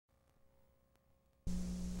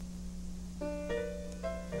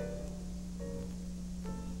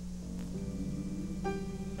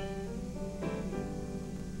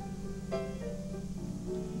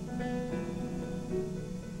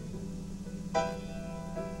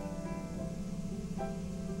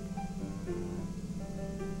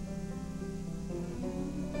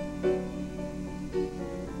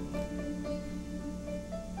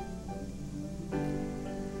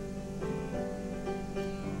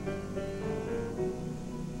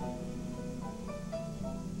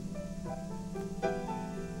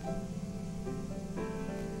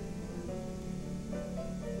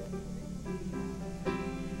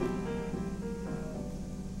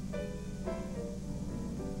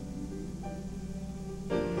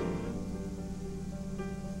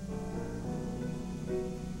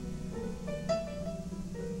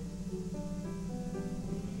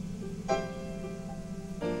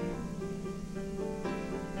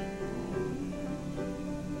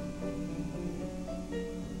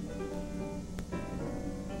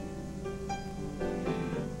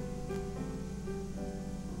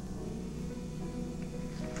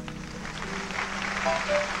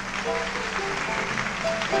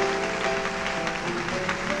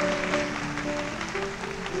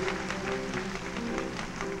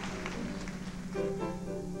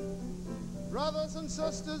Brothers and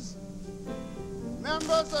sisters,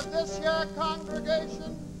 members of this here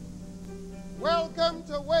congregation, welcome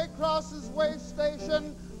to Waycross's Way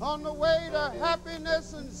Station on the way to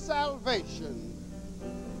happiness and salvation.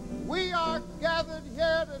 We are gathered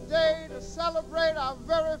here today to celebrate our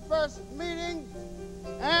very first meeting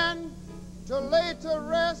and to lay to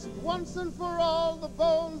rest once and for all the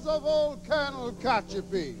bones of old Colonel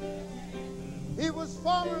Cotchapee. He was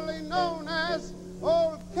formerly known as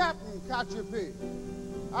Old Captain Cotchapee.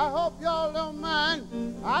 I hope y'all don't mind.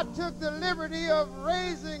 I took the liberty of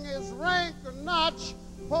raising his rank a notch,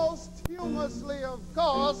 posthumously, of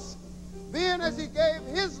course, being as he gave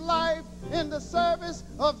his life in the service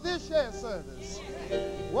of this here service.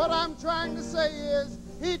 What I'm trying to say is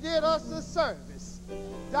he did us a service,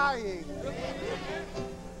 dying.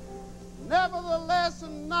 Nevertheless,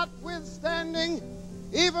 and notwithstanding,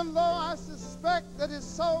 even though I suspect that his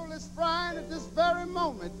soul is frying at this very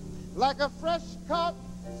moment like a fresh-caught,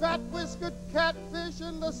 fat-whiskered catfish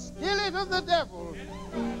in the skillet of the devil,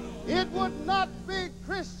 it would not be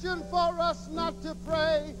Christian for us not to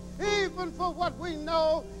pray, even for what we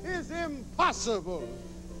know is impossible.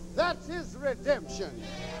 That's his redemption.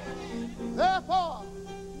 Therefore,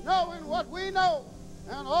 knowing what we know,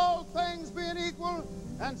 and all things being equal,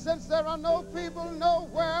 and since there are no people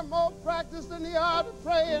nowhere more practiced in the art of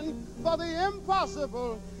praying for the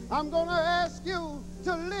impossible, I'm going to ask you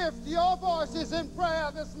to lift your voices in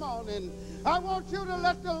prayer this morning. I want you to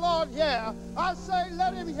let the Lord hear. I say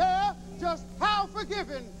let him hear just how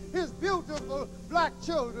forgiving his beautiful black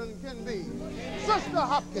children can be. Sister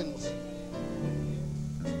Hopkins.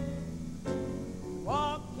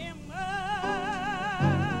 Walk him up.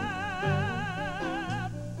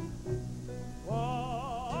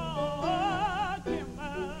 Walk him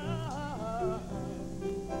up.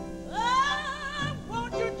 Oh,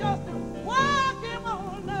 won't you just walk him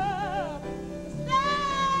on up?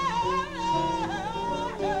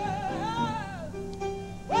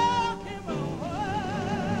 Walk him on up.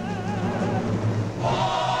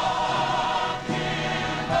 Walk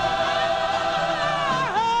him up.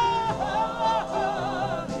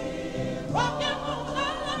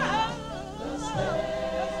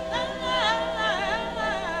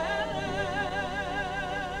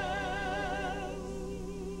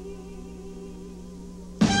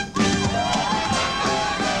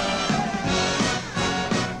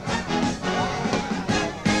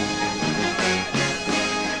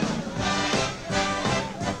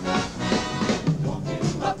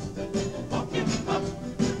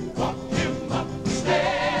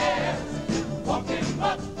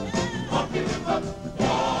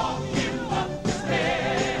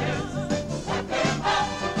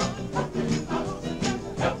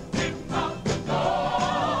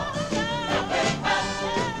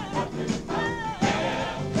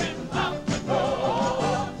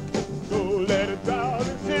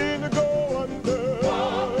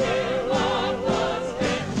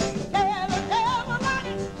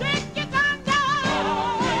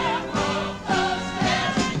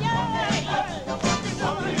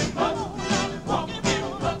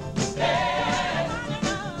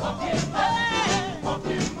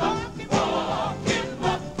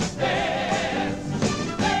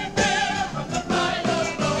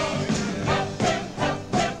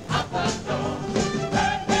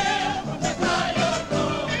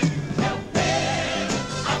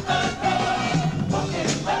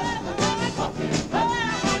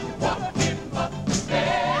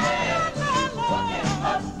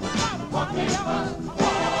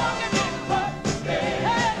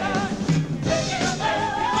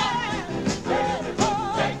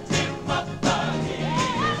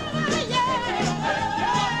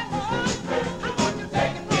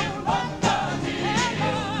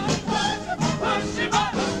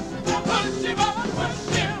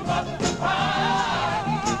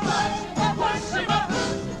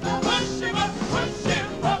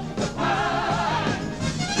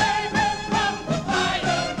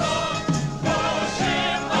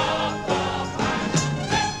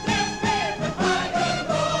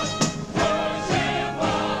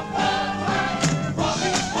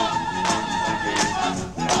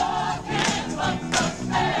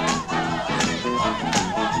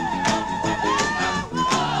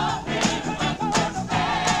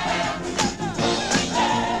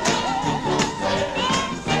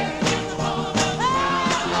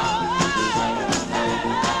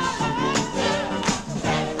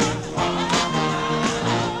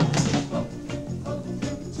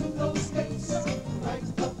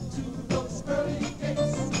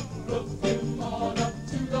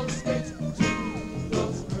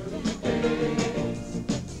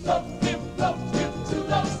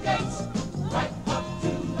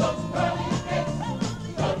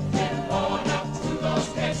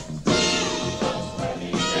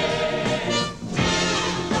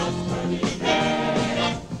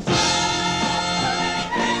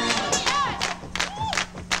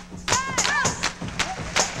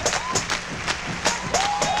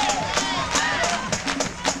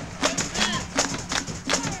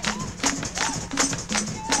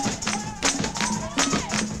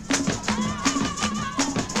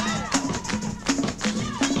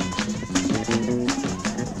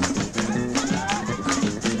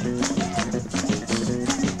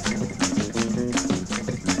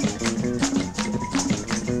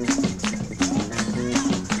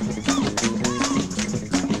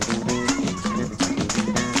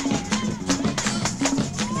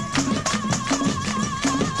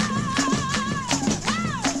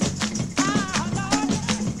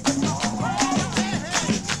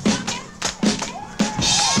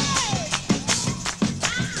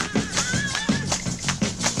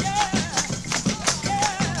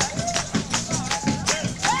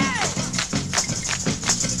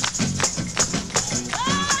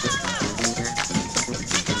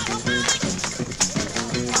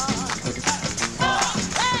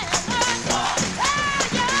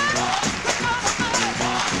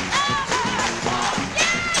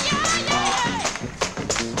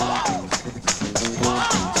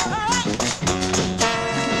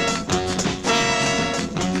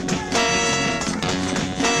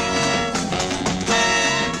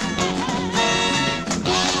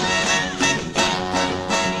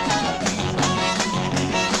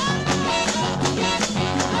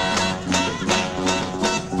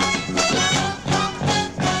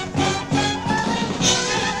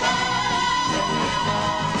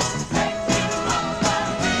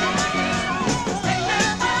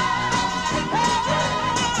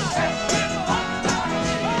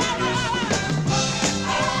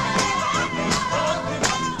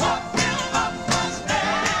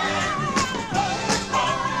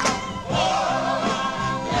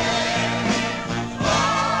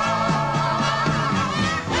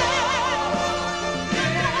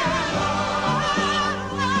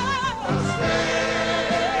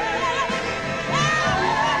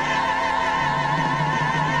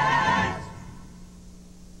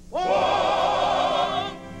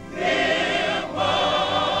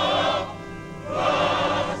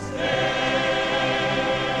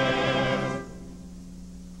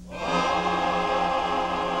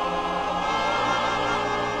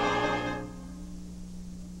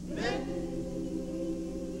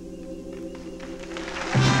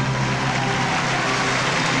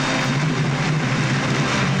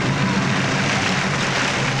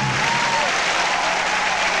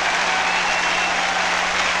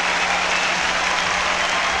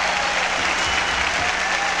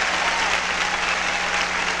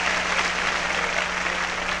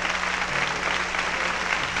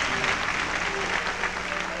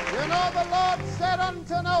 know the Lord said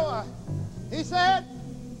unto Noah, he said,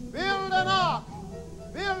 build an ark,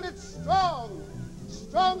 build it strong,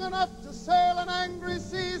 strong enough to sail an angry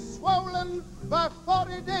sea swollen by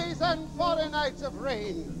 40 days and 40 nights of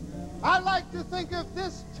rain. I like to think of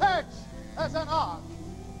this church as an ark,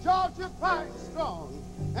 Georgia Pine strong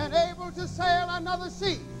and able to sail another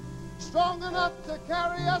sea, strong enough to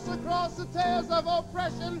carry us across the tears of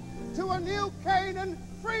oppression to a new Canaan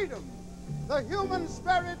freedom. The human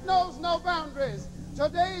spirit knows no boundaries.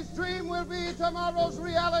 Today's dream will be tomorrow's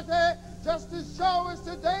reality, just as sure as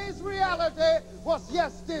today's reality was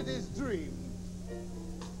yesterday's dream.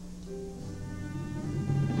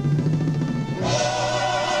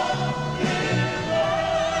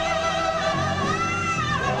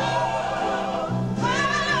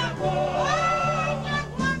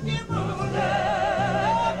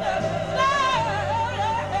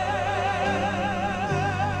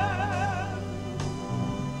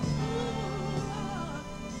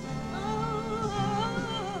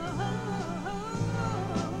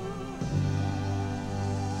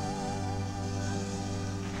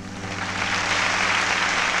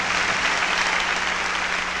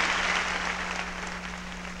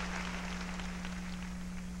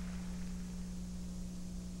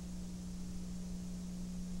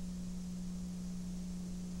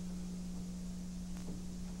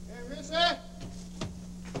 Missy?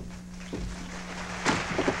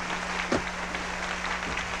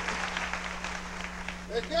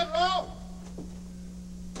 Hey, get low!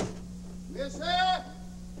 Missy?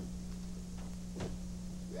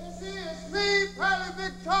 Missy, it's me, Purlie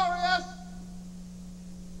Victorious!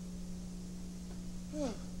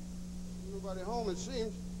 Nobody home, it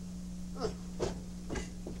seems.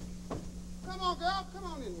 Come on, girl, come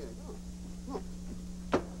on in here. Come on.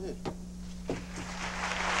 Here.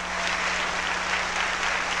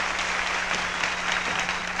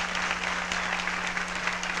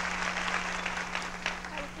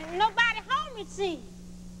 Nobody home, it seems.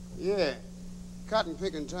 Yeah. Cotton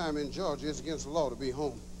picking time in Georgia is against the law to be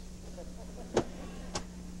home.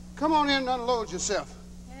 Come on in and unload yourself.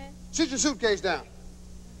 Sit your suitcase down.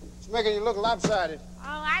 It's making you look lopsided. Oh,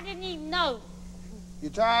 I didn't even know. You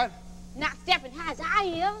tired? Not stepping high as I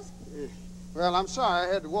is. Yeah. Well, I'm sorry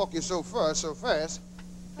I had to walk you so far, so fast.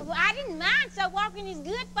 Well, I didn't mind, so walking is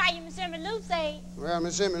good for you, Miss Emmy Lou said. Well,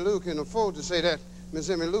 Miss Emmy Lou can afford to say that. Miss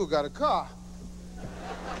Emmy Lou got a car.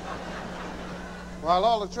 While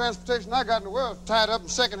all the transportation I got in the world is tied up in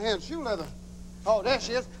second-hand shoe leather. Oh, there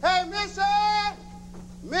she is. Hey, Missy!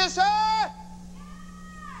 Missy!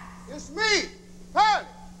 It's me, Purlie.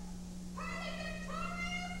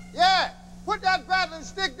 Yeah, put that battling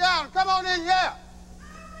stick down. Come on in here.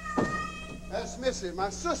 That's Missy,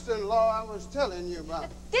 my sister-in-law I was telling you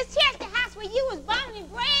about. This here's the house where you was born and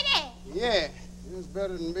bred at. Yeah, it's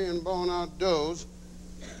better than being born outdoors.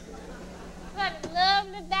 What a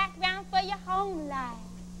lovely background for your home life.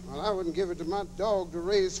 Well, I wouldn't give it to my dog to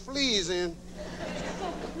raise fleas in.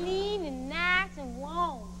 So clean and nice and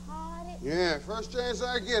warm-hearted. Yeah, first chance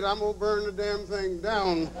I get, I'm gonna burn the damn thing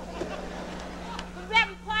down. But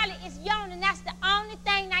Reverend Purlie is young, and that's the only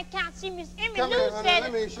thing I can't see. Miss Emmy Come Lou here, said. honey,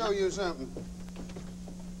 let me show you something.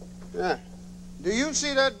 Yeah. Do you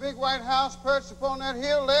see that big white house perched upon that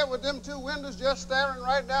hill there with them two windows just staring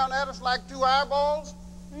right down at us like two eyeballs?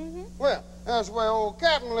 Mm-hmm. Well, that's where old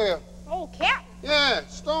Captain lived. Old Captain? Yeah,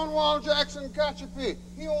 Stonewall Jackson Cachapee.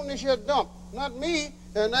 He owned this here dump, not me,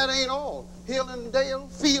 and that ain't all. Hill and dale,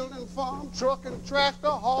 field and farm, truck and tractor,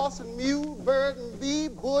 horse and mule, bird and bee,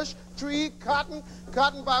 bush, tree, cotton,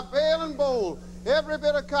 cotton by bale and bowl. Every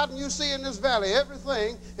bit of cotton you see in this valley,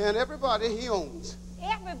 everything and everybody he owns.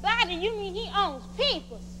 Everybody? You mean he owns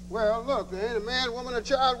people? Well, look, there ain't a man, woman, or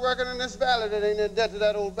child working in this valley that ain't in debt to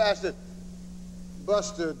that old bastard.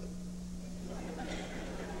 Busted.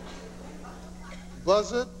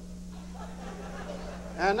 Buzzard.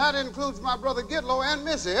 And that includes my brother Gidlow and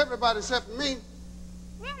Missy, everybody except me.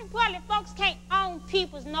 Reverend Purlie, folks can't own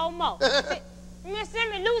peoples no more. Miss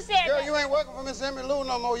Emmy Lou said Girl, that. you ain't working for Miss Emmy Lou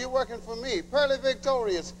no more. You're working for me. Purlie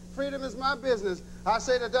Victorious. Freedom is my business. I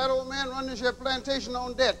say that old man run this here plantation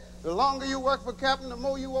on debt. The longer you work for Captain, the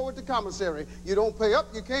more you owe it to commissary. You don't pay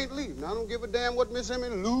up, you can't leave. Now, I don't give a damn what Miss Emmy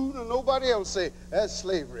Lou or nobody else say. That's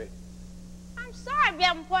slavery. I'm sorry,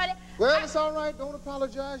 Reverend Purlie. Well, it's all right. Don't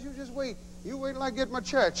apologize. You just wait. You wait till I get my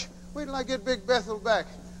church. Wait till I get Big Bethel back.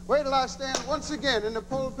 Wait till I stand once again in the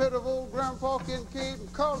pulpit of old Grandpa Kincaid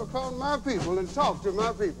and call upon my people and talk to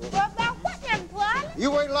my people. What about what, Reverend Purlie?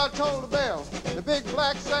 You wait till I toll the bell, the big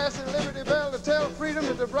black sassy Liberty Bell, to tell freedom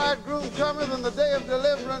that the bridegroom cometh and the day of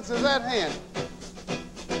deliverance is at hand.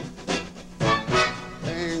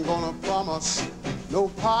 They ain't gonna promise No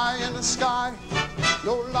pie in the sky,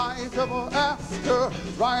 no life ever after,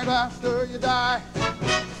 right after you die.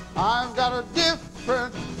 I've got a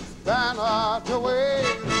different banner to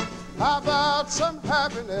wave. How about some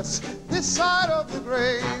happiness this side of the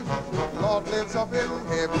grave? The Lord lives up in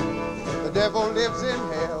heaven, the devil lives in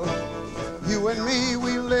hell. You and me,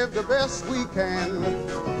 we live the best we can.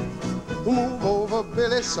 Move over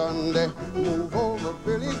Billy Sunday, move over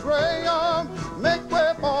Billy Graham, make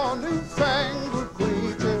way for a newfangled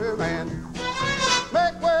preacher man.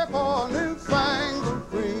 Make way for a newfangled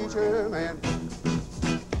preacher man.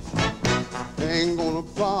 Ain't gonna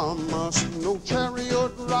promise no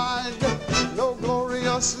chariot ride, no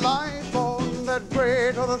glorious life on that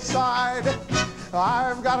great other side.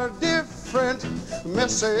 I've got a different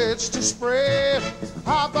message to spread.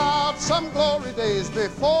 How about some glory days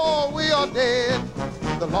before we are dead?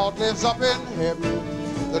 The Lord lives up in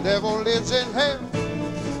heaven, the devil lives in hell,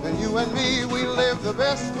 and you and me, we live the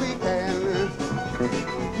best we can.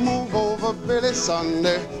 Move over Billy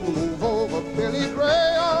Sunday, move over Billy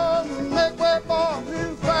Graham, make way for a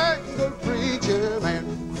newfangled preacher man.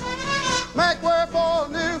 Make way for a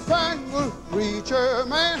newfangled preacher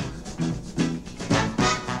man.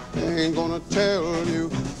 Ain't gonna tell you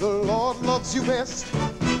the Lord loves you best,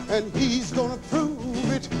 and he's gonna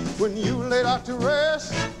prove it when you lay out to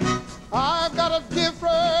rest. I've got a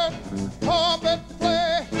different trumpet to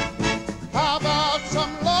play. How about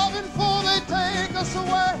some loving before they take us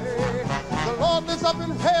away? The Lord lives up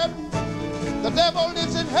in heaven, the devil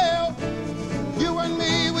lives in hell. You and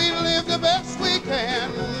me, we live the best we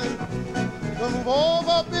can. Move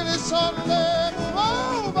over Billy Sunday,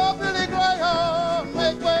 move over Billy Graham,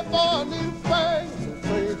 make way for a newfangled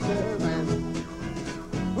preacher man.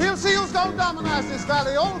 We'll see who's gonna dominate this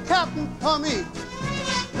valley. Old Captain Purlie,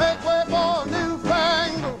 make way for a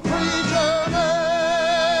newfangled preacher man.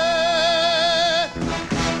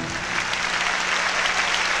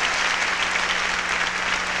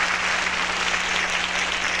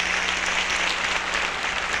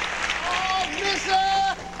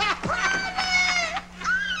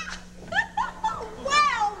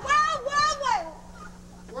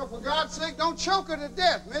 Don't choke her to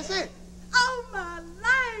death, Missy. All my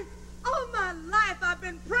life, I've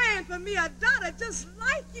been praying for me a daughter just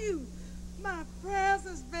like you. My prayers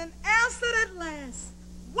has been answered at last.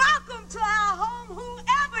 Welcome to our home,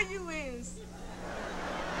 whoever you is.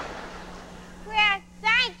 Well,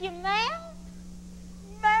 thank you, ma'am.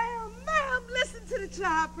 Ma'am, listen to the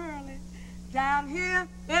child, Purlie. Down here,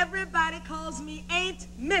 everybody calls me Aunt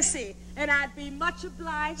Missy, and I'd be much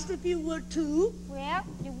obliged if you would, too. Well,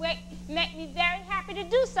 you make me very happy to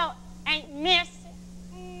do so, Aunt Missy.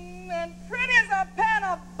 And pretty as a pan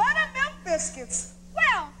of buttermilk biscuits.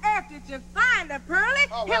 Well, after you find her, Purlie,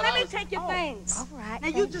 oh, here, well, let me take your things. All right, now,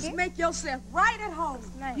 you just make yourself right at home.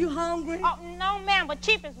 You hungry? Oh, no, ma'am, but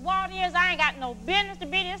cheap as water is, I ain't got no business to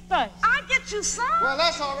be this thirsty. I'll get you some. Well,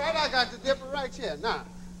 that's all right. I got the dipper right here. Now,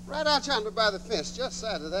 right out yonder by the fence, just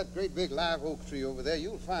side of that great big live oak tree over there,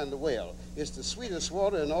 you'll find the well. It's the sweetest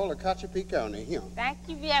water in all of Cochipee County. Here. Thank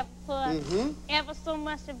you, Reverend Purlie. Mm-hmm. Ever so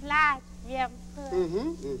much obliged, Reverend Purlie. Mm-hmm,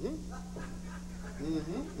 mm-hmm.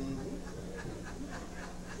 Mm-hmm, mm-hmm.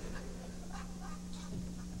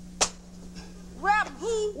 Reverend who?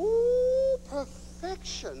 Ooh,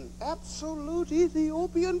 perfection. Absolute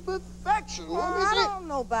Ethiopian perfection. Well, I don't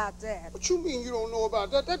know about that. What you mean you don't know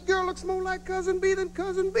about that? That girl looks more like Cousin B than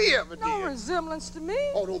Cousin B ever did. No resemblance to me.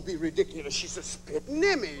 Oh, don't be ridiculous. She's a spitting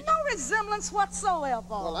image. No resemblance whatsoever.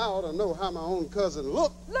 Well, I ought to know how my own cousin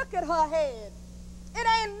looked. Look at her head. It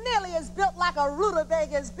ain't nearly as built like a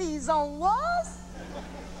rutabaga as B's own was.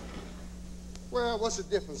 Well, what's the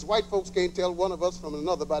difference? White folks can't tell one of us from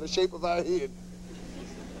another by the shape of our head.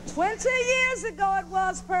 20 years ago it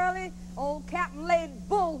was, Purlie. Old Captain laid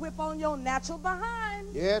bullwhip on your natural behind.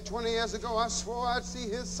 Yeah, 20 years ago I swore I'd see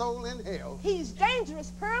his soul in hell. He's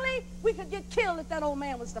dangerous, Purlie. We could get killed if that old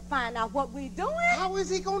man was to find out what we doing. How is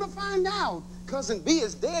he going to find out? Cousin B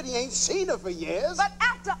is dead. He ain't seen her for years. But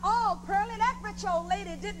after all, Purlie, that rich old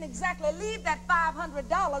lady didn't exactly leave that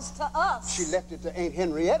 $500 to us. She left it to Aunt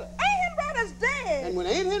Henrietta. Aunt Henrietta's dead. And when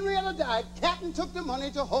Aunt Henrietta died, Captain took the money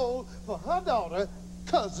to hold for her daughter,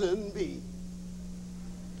 Cousin B.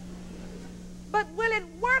 But will it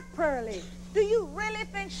work, Purlie? Do you really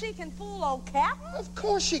think she can fool old Captain? Of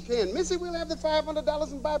course she can. Missy, we'll have the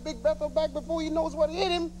 $500 and buy Big Bethel back before he knows what hit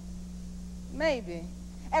him. Maybe.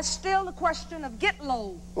 It's still the question of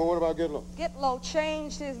Gitlow. Well, what about Gitlow? Gitlow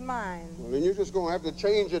changed his mind. Well, then you're just going to have to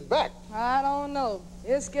change it back. I don't know.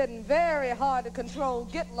 It's getting very hard to control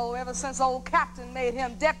Gitlow ever since old Captain made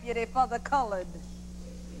him deputy for the colored.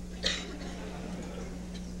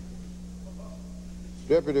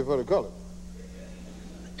 Deputy for the colored.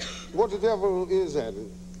 What the devil is that?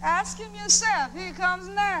 Ask him yourself. Here he comes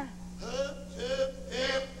now.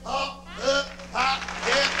 Hip, hop, hip,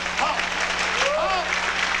 hop.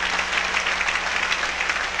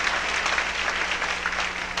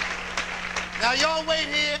 Now y'all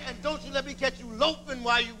wait here and don't you let me catch you loafing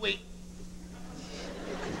while you wait.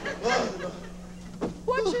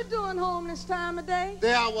 What you doing home this time of day?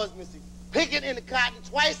 There I was, Missy, picking in the cotton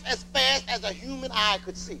twice as fast as a human eye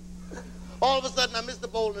could see. All of a sudden, I missed the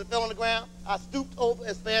bowl and it fell on the ground. I stooped over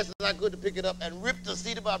as fast as I could to pick it up and ripped the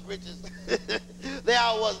seat of my britches. There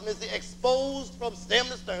I was, Missy, exposed from stem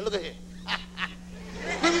to stern. Look at here.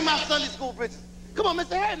 Give me my Sunday school britches. Come on,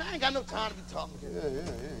 Mr. Harris, I ain't got no time to be talking. Yeah.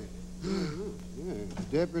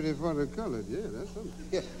 Deputy for the colored. Yeah, that's something.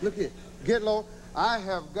 Yeah, look here. Get low. I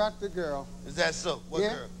have got the girl. Is that so? What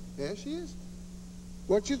girl? Yeah, she is.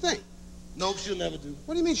 What you think? No, she'll never do.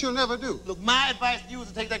 What do you mean she'll never do? Look, my advice to you is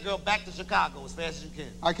to take that girl back to Chicago as fast as you can.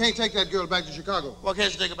 I can't take that girl back to Chicago. Why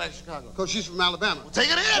can't you take her back to Chicago? Because she's from Alabama. Well, take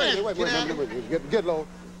her there then. Wait. Get low.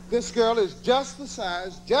 This girl is just the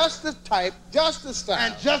size, just the type, just the style.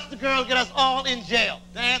 And just the girl get us all in jail.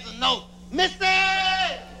 The answer's no. Missy!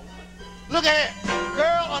 Look at here.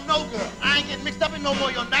 Girl or no girl, I ain't getting mixed up in no more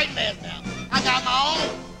of your nightmares now. I got my own.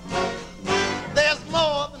 There's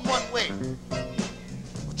more than one way.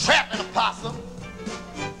 Trapping a possum,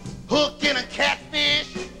 hooking a catfish,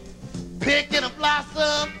 picking a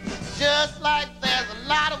blossom, just like there's a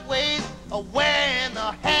lot of ways of wearing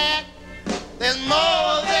a hat. There's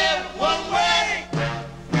more than one way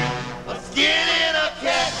of skinning a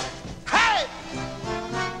cat. Hey!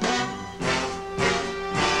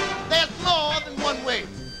 There's more than one way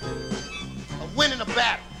of winning a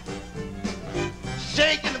battle.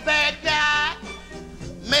 Shaking the bad guy,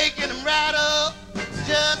 making him rattle,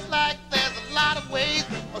 just like there's a lot of ways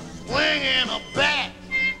of swinging a bat.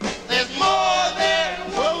 There's more than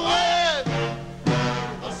one way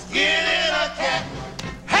of skinning a cat.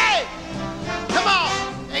 Hey! Come on!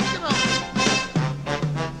 Hey, come on.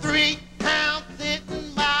 3 pounds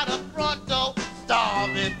sitting by the front door,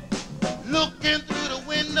 starving, looking through the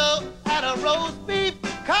window at a roast beef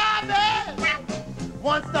carving.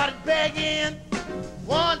 One started begging,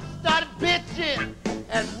 one started bitching,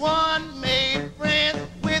 and one made friends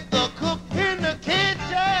with the cook in the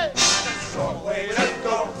kitchen. Short way to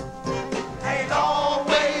go ain't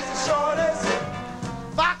always the shortest.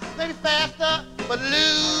 Fox may be faster, but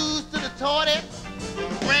lose to the tortoise.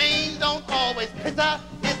 Rain don't always pitter,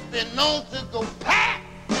 it's been known to go pat.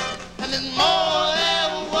 And there's more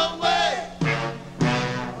than one way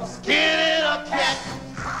of skinning a cat.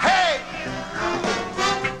 Hey!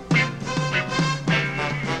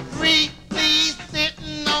 3 thieves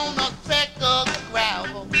sitting on a speck of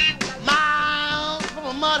gravel, miles from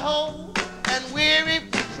a mud hole and weary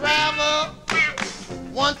from travel.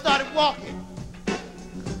 One started walking,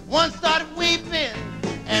 one started weeping,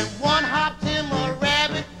 and one hopped him a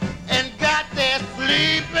rabbit and got there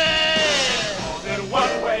sleeping. More than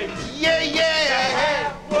one way Yeah. to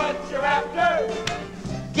have what you're after.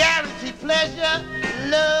 Guaranteed pleasure,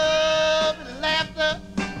 love, and laughter,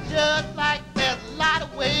 just like there's a lot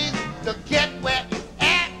of ways to get where it's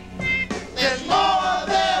at. There's more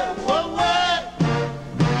than one way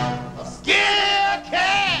of skinning a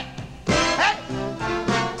cat. Hey!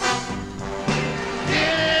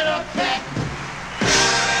 Skinning a cat.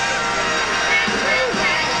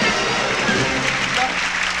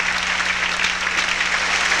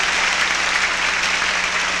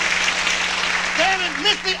 Damn it,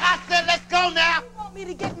 Missy, I said let's go now. You want me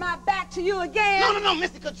to get my back to you again? No,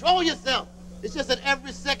 Missy, control yourself. It's just that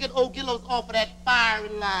every second old Gillo's off of that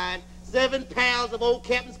firing line, 7 pounds of old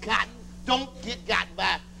Captain's cotton don't get gotten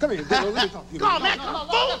by. Come here, Gillo, let me talk to you. Come on, man, No, come on,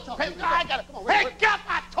 let's fool. talk. Hey, I got it. Come on, wait. Hey, Cap,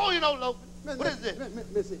 I told you no loafing. What is this?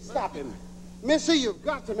 Missy, stop him. Missy, you've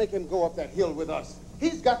got to make him go up that hill with us.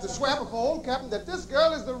 He's got to swear before old Captain that this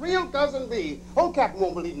girl is the real Cousin Bee. Old Captain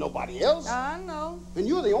won't believe nobody else. I know. And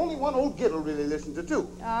you're the only one old Git'll really listen to, too.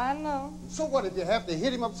 I know. So what if you have to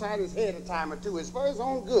hit him upside his head a time or two? It's for his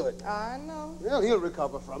own good. I know. Well, he'll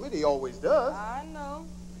recover from it. He always does. I know.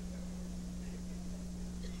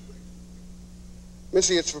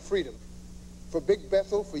 Missy, it's for freedom. For Big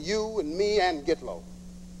Bethel, for you and me and Gitlow.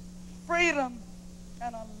 Freedom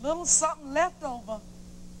and a little something left over.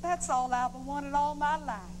 That's all I ever wanted all my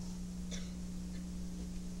life.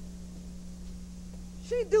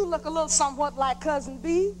 She do look a little somewhat like Cousin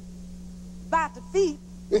Bee. About the feet.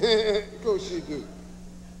 Of course you do.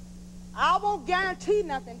 I won't guarantee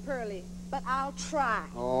nothing, Purlie. but I'll try.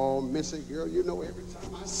 Oh, Missy, girl, you know every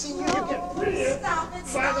time I see you, you get prettier. Stop it,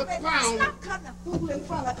 stop it. Stop cutting a fool in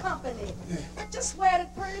front of company. Just where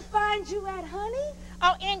did Purlie find you at, honey?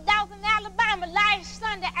 Oh, in Dothan, Alabama, last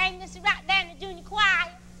Sunday, ain't Missy right there in the junior choir.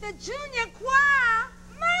 The junior choir?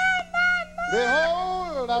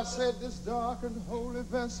 Behold, I said, this dark and holy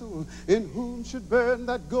vessel, in whom should burn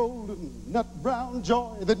that golden, nut-brown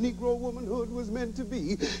joy that Negro womanhood was meant to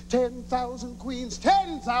be. 10,000 queens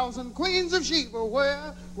of Sheba.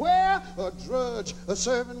 Where? A drudge, a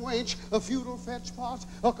servant wench, a feudal fetch pot,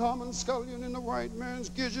 a common scullion in the white man's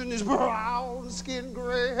kitchen, his brown skin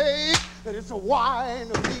gray, and it's a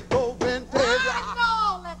wine of Negro vintage. I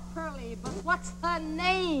know all that, Purlie, but what's her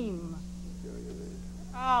name?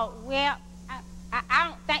 Oh, well, I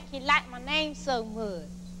don't think he liked my name so much.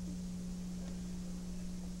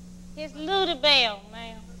 It's Ludibelle,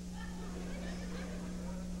 ma'am.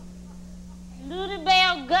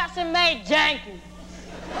 Ludibelle Gussie Mae Jenkins.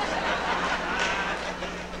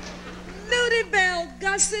 Ludibelle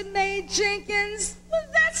Gussie Mae Jenkins? Well,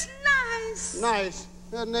 that's nice. Nice.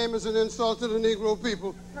 That name is an insult to the Negro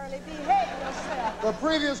people. Purlie, behave yourself. A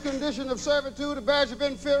previous condition of servitude, a badge of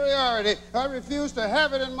inferiority. I refuse to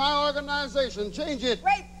have it in my organization. Change it.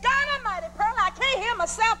 Great God Almighty, Purlie, I can't hear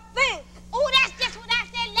myself think. Oh, that's just what I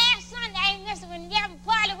said last Sunday, ain't Missy, when Reverend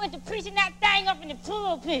Purlie went to preaching that thing up in the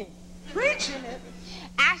pulpit. Preaching it?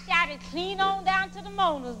 I shouted clean on down to the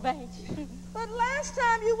mourners bench. But last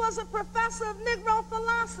time you was a professor of Negro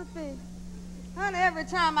philosophy. Honey, every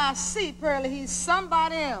time I see Purlie, he's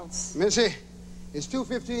somebody else. Missy, it's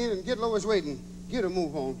 2:15 and Gitlow is waiting. Get a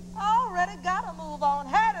move on. Already got to move on.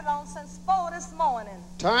 Had it on since 4 this morning.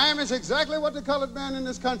 Time is exactly what the colored man in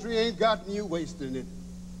this country ain't got, and you wasting it.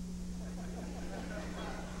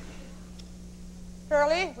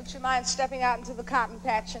 Purlie, would you mind stepping out into the cotton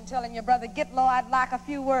patch and telling your brother Gitlow I'd like a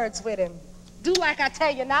few words with him? Do like I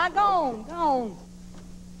tell you. Now, go on.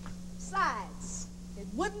 Besides, it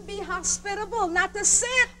wouldn't be hospitable not to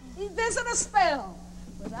sit and visit a spell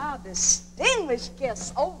with our distinguished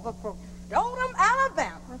guests over from Dothan,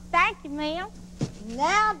 Alabama. Well, thank you, ma'am.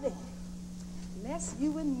 Now then, let's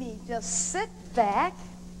you and me just sit back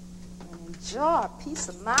and enjoy a piece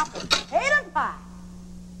of my potato pie.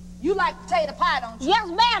 You like potato pie, don't you? Yes,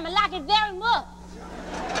 ma'am, I like it very much.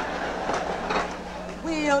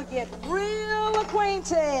 We'll get real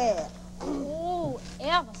acquainted. Oh,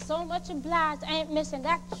 ever so much obliged, Aunt Missy, and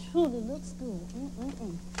that truly looks good.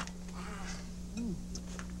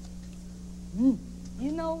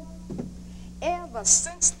 You know, ever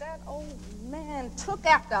since that old man took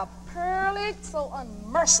after Purlie, so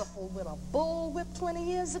unmerciful with a bullwhip 20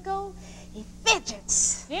 years ago, he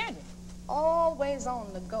fidgets. Fidget? Always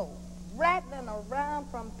on the go, rattling around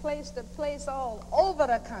from place to place all over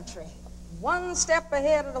the country, one step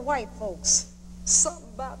ahead of the white folks. Something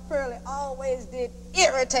about Purlie always did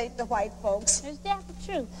irritate the white folks. Is that the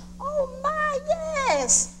truth? Oh, my,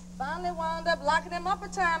 yes. Finally wound up locking him up a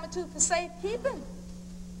time or two for safekeeping.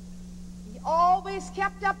 He always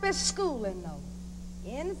kept up his schooling, though.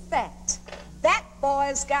 In fact, that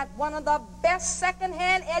boy's got one of the best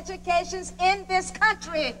second-hand educations in this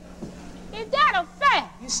country. Is that a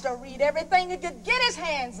fact? Used to read everything he could get his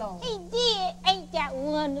hands on. He did. Ain't that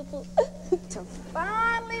wonderful? Till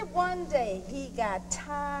finally one day he got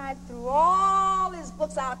tired, threw all his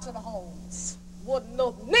books out to the homes. Wasn't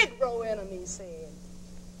no Negro in 'em, he said.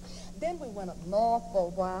 Then we went up north for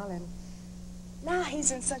a while, and now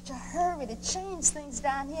he's in such a hurry to change things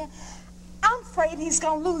down here. I'm afraid he's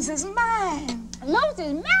gonna lose his mind. Lose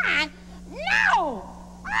his mind? No!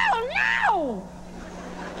 Oh, no!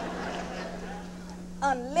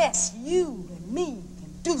 Unless you and me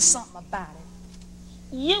can do something about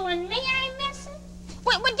it. You and me ain't missing?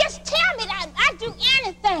 Well, just tell me that I'd do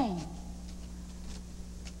anything.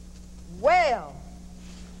 Well,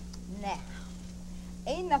 now,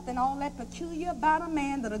 ain't nothing all that peculiar about a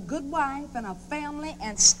man that a good wife and a family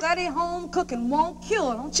and steady home cooking won't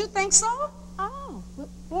cure. Don't you think so? Oh,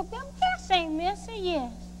 well, them guess ain't missing,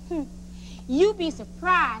 yes. You be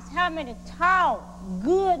surprised how many tall,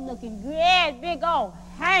 good-looking, great, big, old,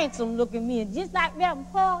 handsome-looking men, just like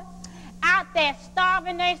Reverend Purlie, out there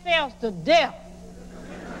starving themselves to death.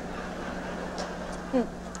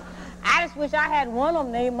 I just wish I had one of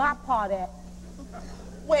them named my part at.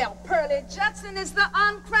 Well, Purlie Judson is the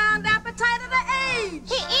uncrowned appetite of the age.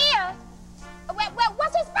 He is? Well,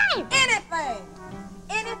 what's his name? Anything.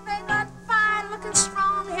 Anything a fine-looking,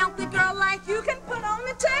 strong, healthy girl like you can put on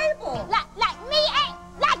the table. Like me, ain't?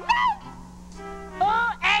 Like me?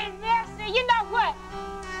 Oh, ain't Missy, you know what?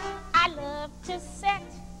 I love to sit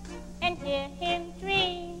and hear him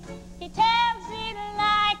dream. He tells it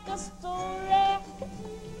like a story.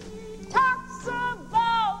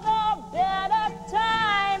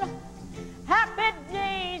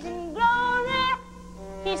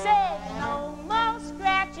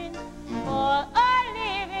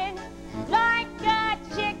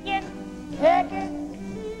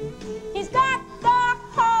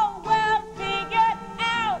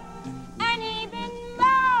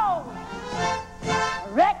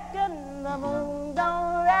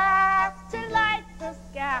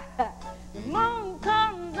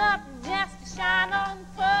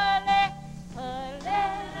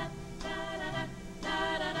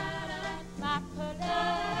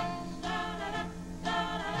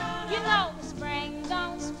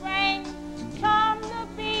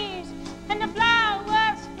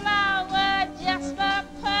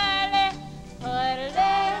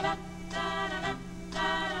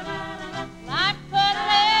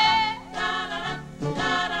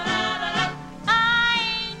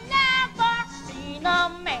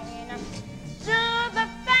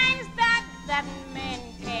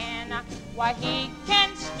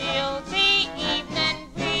 still the evening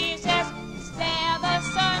breezes stare the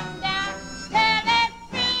sun down till it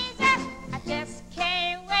freezes. I just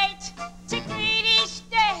can't wait to greet each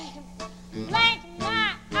day. Blink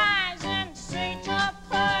my eyes and say to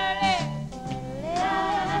Purlie,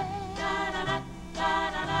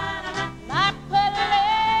 my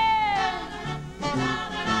Purlie,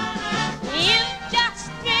 you just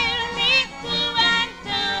thrill me through and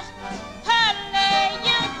through. Purlie,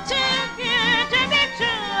 you're too good to be true.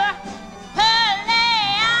 Purlie,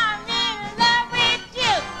 I'm in love with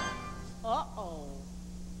you. Uh-oh.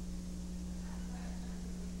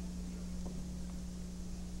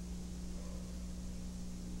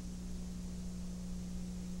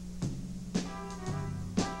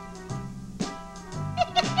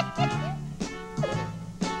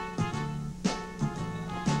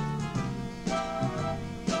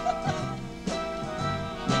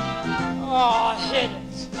 Oh, hit it.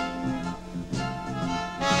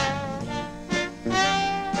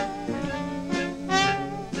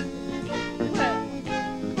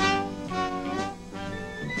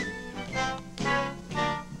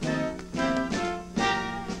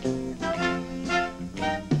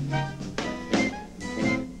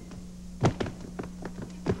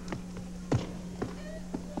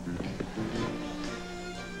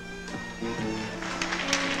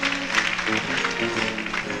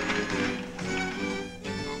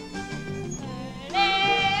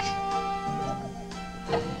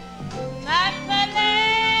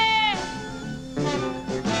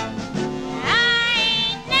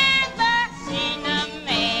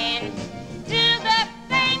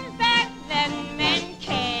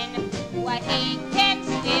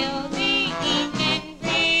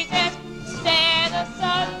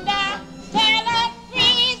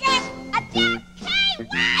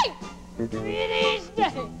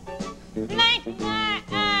 Blink my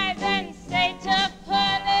eyes and say to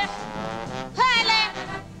Purlie, Purlie,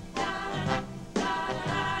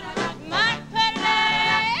 my Purlie,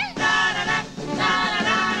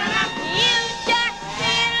 you just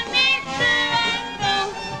thrill me through and through.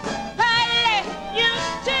 Purlie,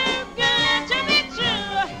 you're too good to be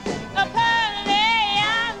true. Purlie,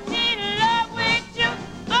 I'm in love with you.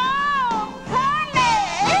 Oh, Purlie,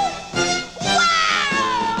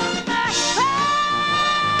 wow, my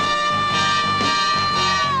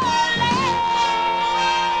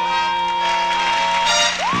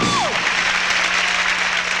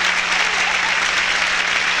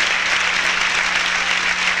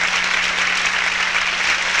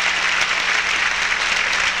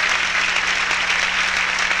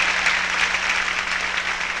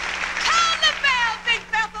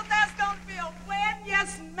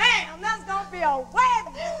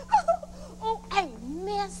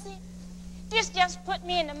This just put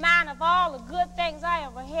me in the mind of all the good things I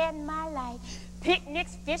ever had in my life.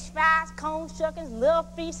 Picnics, fish fries, cone shuckings,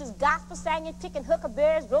 love feasts, gospel singing, ticking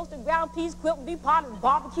huckleberries, roasted ground peas, quilting bee parties,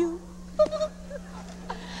 barbecue.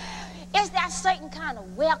 It's that certain kind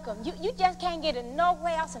of welcome. You just can't get it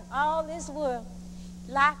nowhere else in all this world.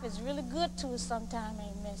 Life is really good to us sometimes,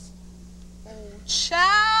 ain't Missy? Oh,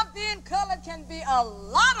 child, being colored can be a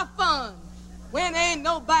lot of fun when ain't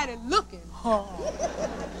nobody looking.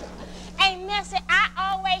 Hey, Missy, I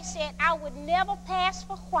always said I would never pass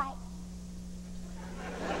for white.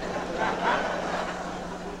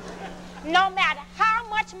 No matter how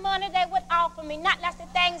much money they would offer me, not unless the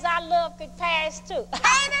things I love could pass too.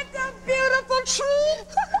 Ain't it the beautiful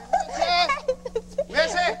truth?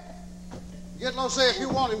 Missy, get low, say if you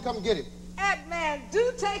want him, come get him. That man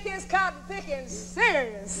do take his cotton picking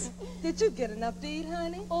serious. Did you get enough to eat,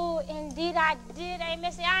 honey? Oh, indeed I did, ain't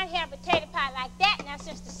Missy? I ain't had potato pie like that now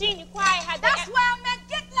since the senior choir had That's why I meant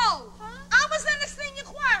get low. Huh? I was in the senior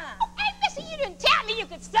choir. Oh, hey, Missy, you didn't tell me you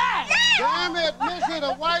could sing. Damn it, Missy,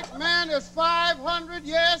 the white man is 500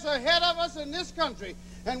 years ahead of us in this country.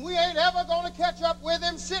 And we ain't ever going to catch up with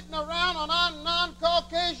him sitting around on our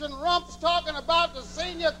non-Caucasian rumps talking about the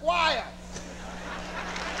senior choir.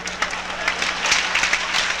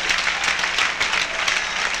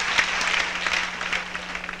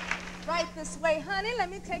 Right this way, honey. Let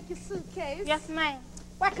me take your suitcase. Yes, ma'am.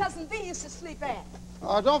 Where Cousin B used to sleep at?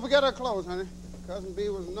 Don't forget her clothes, honey. Cousin B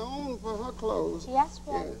was known for her clothes. Yes,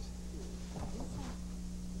 brother.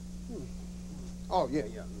 Yes. Oh, yeah.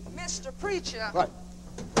 Mr. Preacher. Right.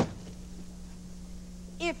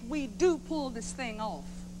 If we do pull this thing off,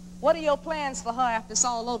 what are your plans for her after it's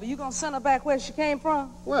all over? You gonna send her back where she came from?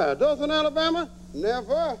 Where, Dothan, Alabama?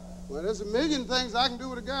 Never. Well, there's a million things I can do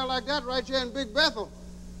with a girl like that right here in Big Bethel.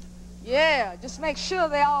 Yeah, just make sure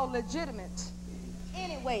they're all legitimate.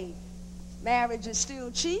 Anyway, marriage is still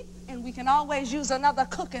cheap, and we can always use another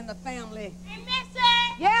cook in the family. Hey, Missy!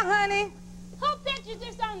 Yeah, honey. Who pictured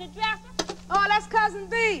this on the dresser? Oh, that's Cousin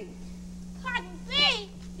B. Cousin B?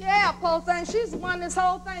 Yeah, poor thing. She's the one this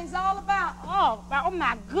whole thing's all about. Oh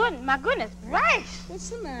my goodness gracious. What's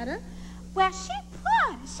the matter? Well, she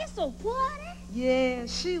pretty. She's so pretty. Yeah,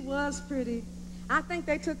 she was pretty. I think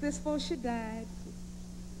they took this before she died.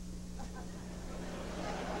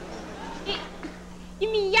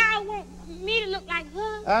 You mean y'all want me to look like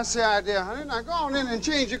her? That's the idea, honey. Now go on in and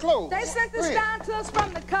change your clothes. They sent this down to us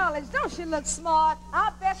from the college. Don't she look smart?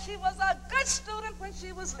 I bet she was a good student when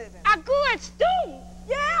she was living. A good student?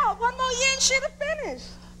 Yeah, one more year and she'd have finished.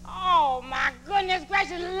 Oh, my goodness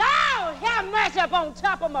gracious. Lord, have mercy up on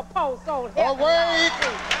top of my post old head. Awake!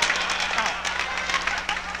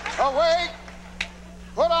 Awake!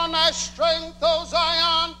 Put on thy strength, O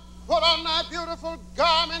Zion. Put on thy beautiful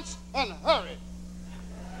garments and hurry.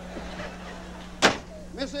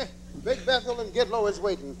 Missy, Big Bethel and Gidlow is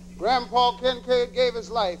waiting. Grandpa Kincaid gave his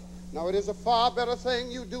life. Now, it is a far better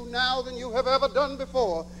thing you do now than you have ever done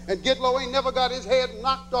before. And Gidlow ain't never got his head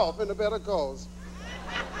knocked off in a better cause.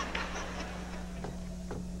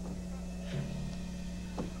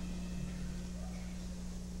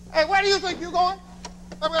 Hey, where do you think you're going?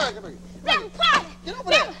 Reverend Purlie! Get over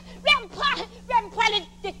there. Reverend Purlie,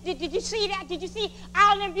 did you see that? Did you see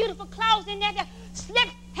all them beautiful clothes in there? The slip,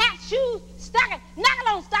 hat, shoes, stocking,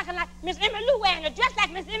 knuckle-on stocking like Miss Emma Lou wearing, a dress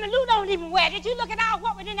like Miss Emma Lou don't even wear. Did you look at all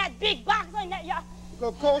what was in that big box in that, y'all?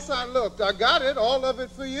 Of course I looked. I got it, all of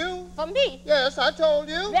it for you. For me? Yes, I told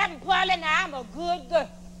you. Reverend Purlie, now I'm a good girl.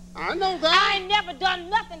 I know that. I ain't never done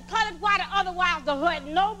nothing colored, white, or otherwise to hurt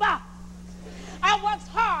nobody. I works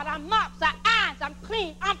hard, I mops, I irons, I'm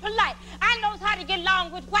clean, I'm polite. I knows how to get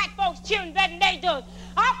along with white folks children better than they do.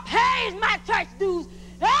 I pays my church dues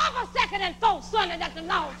every second and fourth Sunday that the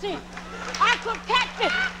Lord sends. I cook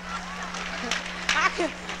catfish.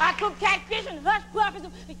 I cook catfish and hush puppies.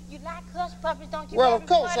 You like hush puppies, don't you? Well, of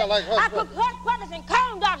course I like hush puppies. I cook hush puppies and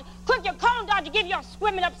corn dogs. Cook your corn dogs to give you a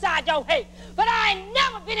swimming upside your head. But I ain't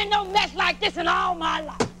never been in no mess like this in all my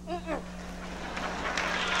life.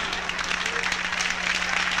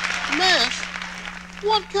 Mess?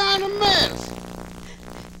 What kind of mess?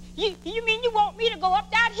 You mean you want me to go up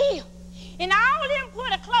that hill in all them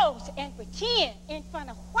pretty clothes and pretend in front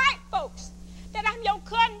of white folks that I'm your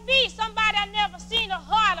cousin B, somebody I never seen or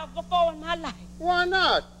heard of before in my life? Why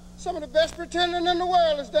not? Some of the best pretending in the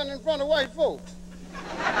world is done in front of white folks.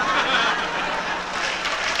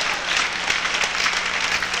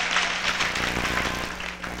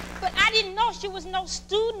 But I didn't know she was no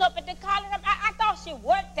student up at the college. I thought she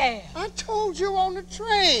worked there. I told you on the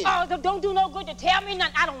train. Oh, don't do no good to tell me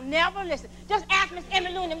nothing. I don't never listen. Just ask Miss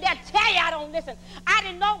Emily Lou and them. They'll tell you I don't listen. I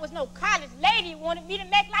didn't know it was no college lady who wanted me to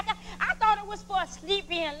make like her. I thought it was for a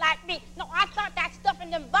sleep-in like me. No, I thought that stuff in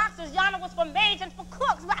them boxes yonder was for maids and for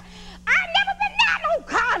cooks. But I never been down no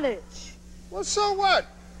college. Well, so what?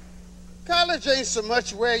 College ain't so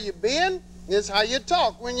much where you been. It's how you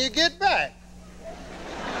talk when you get back.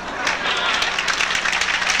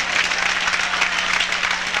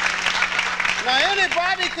 Now,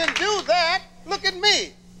 anybody can do that. Look at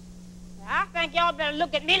me. I think y'all better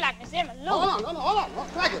look at me like Miss Emma Lou. Hold on.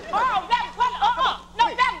 Crack it. Oh, Reverend Purlie, no,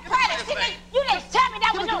 Reverend Purlie. See, you didn't tell me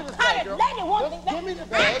that was no college lady wanted me. Give me the I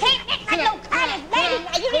bag. can't act like no college lady.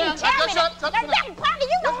 Now, you didn't tell me that. Now, Reverend Purlie,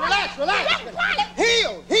 you know Just relax. Reverend Purlie.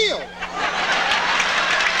 Heel.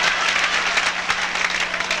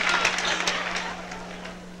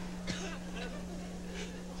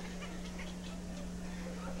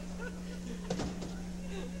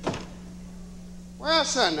 Well,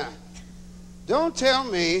 son, now, don't tell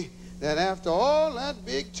me that after all that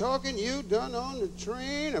big talking you done on the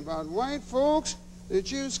train about white folks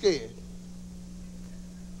that you scared.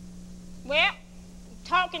 Well,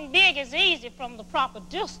 talking big is easy from the proper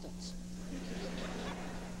distance.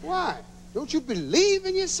 Why? Don't you believe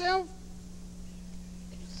in yourself?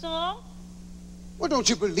 So? Well, don't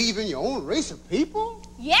you believe in your own race of people?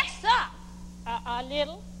 Yes, sir. A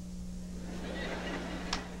little.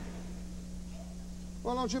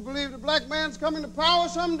 Well, don't you believe the black man's coming to power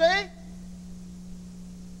someday?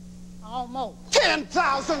 Almost.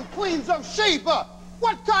 10,000 queens of Sheba!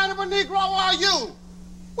 What kind of a Negro are you?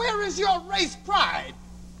 Where is your race pride?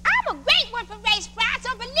 I'm a great one for race pride,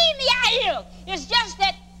 so believe me, I am. It's just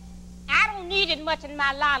that I don't need it much in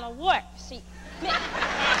my line of work, see.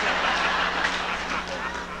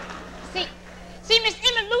 See, Miss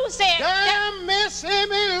Emma Lou said... Damn Miss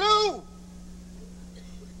Emmy Lou!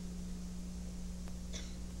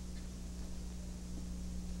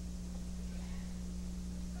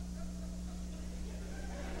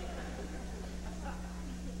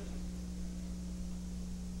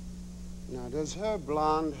 Now, does her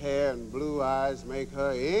blonde hair and blue eyes make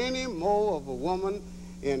her any more of a woman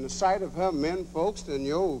in the sight of her men folks than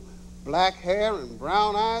your black hair and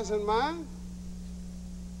brown eyes and mine?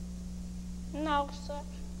 No, sir.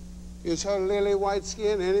 Is her lily white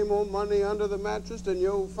skin any more money under the mattress than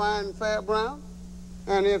your fine fair brown?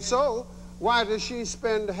 And if so, why does she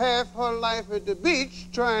spend half her life at the beach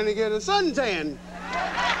trying to get a suntan?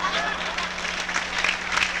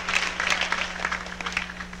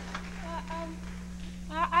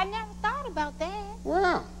 I never thought about that.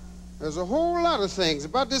 Well, there's a whole lot of things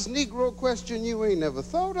about this Negro question you ain't never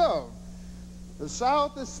thought of. The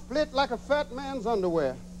South is split like a fat man's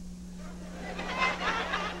underwear.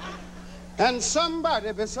 And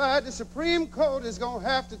somebody beside the Supreme Court is going to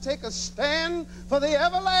have to take a stand for the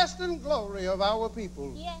everlasting glory of our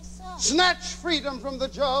people. Yes, sir. Snatch freedom from the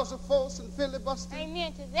jaws of force and filibuster.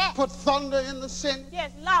 Amen to that. Put thunder in the Senate.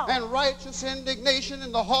 Yes, Lord. And righteous indignation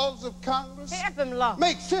in the halls of Congress. Help him, Lord.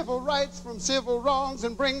 Make civil rights from civil wrongs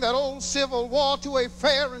and bring that old civil war to a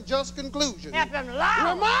fair and just conclusion. Help him,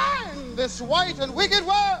 Lord. Remind this white and wicked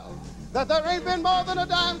world that there ain't been more than a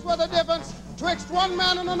dime's worth of difference twixt one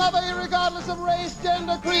man and another, irregardless of race,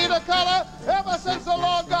 gender, creed, or color, ever since the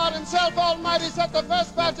Lord God himself almighty set the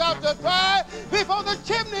first batch out to dry before the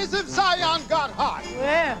chimneys of Zion got hot.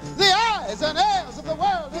 Well. The eyes and ears of the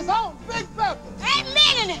world is on Big Bethel.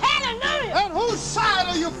 Amen and hallelujah. And whose side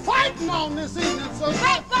are you fighting on this evening, so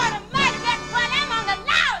Great God Almighty, that's why I'm on the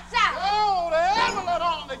loud side. oh, the emerald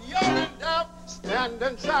on the young and deaf, stand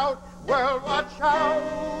and shout, world watch out.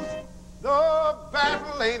 The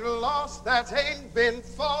battle ain't lost, that ain't been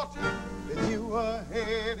fought. Then you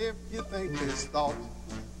ahead if you think this thought.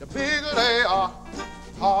 The bigger they are,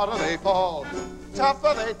 harder they fall.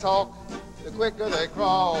 Tougher they talk, the quicker they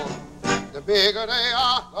crawl. The bigger they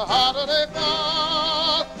are, the harder they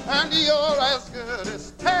fall. And you're as good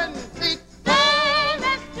as 10 feet tall. I'm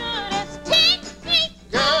as good as 10 feet.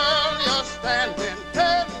 Girl, you're standing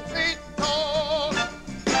 10 feet tall.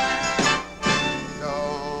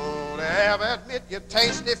 Don't ever admit you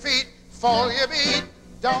taste defeat. Fall you beat,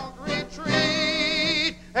 don't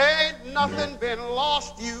retreat. Ain't nothing been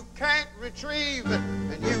lost you can't retrieve.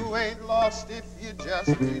 And you ain't lost if you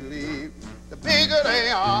just believe. The bigger they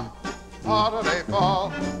are, harder they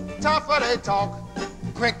fall. Tougher they talk,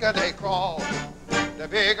 quicker they crawl. The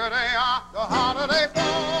bigger they are, the harder they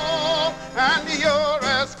fall. And you're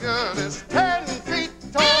as good as 10 feet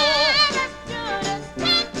tall. I'm as good as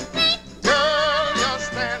 10 feet. Girl, you're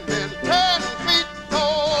standing 10 feet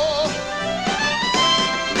tall.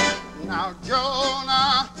 Now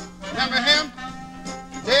Jonah, remember him?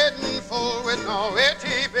 Didn't fool with no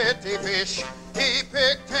itty-bitty fish. He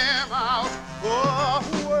picked him out a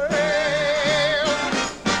whale.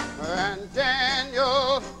 And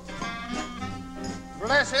Daniel,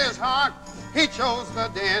 bless his heart, he chose the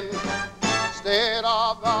den instead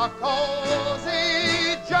of the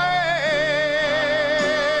cozy jail.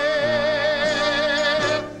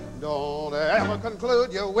 Don't ever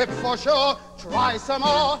conclude your whip for sure. Try some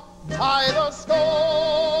more, tie the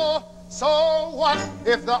score. So what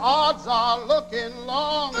if the odds are looking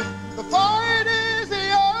long? The fight is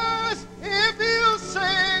yours if you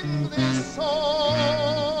sing this song.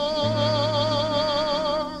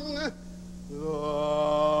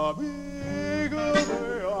 The bigger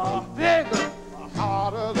they are, the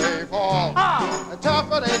harder they fall. The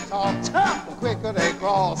tougher they talk, the quicker they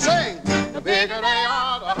crawl. Sing! The bigger they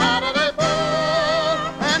are, the harder they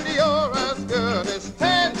fall. And you're as good as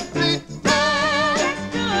 10 feet tall. As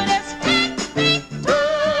good as 10 feet.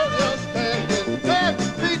 Girl, you're standing 10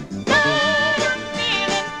 feet tall. I'm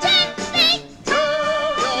feeling 10 feet. Girl,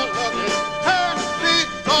 you're looking 10 feet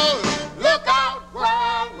tall. Look out,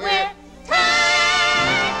 while we're 10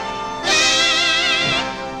 feet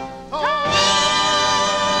tall.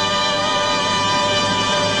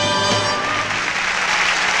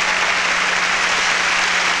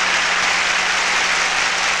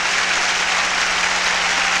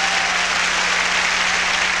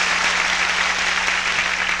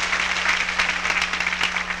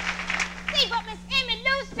 See, but Miss Emmy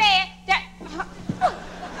Lou said that...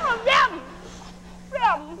 Oh, Reverend.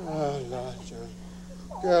 Reverend. Oh, Lord, John.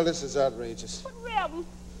 Girl, this is outrageous. What Reverend?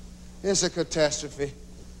 It's a catastrophe.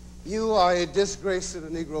 You are a disgrace to the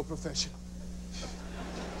Negro profession.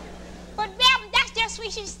 But Reverend, that's just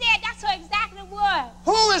what she said. That's her exactly word.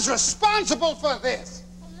 Who is responsible for this?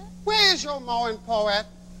 Where is your ma and pa at?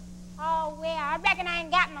 Oh, well, I reckon I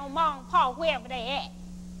ain't got no mom and pa wherever they at.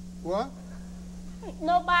 What?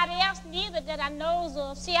 Nobody else neither that I knows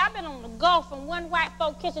of. See, I've been on the go from one white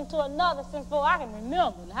folk kitchen to another since before I can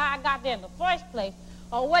remember how I got there in the first place,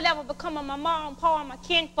 or whatever become of my mom and pa and my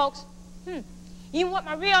kin folks. Even what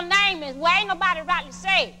my real name is, well, ain't nobody rightly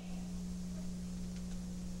say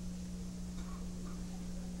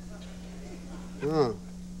it. Huh.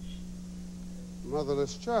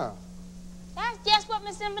 Motherless child. That's just what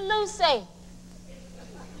Miss Emma Lou say.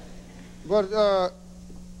 But,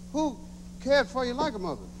 who cared for you like a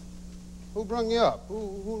mother? Who brung you up?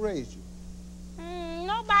 Who raised you?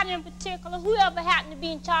 Nobody in particular. Whoever happened to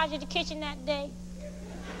be in charge of the kitchen that day.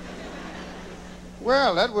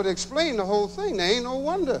 Well, that would explain the whole thing. There ain't no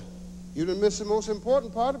wonder. You done missed the most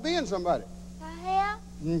important part of being somebody. I have?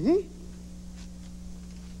 Mm-hmm.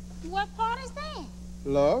 What part is that?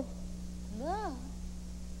 Love. Love?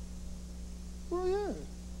 Well, yeah.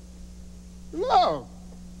 Love.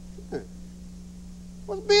 Yeah.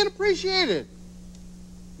 What's being appreciated?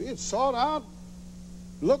 Being sought out,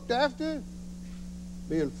 looked after,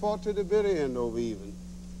 being fought to the bitter end over even.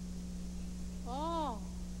 Oh.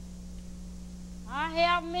 I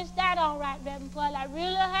have missed that all right, Reverend Purlie. I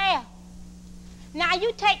really have. Now,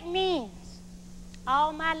 you take men's.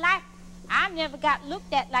 All my life, I never got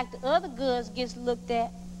looked at like the other girls gets looked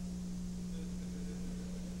at.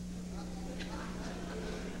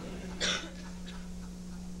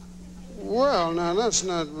 Well, now, that's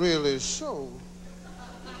not really so.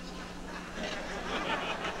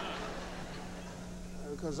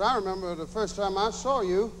 Because I remember the first time I saw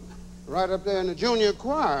you, right up there in the junior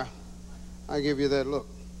choir, I gave you that look.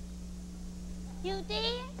 You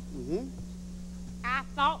did? Mm-hmm. I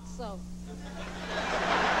thought so.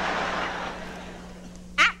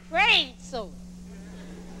 I prayed so.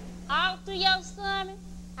 All through your sermon,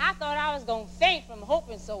 I thought I was going to faint from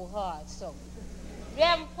hoping so hard so.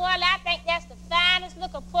 Reverend Purlie, I think that's the finest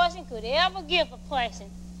look a person could ever give a person.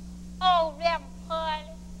 Oh, Reverend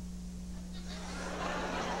Purlie.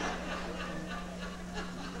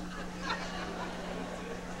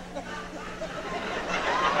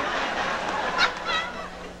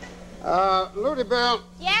 Ludi Bell.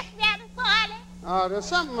 Yes, Reverend Purlie? There's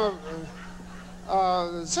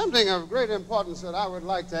something of great importance that I would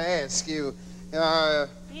like to ask you. Yeah.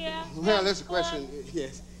 Well, it's a question,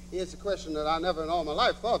 yes. It's a question that I never in all my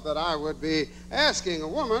life thought that I would be asking a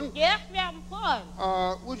woman. Yes, Reverend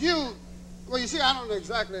Purlie. Would you, well, you see, I don't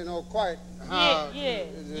exactly know quite how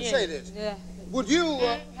to say this. Yeah. Would you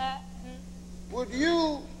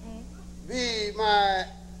be my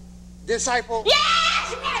disciple?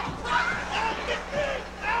 Yes!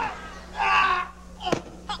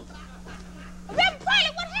 Reverend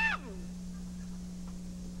Purlie, what happened?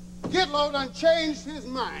 Gitlow done changed his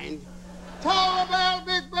mind. Toll the bell,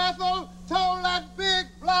 Big Bethel. Toll that big,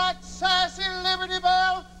 black, sassy Liberty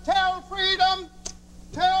Bell. Tell freedom.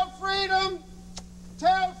 Tell freedom.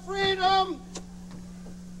 Tell freedom.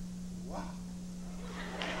 Wow.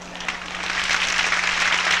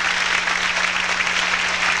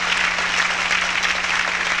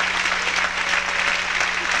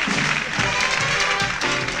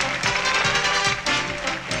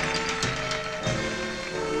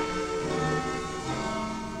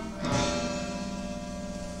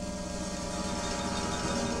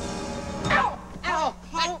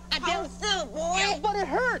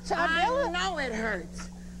 I know it hurts.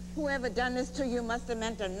 Whoever done this to you must have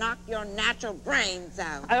meant to knock your natural brains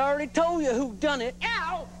out. I already told you who done it.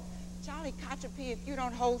 Ow! Charlie Cotchapee, if you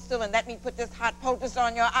don't hold still and let me put this hot poultice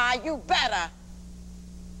on your eye, you better.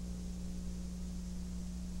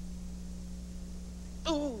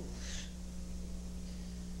 Ooh.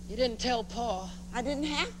 You didn't tell Pa. I didn't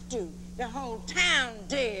have to. The whole town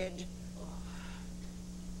did.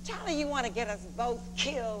 Charlie, you want to get us both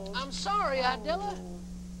killed. I'm sorry, Idella.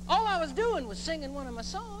 All I was doing was singing one of my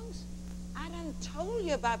songs. I done told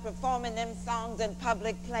you about performing them songs in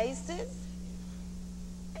public places.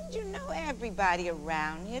 And you know everybody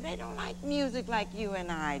around here, they don't like music like you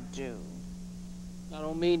and I do. I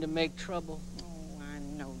don't mean to make trouble. Oh, I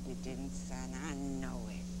know you didn't, son. I know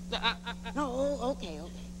it. No, okay.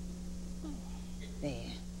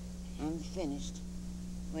 There. I'm finished.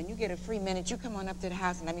 When you get a free minute, you come on up to the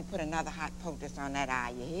house and let me put another hot poultice on that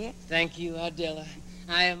eye, you hear? Thank you, Idella.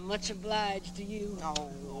 I am much obliged to you.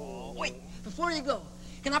 Oh, wait, before you go,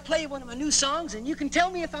 can I play you one of my new songs and you can tell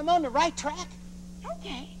me if I'm on the right track?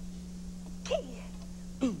 Okay.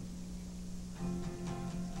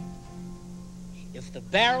 If the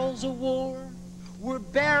barrels of war were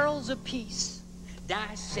barrels of peace,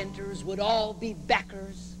 dissenters would all be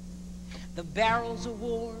backers. The barrels of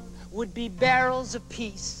war would be barrels of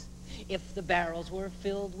peace if the barrels were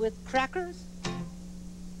filled with crackers.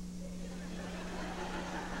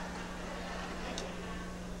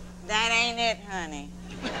 That ain't it, honey.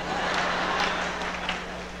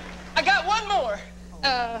 I got one more.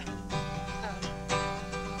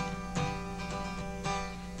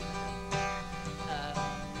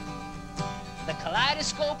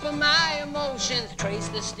 kaleidoscope of my emotions, trace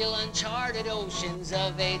the still uncharted oceans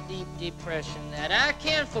of a deep depression that I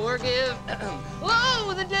can't forgive.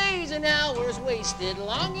 Oh, the days and hours wasted,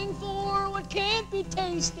 longing for what can't be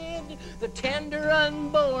tasted, the tender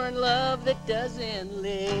unborn love that doesn't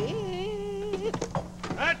live.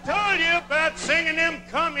 I told you about singing them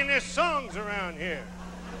communist songs around here.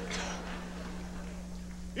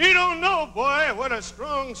 You don't know, boy, what a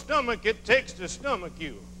strong stomach it takes to stomach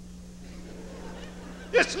you.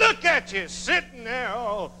 Just look at you, sitting there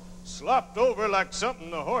all slopped over like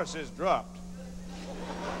something the horses dropped.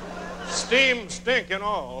 Steam stinking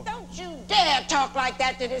all. Don't you dare talk like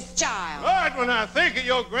that to this child. Lord, when I think of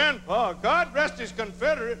your grandpa, God rest his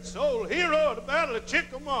Confederate soul, hero of the Battle of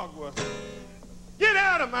Chickamauga. Get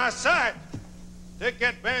out of my sight. Take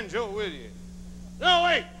that banjo with you. No,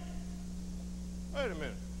 wait. Wait a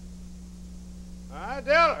minute. I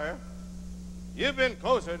tell her, you've been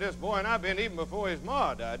closer to this boy than I've been even before his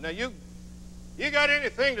ma died. Now, you got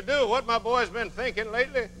anything to do with what my boy's been thinking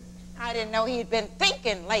lately? I didn't know he'd been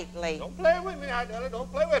thinking lately. Don't play with me, Idella.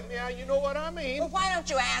 Don't play with me. You know what I mean. Well, why don't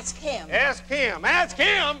you ask him? Ask him. Ask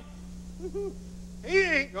him? He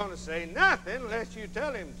ain't going to say nothing unless you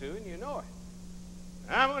tell him to, and you know it.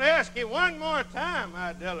 I'm going to ask you one more time,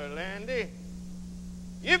 Idella Landy.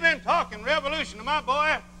 You've been talking revolution to my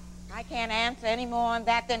boy. I can't answer any more on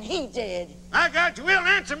that than he did. My God, you will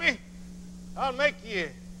answer me. I'll make you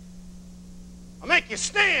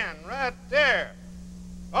stand right there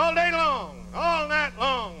all day long, all night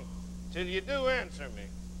long, till you do answer me.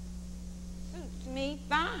 Suits me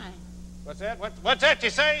fine. What's that? What's that you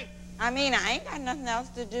say? I mean, I ain't got nothing else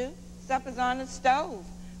to do. Supper's on the stove.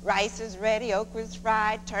 Rice is ready, okras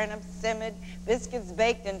fried, turnips simmered, biscuits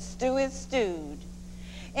baked, and stew is stewed.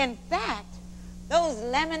 In fact, those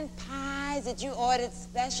lemon pies that you ordered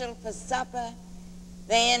special for supper,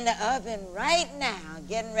 they're in the oven right now,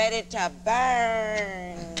 getting ready to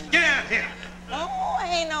burn. Get out here. Oh,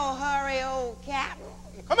 ain't no hurry, old Captain.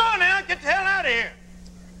 Come on now, get the hell out of here.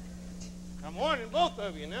 I'm warning both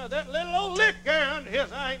of you now. That little old lick there under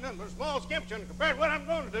his eye ain't nothing but a small skimption compared to what I'm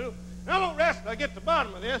going to do. And I won't rest till I get to the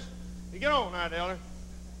bottom of this. You get on now, Della.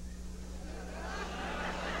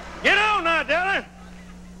 Get on now, Della.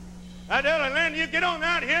 Idella Landy, you get on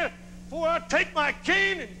out here before I take my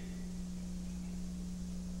cane and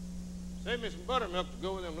save me some buttermilk to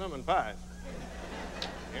go with them lemon pies.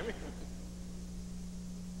 Hear me?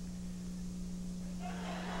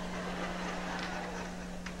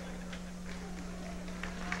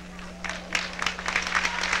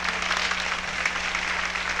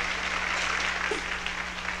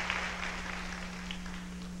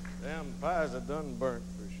 Them pies are done burnt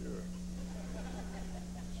for sure.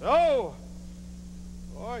 So,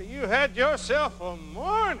 boy, you had yourself a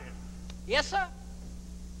morning. Yes, sir.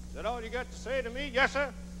 Is that all you got to say to me? Yes,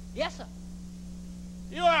 sir? Yes, sir.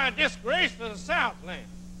 You are a disgrace to the Southland.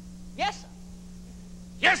 Yes, sir.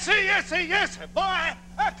 Yes, sir, yes, sir, yes, sir. Boy,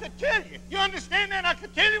 I could kill you. You understand that? I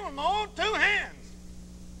could kill you with my own two hands.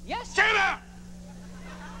 Yes, sir. Shut up!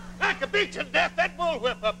 I could beat you to death, that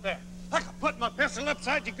bullwhip up there. I could put my pistol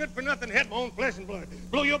upside your good-for-nothing head, my own flesh and blood,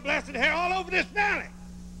 blow your blasted hair all over this valley.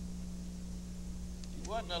 You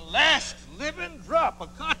wasn't the last living drop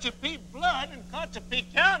of Cochipee blood in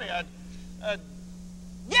Cochipee County.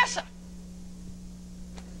 Yes, sir.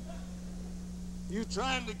 You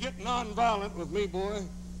trying to get nonviolent with me, boy?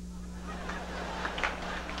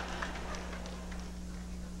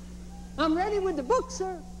 I'm ready with the book,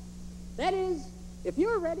 sir. That is, if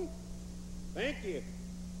you're ready. Thank you.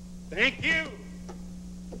 Thank you.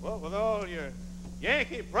 Well, with all your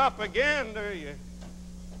Yankee propaganda, your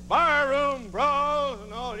barroom brawls,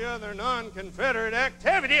 and all your other non-Confederate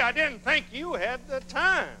activity, I didn't think you had the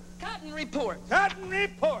time. Cotton report. Cotton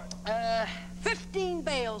report. 15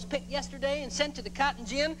 bales picked yesterday and sent to the cotton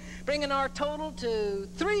gin, bringing our total to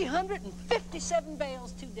 357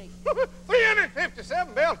 bales to date.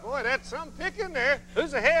 357 bales, boy, that's some picking there.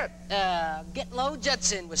 Who's ahead? Get Low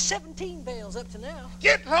Judson with 17 bales up to now.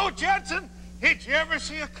 Get Low Judson? Did you ever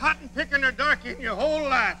see a cotton picking or darky in your whole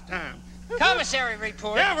lifetime? Commissary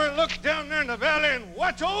report. Ever look down there in the valley and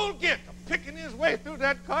watch old Git picking his way through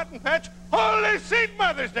that cotton patch? Holy St.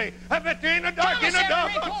 Mother's Day! I bet there ain't a darky in a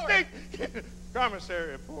doggone state.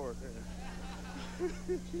 Commissary report.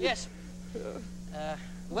 Yes, sir.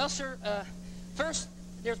 Well, sir, first,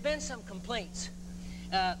 there's been some complaints.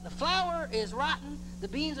 The flour is rotten, the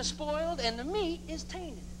beans are spoiled, and the meat is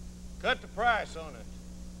tainted. Cut the price on it.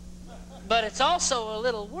 But it's also a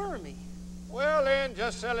little wormy. Well, then,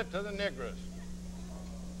 just sell it to the Negroes.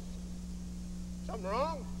 Something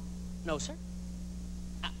wrong? No, sir.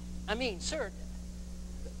 I mean, sir,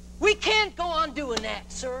 We can't go on doing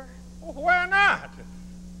that, sir. Well, why not?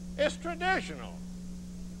 It's traditional.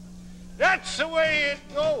 That's the way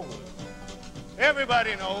it goes.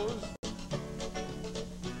 Everybody knows.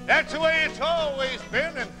 That's the way it's always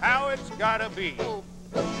been and how it's gotta be.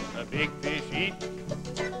 A big fish eat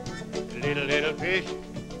little fish.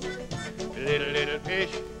 Little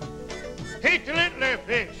fish eat the little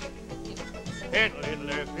fish. And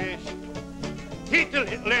little fish eat the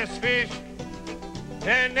littlest fish.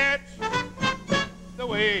 And that's the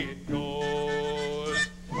way it goes.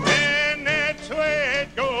 And that's the way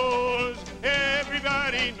it goes.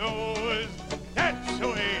 Everybody knows. That's the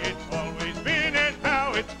way it's always been and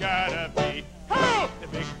how it's gotta be. Oh! The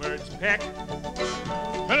big birds peck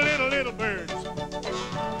the little birds.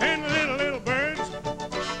 And the little birds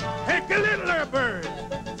peck the littler birds.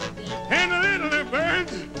 And the littler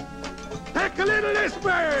birds peck the littlest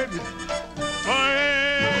birds. For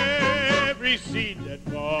every seed that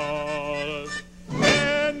falls.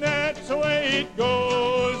 And that's the way it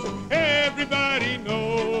goes. Everybody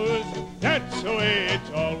knows. That's the way it's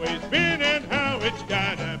always been and how it's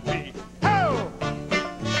gotta be. Ho!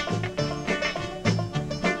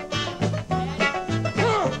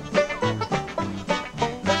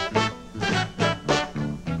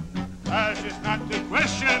 Ours is not the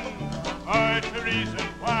question or the reason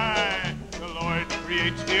why. The Lord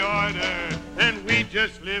creates the order and we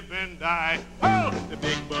just live and die. Oh, the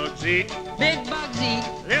big bugs eat. Big bugs eat.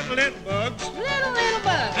 Little bugs. Little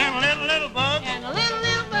bugs. And little bugs. And the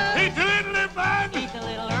little bugs. Eat the little bugs. Eat the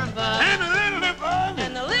little bugs. And the little bugs.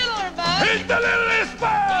 And the little bugs. Eat the littlest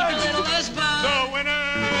bugs. Eat the littlest bugs. The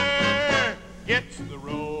winner gets the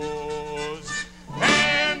rose.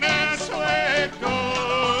 And that's the way it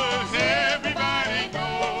goes. Everybody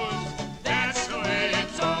knows. That's the way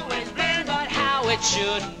it's always been. But how it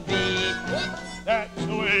shouldn't be. That's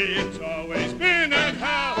the way it's always been and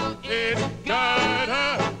how it's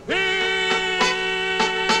gotta be.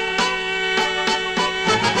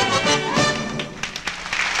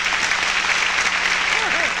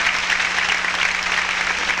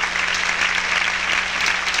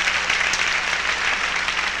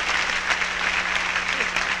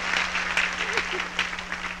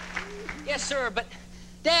 Yes, sir, but,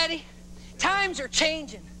 Daddy, times are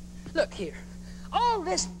changing. Look here, all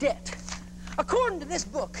this debt, according to this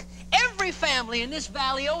book, every family in this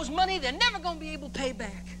valley owes money they're never going to be able to pay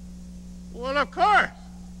back. Well, of course.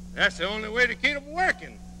 That's the only way to keep them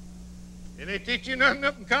working. Did they teach you nothing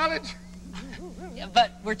up in college? Yeah,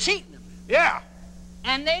 but we're cheating them. Yeah.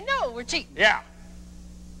 And they know we're cheating. Yeah.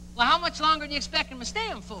 Well, how much longer do you expect them to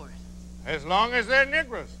stand for it? As long as they're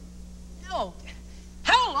Negroes. No.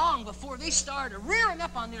 How long before they start rearing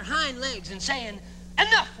up on their hind legs and saying,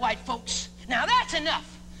 enough, white folks. Now that's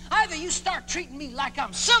enough. Either you start treating me like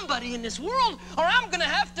I'm somebody in this world, or I'm going to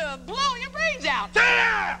have to blow your brains out. Shut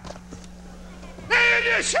up! Man,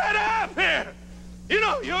 you shut up here! You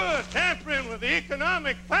know, you're tampering with the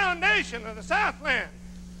economic foundation of the Southland.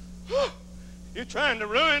 You're trying to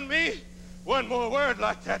ruin me? One more word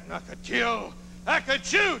like that and I could kill. I could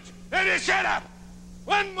shoot. Now you shut up!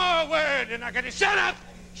 One more word and I could shut up!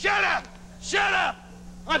 Shut up! Shut up!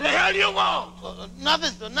 What the hell you want?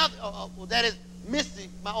 Nothing, sir, nothing. Well, that is Missy,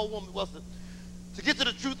 my old woman, was to get to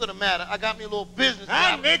the truth of the matter. I got me a little business.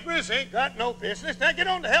 Negroes ain't got no business. Now get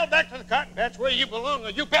on the hell back to the cotton patch where you belong, or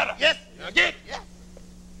you better. Yes. Now get. Yes.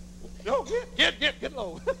 No, get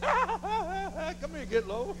low. Come here, get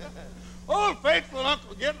low. Old faithful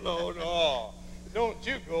Uncle Get Low. No, don't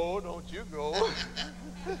you go.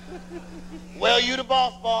 Well, you the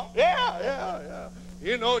boss. Yeah.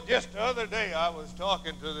 You know, just the other day I was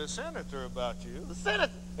talking to the senator about you. The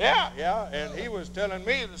senator? Yeah, and he was telling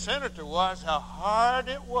me, the senator was, how hard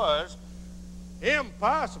it was,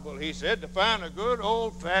 impossible, he said, to find a good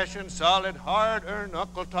old-fashioned, solid, hard-earned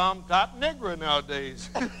Uncle Tom type Negro nowadays.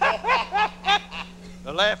 I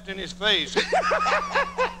laughed in his face.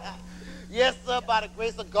 Yes, sir, by the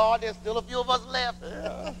grace of God, there's still a few of us left.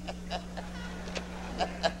 Yeah.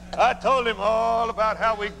 I told him all about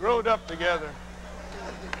how we growed up together.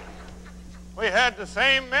 We had the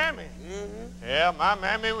same mammy. Mm-hmm. Yeah, my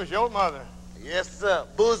mammy was your mother. Yes, sir.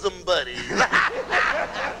 Bosom buddies.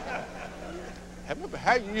 I remember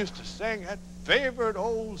how you used to sing that favorite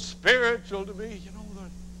old spiritual to me, you know, the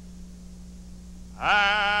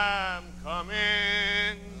I'm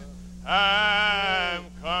coming,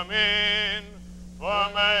 for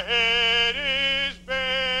my head is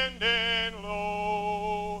bending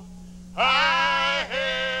low. I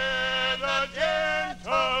hear the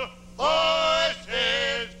gentle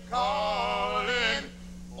voices calling,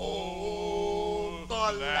 old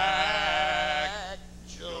Black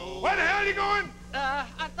Joe. Where the hell are you going? I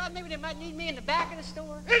thought maybe they might need me in the back of the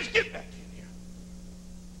store. Let's get back in here.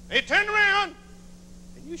 Hey, turn around.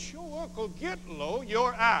 And you show Uncle Gitlow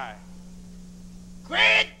your eye.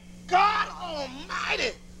 Great God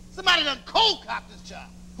Almighty! Somebody done cold-copped this child.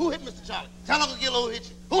 Who hit Mr. Charlie? Tell Uncle Gitlow who hit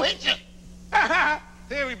you. Who hit you?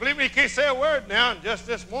 There, we believe me, he can't say a word now. And just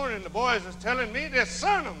this morning, the boys is telling me this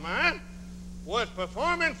son of mine was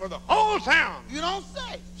performing for the whole town. You don't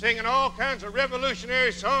say. Singing all kinds of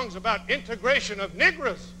revolutionary songs about integration of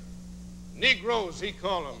Negroes. Negroes, he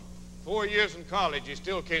call them. 4 years in college, he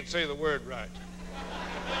still can't say the word right.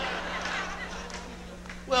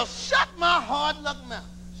 Well, shut my hard luck mouth.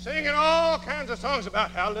 Singing all kinds of songs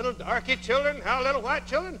about how little darky children, how little white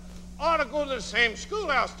children ought to go to the same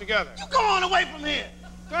schoolhouse together. You go on away from here.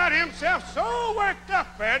 Got himself so worked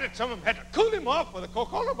up there that some of them had to cool him off with a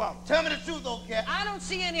Coca-Cola bottle. Tell me the truth, old cat. I don't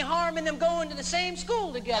see any harm in them going to the same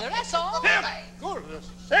school together, that's all. Them go to the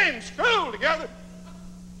same school together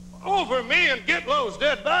over me and Gitlow's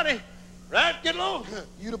dead body. Right, Gitlow?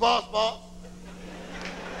 You the boss, boss?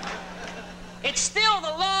 It's still the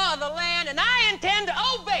law of the land, and I intend to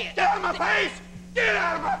obey it. Get out of my face! Get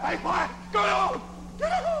out of my face, boy! Go on!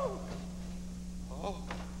 Get on!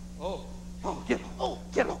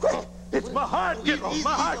 Gitlow, quick! It's my heart, Gitlow,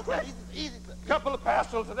 my heart, quick! Easy. Couple of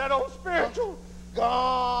pastels of that old spiritual.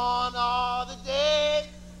 Gone are the days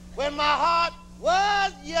when my heart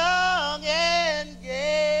was young and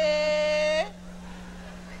gay.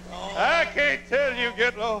 I can't tell you,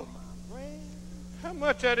 Gitlow, how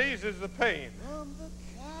much that eases the pain.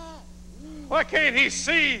 Why can't he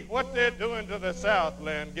see what they're doing to the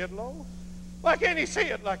Southland, Gitlow? Why can't he see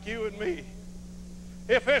it like you and me?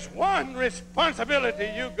 If there's one responsibility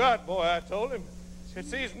you got, boy, I told him, it's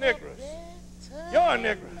these Negroes. Your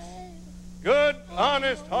Negroes. Good,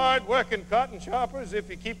 honest, hard-working cotton choppers if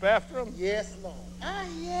you keep after them. Yes, Lord.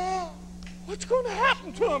 Yeah. What's going to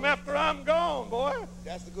happen to them after I'm gone, boy?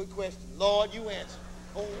 That's a good question. Lord, you answer.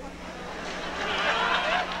 Oh.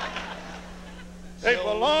 They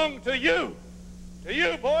belong to you. To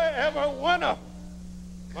you, boy, every one of them.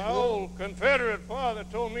 My old Confederate father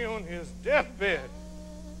told me on his deathbed,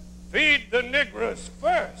 feed the Negroes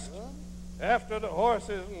first, after the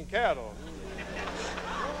horses and cattle.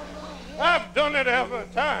 I've done it every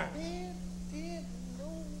time.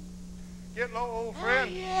 Get low, old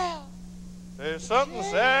friend. There's something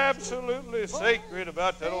absolutely sacred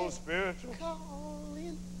about that old spiritual.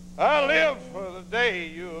 I live for the day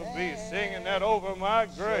you'll be singing that over my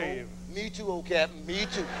grave. Me too, old Captain. Me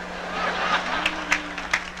too.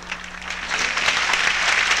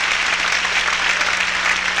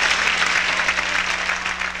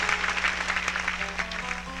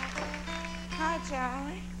 Hi,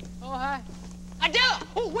 Charlie. Oh, hi. Adela!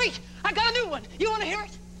 Oh, wait! I got a new one. You want to hear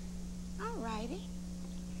it? All righty.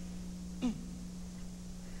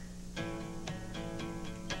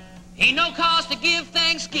 Ain't no cause to give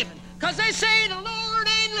thanksgiving, 'cause they say the Lord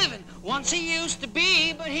ain't living. Once he used to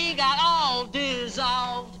be, but he got all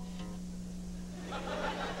dissolved.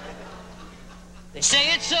 They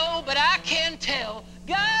say it's so, but I can't tell.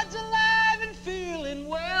 God's alive and feeling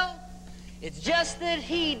well. It's just that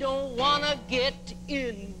he don't want to get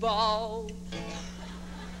involved.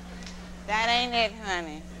 That ain't it,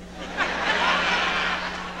 honey.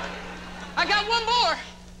 I got one more.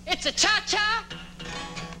 It's a cha-cha.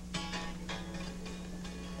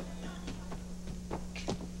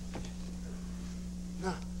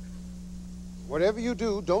 Whatever you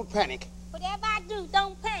do, don't panic. Whatever I do,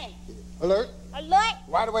 don't panic. Alert. Alert.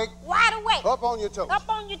 Wide awake. Wide awake. Up on your toes. Up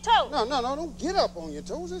on your toes. No, don't get up on your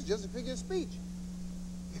toes. It's just a figure of speech.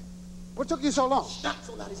 What took you so long? Not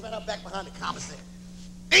so loud. He's right out back behind the commissary.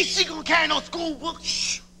 Ain't she gonna carry no school book?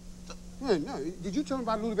 Shh. No. Did you tell him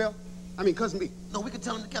about Lulabelle? I mean, Cousin B. No, we can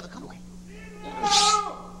tell them together. Come on.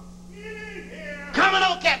 Coming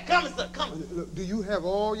on, Cap. Coming, sir. Coming. Look, do you have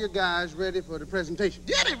all your guys ready for the presentation?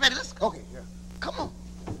 Yeah, they ready. Let's go. Okay, yeah. Come on.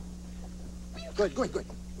 Go ahead.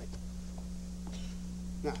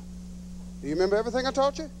 Now, do you remember everything I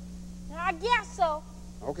taught you? I guess so.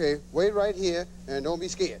 Okay, wait right here and don't be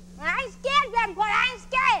scared. I ain't scared, Grandpa. I ain't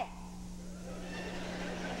scared.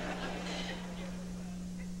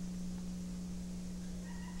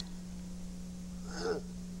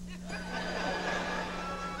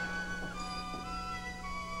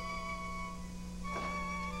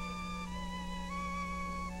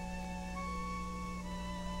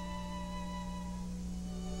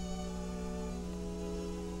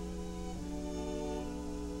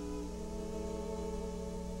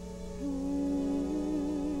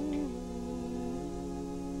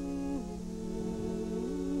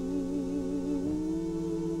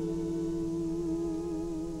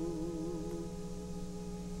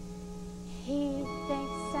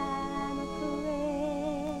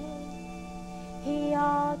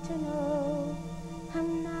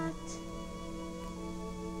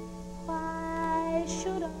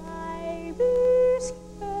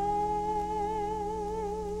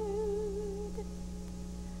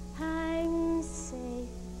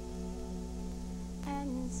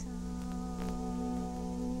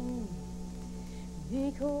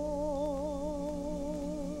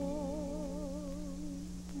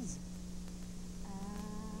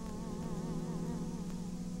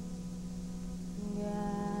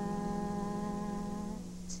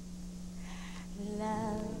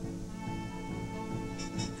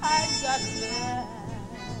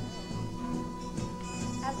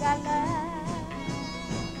 I've got love.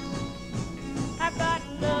 I've got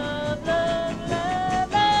love, love,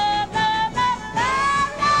 love, love, love, love,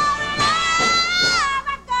 love, love, love.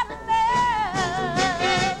 I've got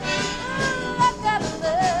love. I've got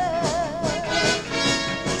love.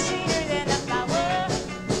 Sweeter than a flower,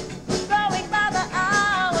 growing by the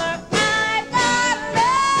hour. I've got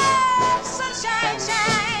love, sunshine,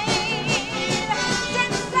 shine.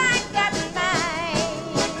 Since I got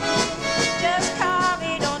mine, just call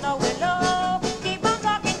me, don't know willow. Keep on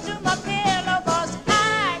talking to my pillow, 'cause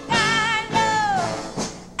I got love.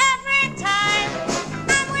 Every time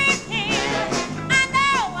I'm with him, I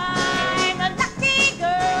know I'm a lucky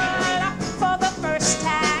girl. For the first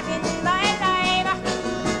time in my life,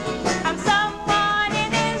 I'm someone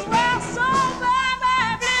in this world so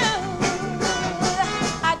very blue.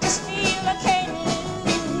 I just feel I can't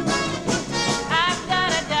lose. I've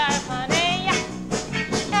got a dark honey.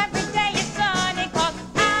 Every day is sunny, 'cause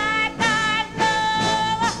I got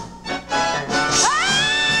love. I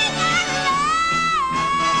got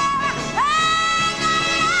love. Oh,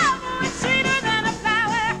 it's sweeter than a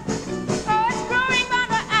flower. Oh, it's growing by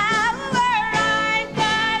the hour. I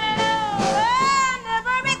got love. And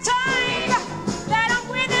every time that I'm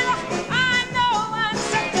with you, I know I'm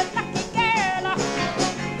such a lucky girl.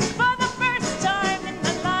 For the first time in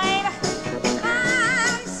my life,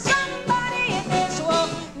 I'm somebody in this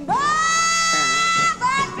world. Oh, I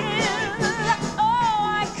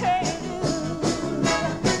can't lose.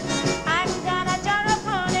 I've got a jar of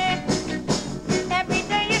honey. Every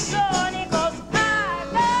day is sunny, 'cause I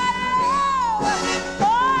got love. Oh, I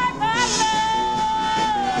got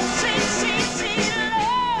love. Sweet, sweet, sweet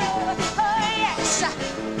love. Oh, yes.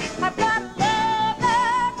 I've got love,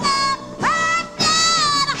 love, love. I've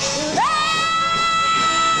got love.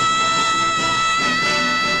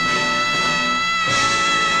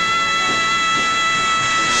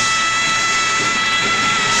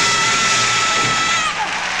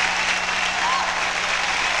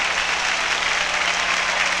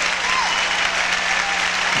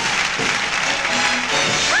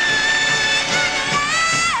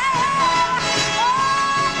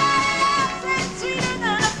 Sweeter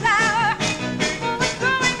than a flower. Oh, it's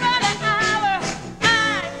growing by the hour.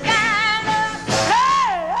 I've got love.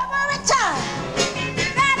 Hey, every time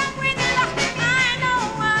that I'm with you, I know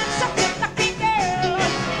I'm such a lucky girl.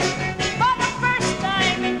 For the first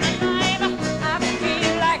time in my life, I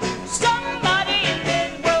feel like somebody in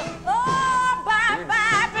this world. Oh, bye,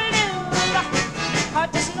 bye, blue. I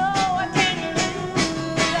just know I can't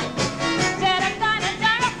lose. Said I've got a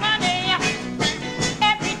jar of honey.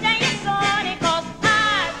 Every day is sunny, 'cause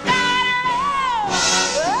I've got love.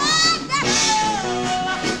 I've got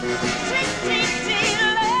love. Sweet, sweet, sweet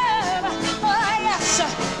love. Oh, yes.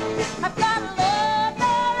 I've got love, love,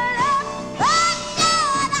 love. I've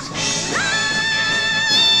got love.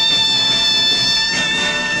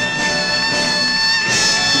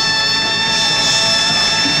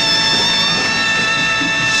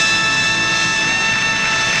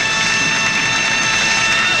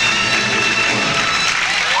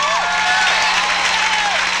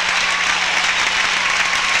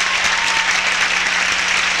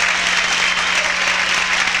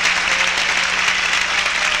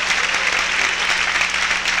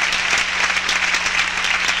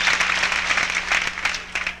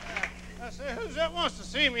 I say, who's that wants to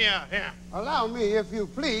see me out here? Allow me, if you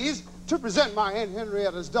please, to present my Aunt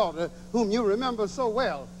Henrietta's daughter, whom you remember so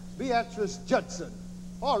well, Beatrice Judson,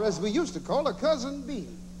 or as we used to call her, Cousin Bee.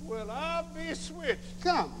 Well, I'll be switched.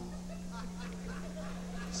 Come.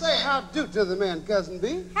 Say how do to the man, Cousin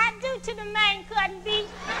Bee. How do to the man, Cousin B?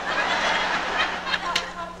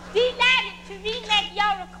 Delighted to remake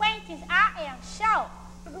your acquaintance, I am sure.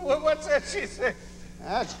 Well, what's that she said?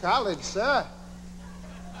 That's college, sir.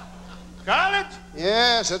 College?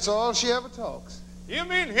 Yes, that's all she ever talks. You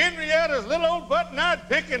mean Henrietta's little old button-eyed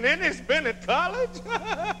pickaninny's been at college?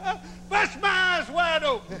 Bust my eyes wide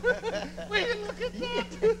open. Will you look at that?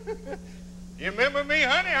 You remember me,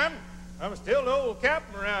 honey? I'm still the old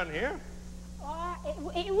captain around here.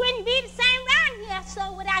 It wouldn't be the same around here,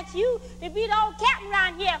 sir, without you to be the old captain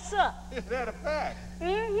around here, sir. Is that a fact?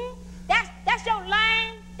 Mm-hmm. That's your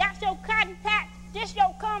line, that's your cotton patch, this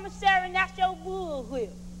your commissary, and that's your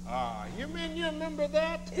bullwhip. Ah, you mean you remember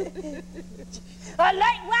that? Alert,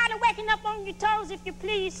 wide awake and up on your toes, if you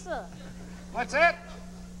please, sir. What's that?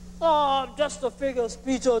 Oh, just a figure of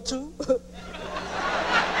speech or two.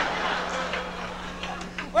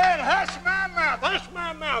 Well, hush my mouth. Hush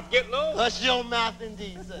my mouth, get low. Hush your mouth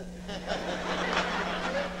indeed, sir.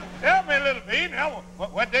 Tell me, little bee, now,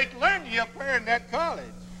 what they learned you up there in that college?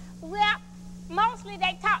 Supposedly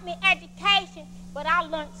they taught me education, but I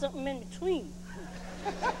learned something in between.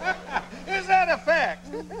 Is that a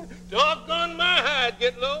fact? Doggone my hide,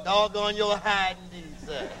 get low. Doggone your hide indeed,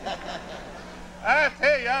 sir. I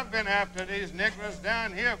tell you, I've been after these Negroes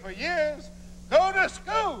down here for years. Go to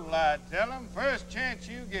school, I tell them, first chance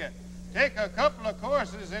you get. Take a couple of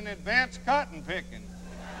courses in advanced cotton picking.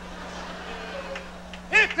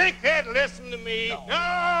 You think they'd listen to me?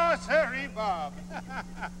 No, sirree, Bob.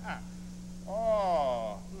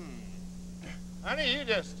 Oh, honey, you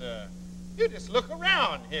just look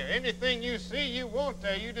around here. Anything you see you want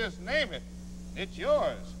there, you just name it. It's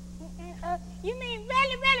yours. You mean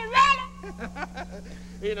really?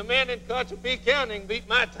 Being a man in Cochipee County can beat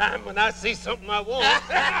my time when I see something I want.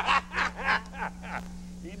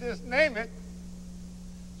 You just name it.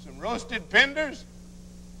 Some roasted penders,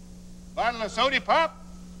 bottle of soda pop,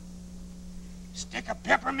 stick of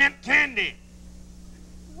peppermint candy.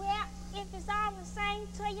 Well, if it's all the same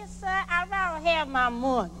to you, sir, I'd rather have my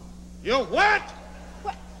money. You what?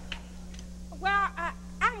 Well,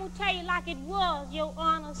 I'm going to tell you like it was, Your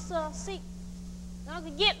Honor, sir. See,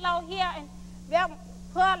 Uncle Getlow here and Reverend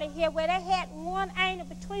Purlie here, where they had one angel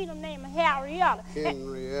between them named Henrietta.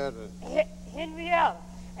 Henrietta.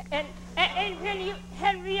 And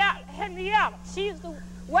Henrietta. She used to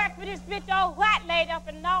work for this bitch old white lady up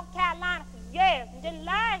in North Carolina for years. And then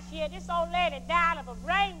last year, this old lady died of a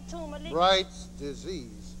brain tumor. Bright's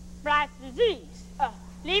disease. Bright's disease.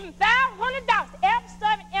 Leaving $500. Every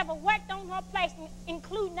servant ever worked on her place,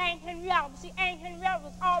 including Aunt Henrietta. But see, Aunt Henrietta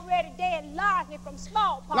was already dead largely from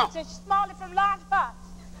smallpox. No. Smallly from large-pox.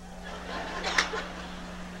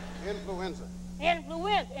 Influenza. And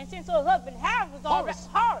since her husband Harris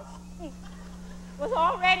was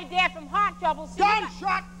already dead from heart trouble.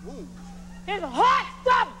 Gunshot wounds. His heart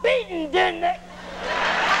stopped beating, didn't it?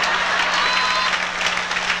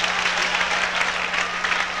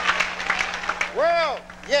 Well,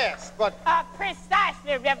 yes, but...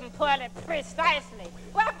 Precisely, Reverend Purlie, precisely.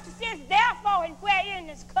 Well, since therefore and wherein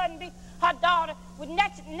this couldn't be, her daughter was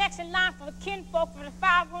next in line for the kinfolk for the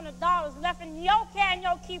 $500 left in your care and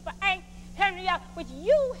your keeper, Aunt Henrietta, which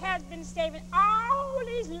you has been saving all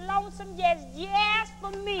these lonesome years just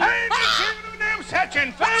for me. I ain't been saving no damn such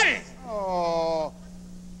a thing. Oh,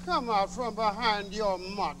 come out from behind your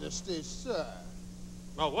modesty, sir.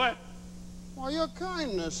 Oh, what? Why, your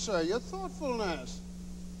kindness, sir, your thoughtfulness.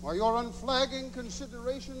 Why, your unflagging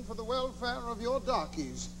consideration for the welfare of your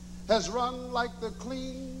darkies has run like the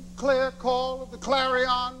clean, clear call of the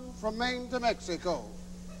clarion from Maine to Mexico.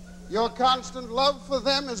 Your constant love for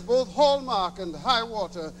them is both hallmark and high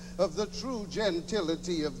water of the true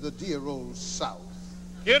gentility of the dear old South.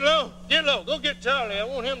 Get low. Go get Charlie. I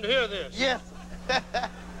want him to hear this. Yes.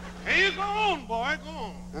 Here you go on, boy. Go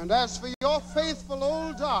on. And as for your faithful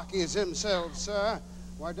old darkies himself, sir,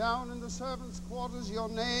 why, down in the servants' quarters, your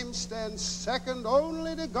name stands second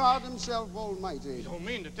only to God himself almighty. You don't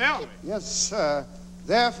mean to tell me? Yes, sir.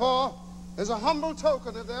 Therefore, as a humble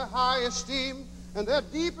token of their high esteem and their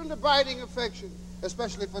deep and abiding affection,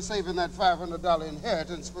 especially for saving that $500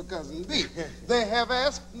 inheritance for Cousin B, they have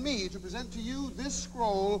asked me to present to you this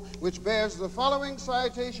scroll, which bears the following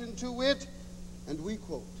citation to wit, and we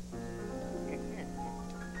quote.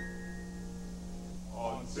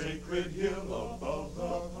 On sacred hill above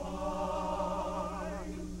the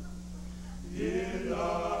pine, in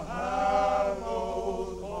a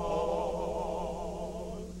hallowed hall,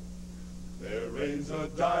 there reigns a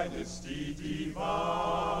dynasty divine,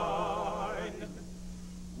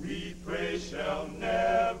 we pray shall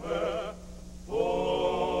never fall.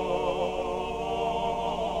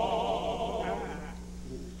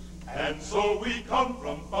 And so we come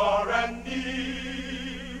from far and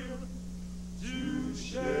near to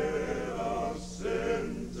share a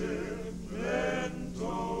sentimental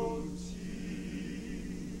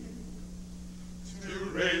tea, to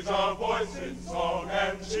raise our voice in song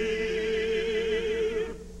and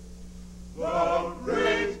cheer, the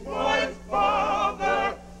great white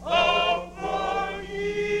father of the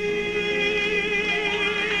year.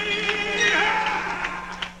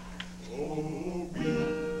 Oh, we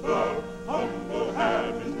the humble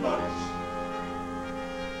having much,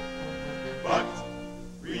 but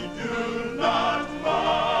we do not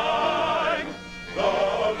mind. The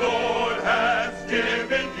Lord has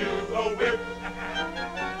given you the whip,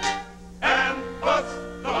 and us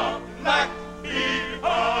the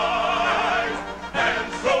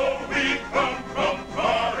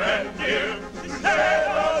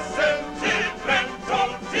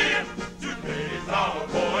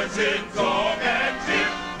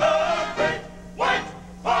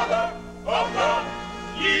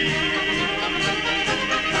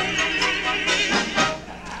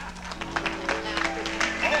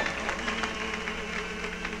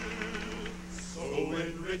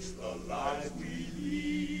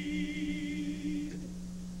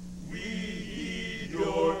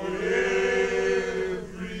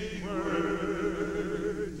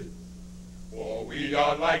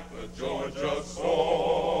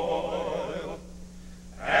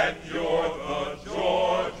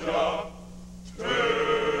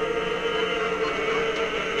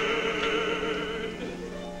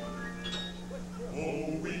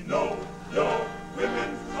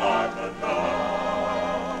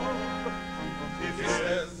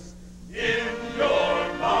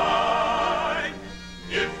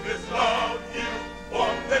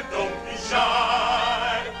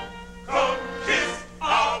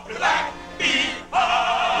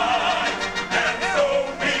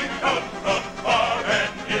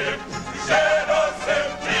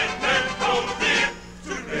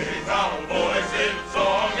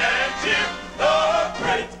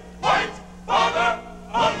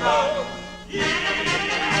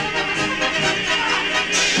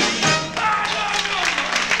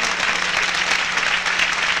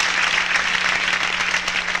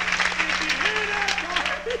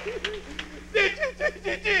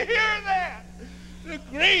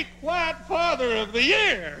Great White Father of the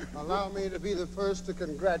Year. Allow me to be the first to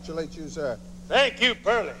congratulate you, sir. Thank you,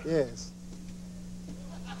 Purlie. Yes.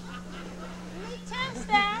 Me too,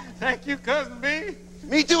 sir. Thank you, Cousin B.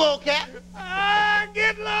 Me too, old cat. Ah,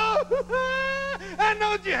 get low. I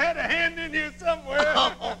knowed you had a hand in here somewhere.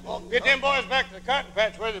 Get them boys back to the cotton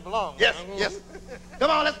patch where they belong. Yes, yes. Come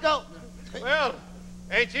on, let's go. Well,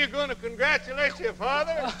 ain't you going to congratulate your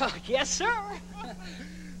father? Yes, sir.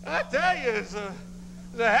 I tell you, it's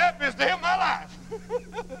the happiest day of my life.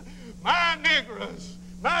 My Negroes,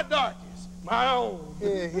 my darkies, my own.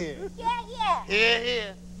 Here, here. Yeah. Here,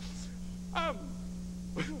 here. I'm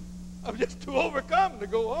just too overcome to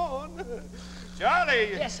go on. Charlie.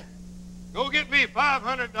 Yes, sir. Go get me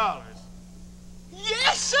 $500.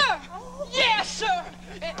 Yes, sir. Yes, sir.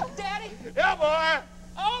 Daddy, Yeah, boy.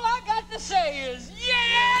 all I got to say is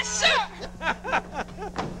yes, sir.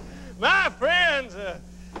 My friends,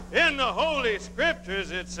 in the Holy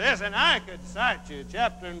Scriptures it says, and I could cite you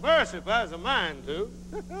chapter and verse if I was a mind to.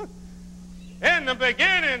 In the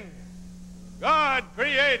beginning, God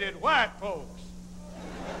created white folks.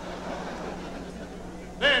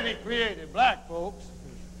 Then he created black folks.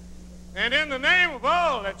 And in the name of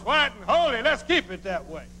all that's white and holy, let's keep it that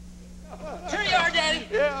way. Here you are, Daddy.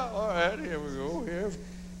 Yeah, all right, here we go. Here.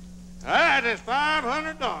 All right, there's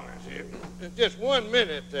 $500 here. Just 1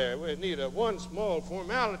 minute there. We need one small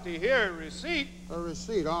formality here, a receipt. A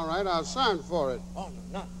receipt, all right. I'll sign for it. Oh,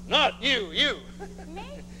 no, not you. Me?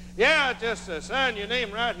 Yeah, just sign your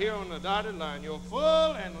name right here on the dotted line. Your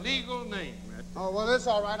full and legal name. Oh, well, it's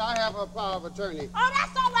all right. I have a power of attorney. Oh,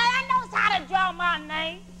 that's all right. I knows how to draw my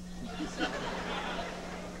name.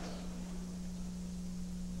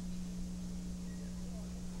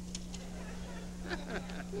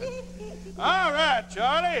 All right,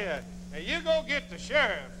 Charlie. Now you go get the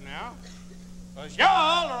sheriff now. Because y'all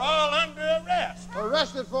are all under arrest.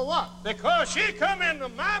 Arrested for what? Because she come into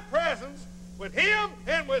my presence with him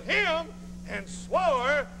and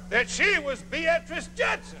swore that she was Beatrice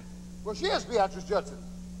Judson. Well, she is Beatrice Judson.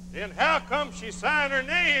 Then how come she signed her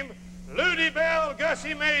name Ludy Bell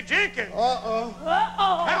Gussie Mae Jenkins? Uh-oh.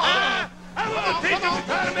 I want to teach him to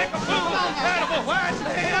try to make a fool out of a white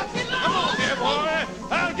man. Come on here, boy.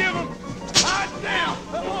 I'll give him hot down.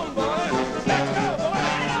 Come on, boy. Let's go, boy.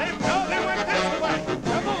 They went this way.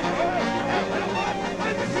 Come on, boy.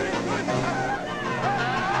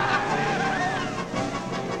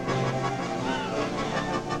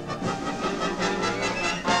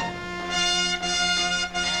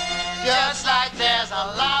 Just like there's a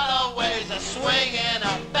lot of ways of swinging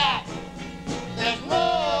a bat, there's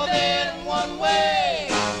more than one way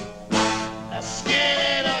of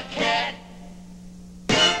skinning a cat.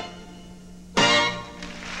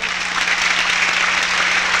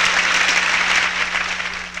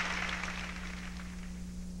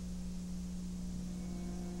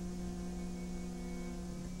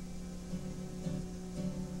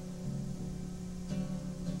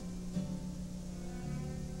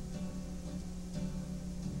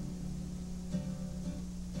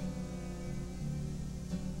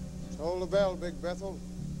 Toll the bell, Big Bethel.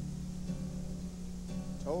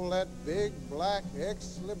 Toll that big black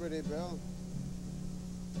ex-Liberty bell.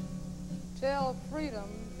 Tell freedom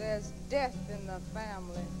there's death in the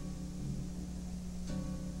family.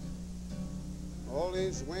 All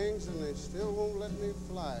these wings and they still won't let me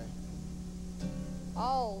fly.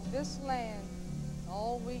 All this land,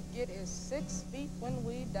 all we get is 6 feet when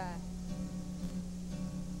we die.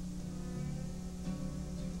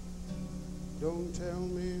 Don't tell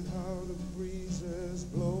me how the breezes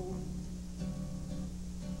blow,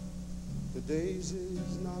 the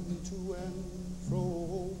daisies nodding to and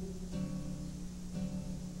fro,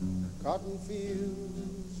 cotton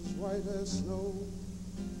fields as white as snow,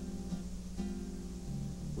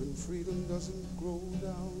 when freedom doesn't grow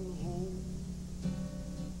down home,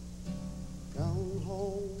 down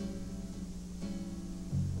home.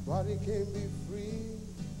 A body can't be free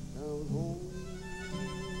down home.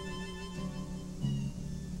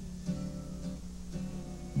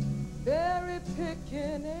 Berry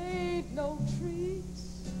picking ain't no treat.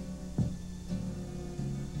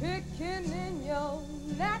 Picking in your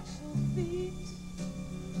natural feet.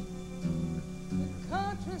 The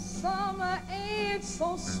country summer ain't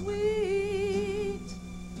so sweet.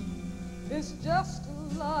 It's just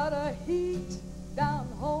a lot of heat down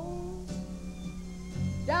home.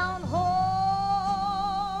 Down home.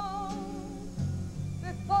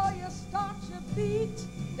 Before you start your beat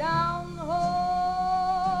down home.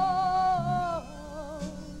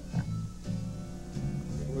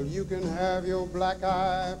 Well, you can have your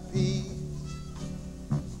black-eyed peas,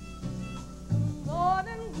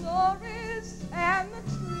 Morning stories and the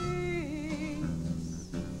trees.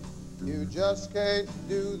 You just can't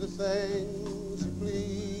do the things you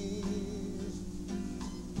please.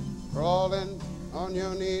 Crawling on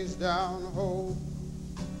your knees down hope.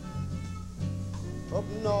 Up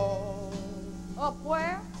north. Up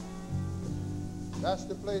where? That's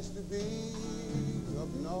the place to be. Up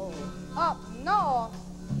north. Up north?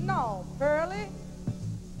 No, Purlie.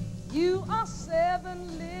 You are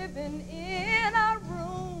 7 living in a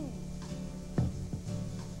room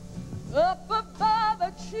up above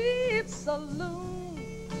a cheap saloon.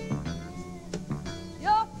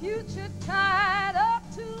 Your future tied up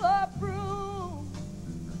to a broom.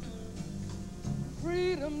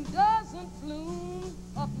 Freedom doesn't bloom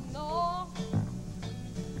up north.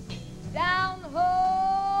 Down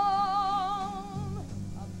home,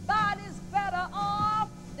 a body's better off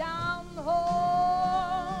down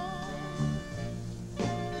home.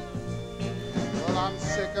 Well, I'm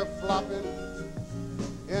sick of flopping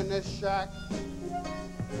in this shack.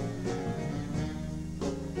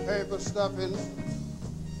 Paper stuffing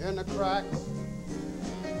in the cracks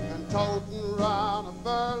and toting around a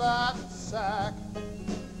burlap sack.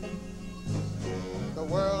 The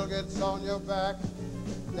world gets on your back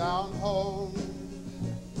down home.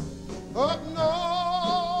 Up north,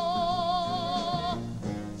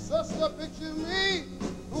 sister, picture me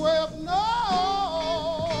way up north.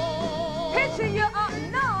 Picture you up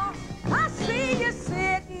north. I see you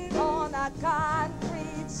sitting on a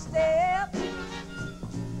concrete step,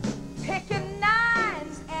 picking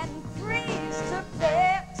 9s and 3s to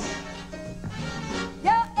bets.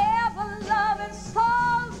 Your ever-loving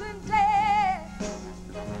souls in debt,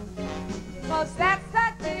 'cause that's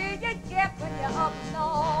the deal you get when you're up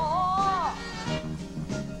north.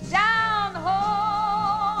 Down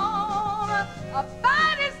home, a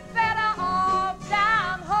body's better off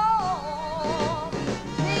down home.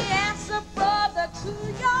 The answer, brother, to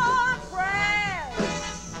your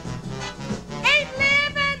prayers ain't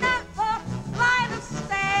living up a flight of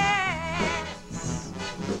stairs.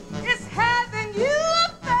 It's having you a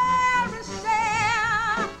fair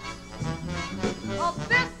share of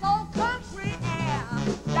this old country air.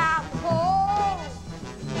 Down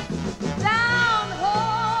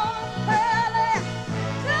home, Purlie,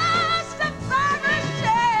 just a fair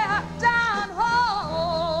share. Down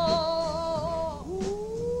home.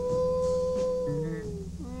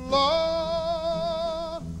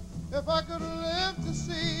 Lord, if I could live to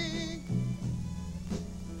see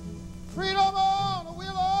freedom on a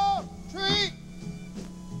willow tree,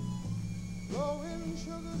 blowing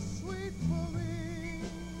sugar sweet for me,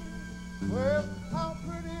 well, how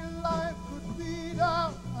pretty life could be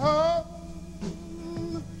down home.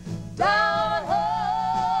 Down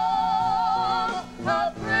home, how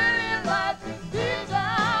pretty life could be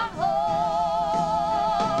down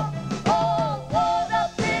home. Oh, wound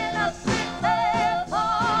up in a sick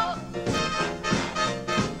park,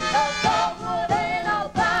 a dogwood ain't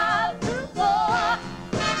about to go,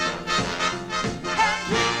 and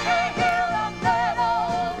you can hear a meadow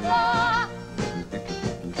roar,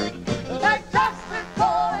 like just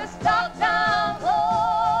before it's dark down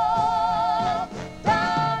home.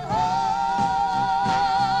 Down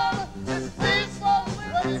home, it's peaceful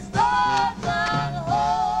when it's dark down home.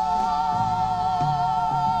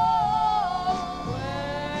 Well,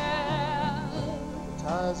 The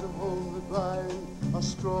ties of home that bind are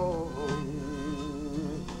strong.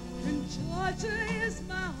 and Georgia is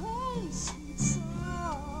my home, sweet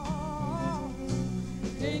song.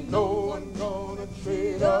 Ain't No one gonna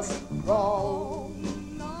treat us wrong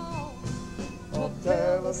no. or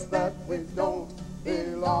tell us that we don't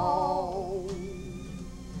belong.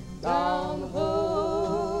 Down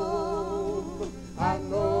home, I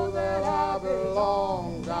know that I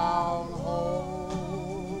belong down home.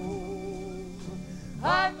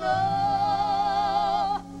 I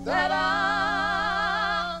know that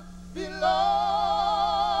I belong.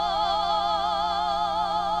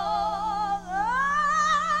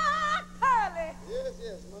 Purlie. Yes,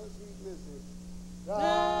 yes, my sweet Missy. Down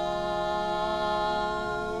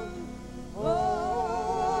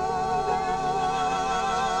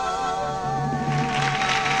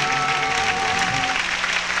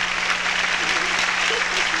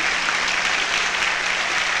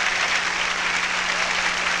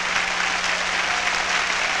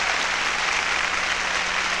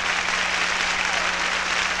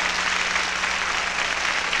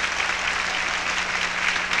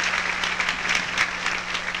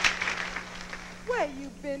Where you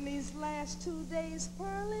been these last 2 days,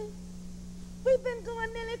 Purlie? We've been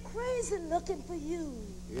going nearly crazy looking for you.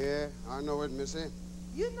 Yeah, I know it, Missy.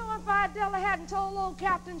 You know if Idella hadn't told old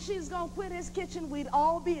Captain she's gonna quit his kitchen, we'd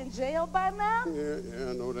all be in jail by now? Yeah,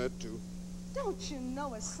 I know that too. Don't you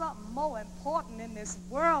know it's something more important in this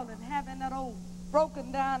world than having that old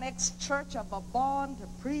broken down ex-church of a barn to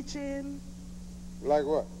preach in? Like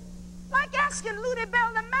what? Like asking Lutie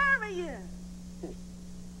Bell to marry you.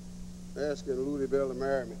 Asking Lutie Bell to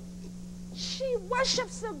marry me. She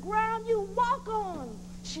worships the ground you walk on.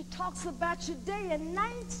 She talks about you day and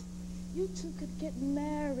night. You two could get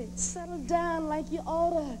married, settle down like you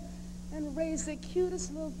oughta, and raise the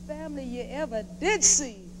cutest little family you ever did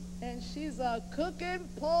see. And she's a cooking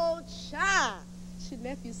poor child. She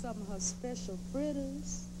left you some of her special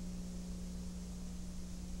fritters.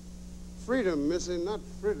 Freedom, Missy, not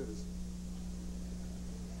fritters.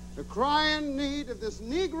 The crying need of this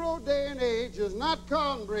Negro day and age is not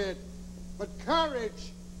cornbread, but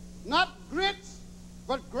courage. Not grits,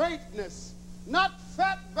 but greatness. Not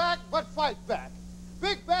fat back, but fight back.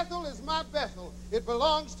 Big Bethel is my Bethel. It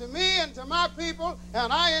belongs to me and to my people,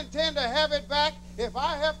 and I intend to have it back if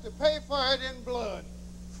I have to pay for it in blood.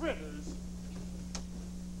 Fritters.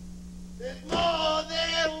 There's more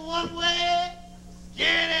than one way of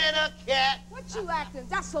skinning a cat. What you acting?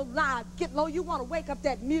 That's so loud. Get low. You want to wake up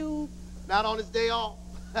that mule? Not on his day off.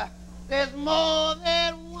 There's more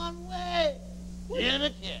than one way of skinning a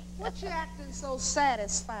cat. What you acting so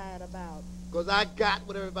satisfied about? Because I got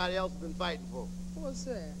what everybody else has been fighting for. What's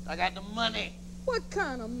that? I got the money. What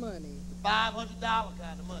kind of money? The $500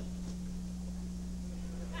 kind of money.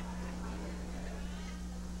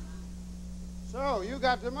 So, you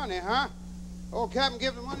got the money, huh? Old Captain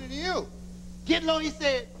give the money to you. Get low, he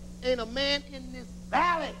said, ain't a man in this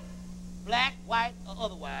valley, black, white, or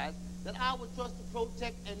otherwise, that I would trust to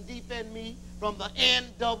protect and defend me from the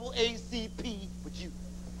NAACP but you.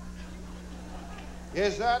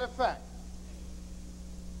 Is that a fact?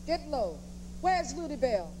 Get low. Where's Lutie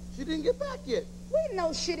Bell? She didn't get back yet. We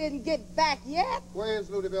know she didn't get back yet. Where's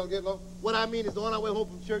Lutie Bell, Get low? What I mean is on our way home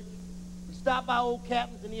from church, we stopped by old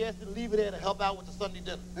Captain's and he asked me to leave her there to help out with the Sunday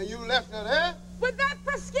dinner. And you left her there? With that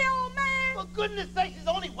frisky old man? For goodness sake, she's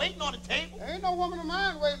only waiting on the table. There ain't no woman of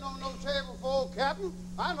mine waiting on no table for old Captain.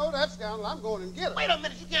 I know that scoundrel. I'm going and get her. Wait a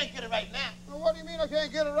minute, you can't get her right now. Well, what do you mean I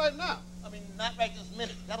can't get her right now? I mean, not right this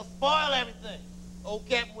minute. That'll spoil everything. Old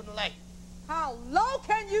Captain wouldn't like it. How low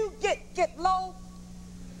can you get low?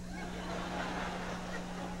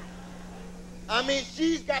 I mean,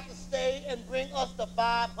 she's got to stay and bring us the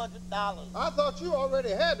 $500. I thought you already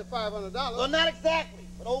had the $500. Well, not exactly.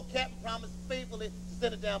 But old Captain promised faithfully to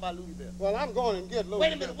send it down by Lutie Bell. Well, I'm going and get Lutie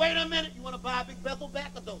Wait a minute, wait a minute. You want to buy Big Bethel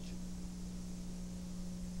back or don't you?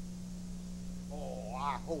 Oh,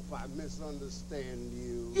 I hope I misunderstand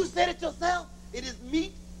you. You said it yourself. It is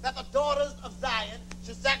meet that the daughters of Zion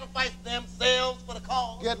should sacrifice themselves for the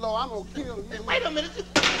cause. Get low, I'm going to kill you. Hey, wait a minute.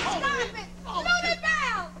 Stop it! Oh, Lutie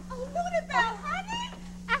Bell! Oh, Lutie Bell, honey!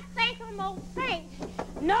 I think I'm gonna faint.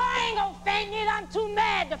 No, I ain't gonna faint yet. I'm too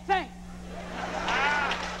mad to faint.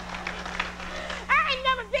 I ain't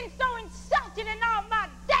never been so insulted in all my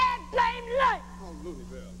dad-blamed life. Oh, Lutie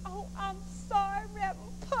Bell. Oh, I'm sorry,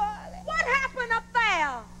 Reverend Purlie. What happened up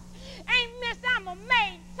there? Ain't miss, I'm a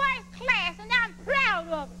maid, first class, and I'm proud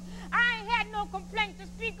of it. I ain't had no complaints to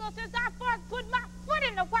speak of since I first put my foot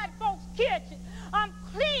in the white folks' kitchen. I'm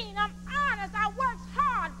clean, I'm honest, I works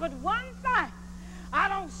hard, but one thing, I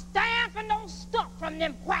don't stand for no stuff from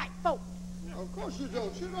them white folks. Of course you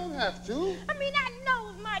don't. You don't have to. I mean, I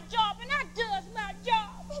knows my job, and I does my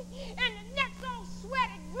job. And the next old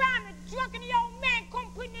sweaty, grimy, drunken old man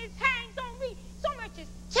come putting his hands on me so much as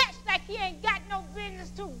chest like he ain't got no business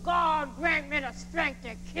to. God grant me the strength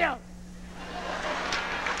to kill him.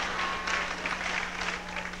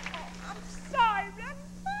 I'm sorry, Reverend.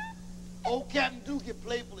 Old Captain do get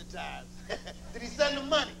playful at times. Did he send the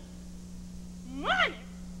money? Money?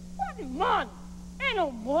 What money? Ain't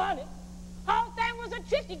no money. Whole thing was a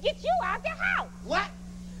trick to get you out the house. What?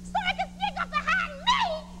 So I can sneak up behind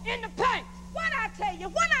me in the pants. What I tell you?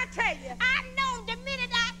 What I tell you? I know the minute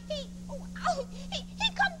he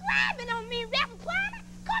come grabbing on me, Reverend Purlie.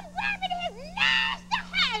 Come grabbing his nasty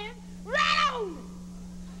hand right on me.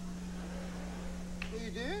 He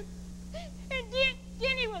did? And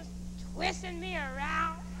then he was twisting me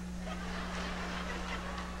around.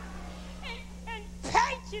 and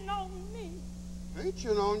pinching on me.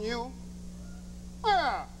 Pinching on you?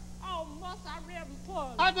 Where? Oh, must I, Reverend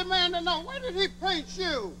Purlie? I demand to know, where did he paint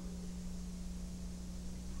you?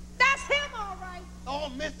 That's him, all right. Oh,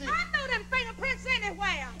 Missy. I know them fingerprints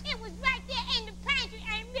anywhere. It was right there in the pantry,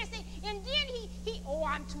 ain't missing. And then he oh,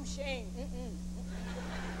 I'm too ashamed.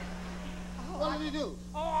 What did he do?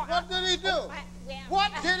 Oh, What did he do? well,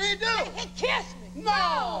 What did he do? He kissed me. No!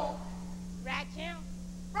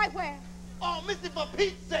 for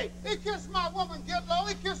Pete's sake? He kissed my woman, get low.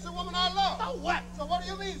 He kissed the woman I love. So what? So what do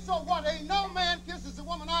you mean, so what? Ain't no man kisses the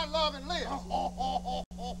woman I love and lives.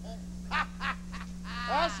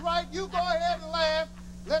 That's right. You go ahead and laugh.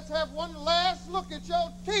 Let's have one last look at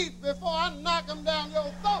your teeth before I knock them down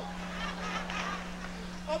your throat.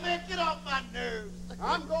 Oh, man, get off my nerves.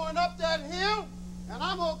 I'm going up that hill, and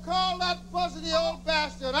I'm going to call that buzzety old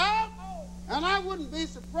bastard out, and I wouldn't be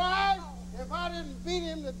surprised if I didn't beat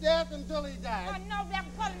him to death until he died. Oh, no,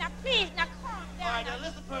 Reverend Purlie, now please, now calm down. All right, now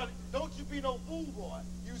listen, Purlie, don't you be no fool, boy.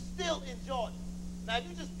 You still in Georgia. Now,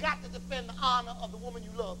 you just got to defend the honor of the woman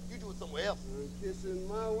you love. You do it somewhere else. Kissing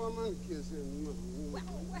my woman, kissing my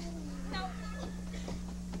woman. No.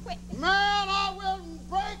 Wait. Man, I will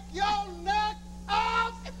break your neck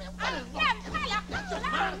off.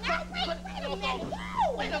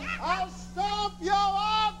 I'll stomp your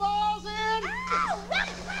eyeballs in.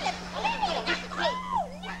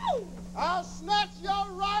 I'll snatch your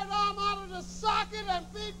right arm out of the socket and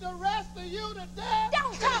beat the rest of you to death.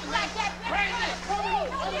 Don't talk like that, Crazy!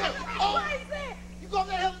 You go up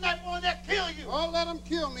that hill tonight, boy, and they'll kill you. Oh, let him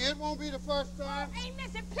kill me. It won't be the first time. Hey,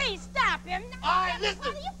 listen, please stop him. All right,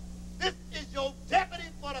 listen. This is your deputy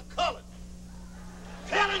for the colors.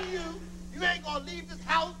 Telling you, you ain't gonna leave this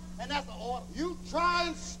house, and that's an order. You try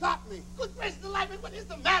and stop me. Good gracious alive, what is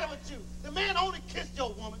the matter with you? The man only kissed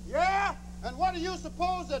your woman. Yeah? And what do you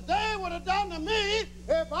suppose that they would have done to me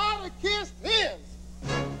if I'd have kissed his?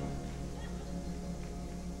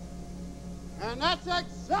 And that's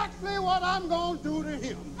exactly what I'm going to do to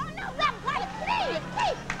him. Oh, no, Reverend Purlie, please,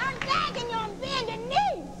 please. I'm begging you on bending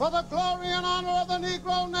knee. For the glory and honor of the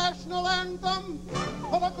Negro National Anthem,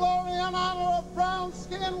 for the glory and honor of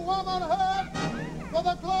brown-skinned womanhood, for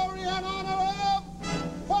the glory and honor of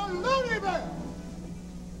Purlie Bear.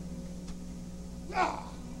 Ah.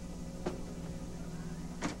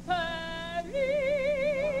 Purlie,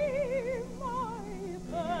 my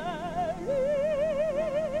Purlie.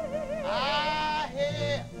 I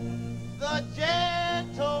hear the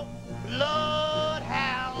gentle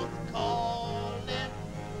bloodhounds calling.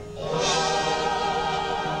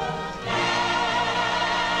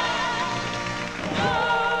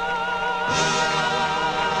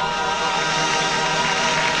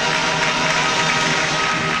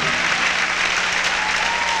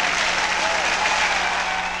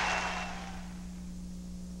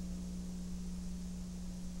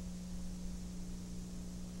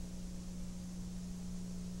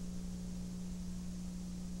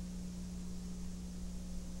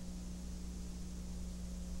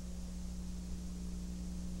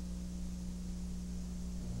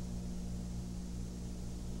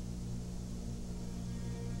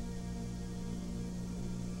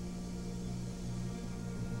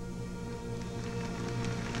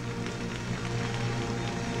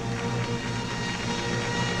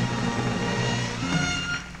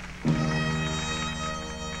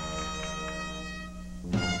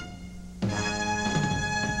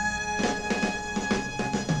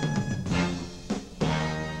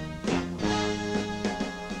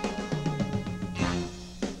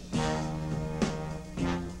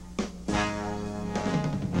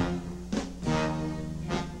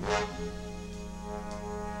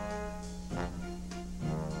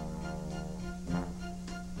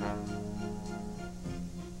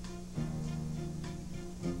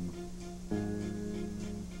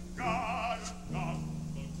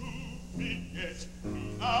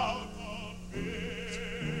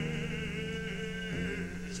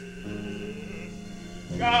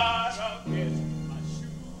 Gotta get my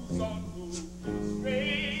shoes on, moving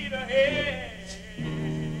straight ahead.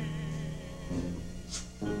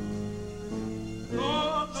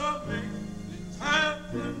 Gonna make the time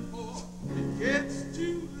before it gets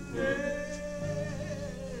too late.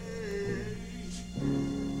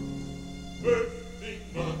 First thing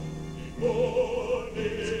Monday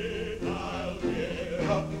morning, I'll get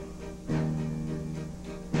up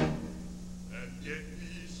and get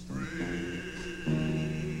me straight.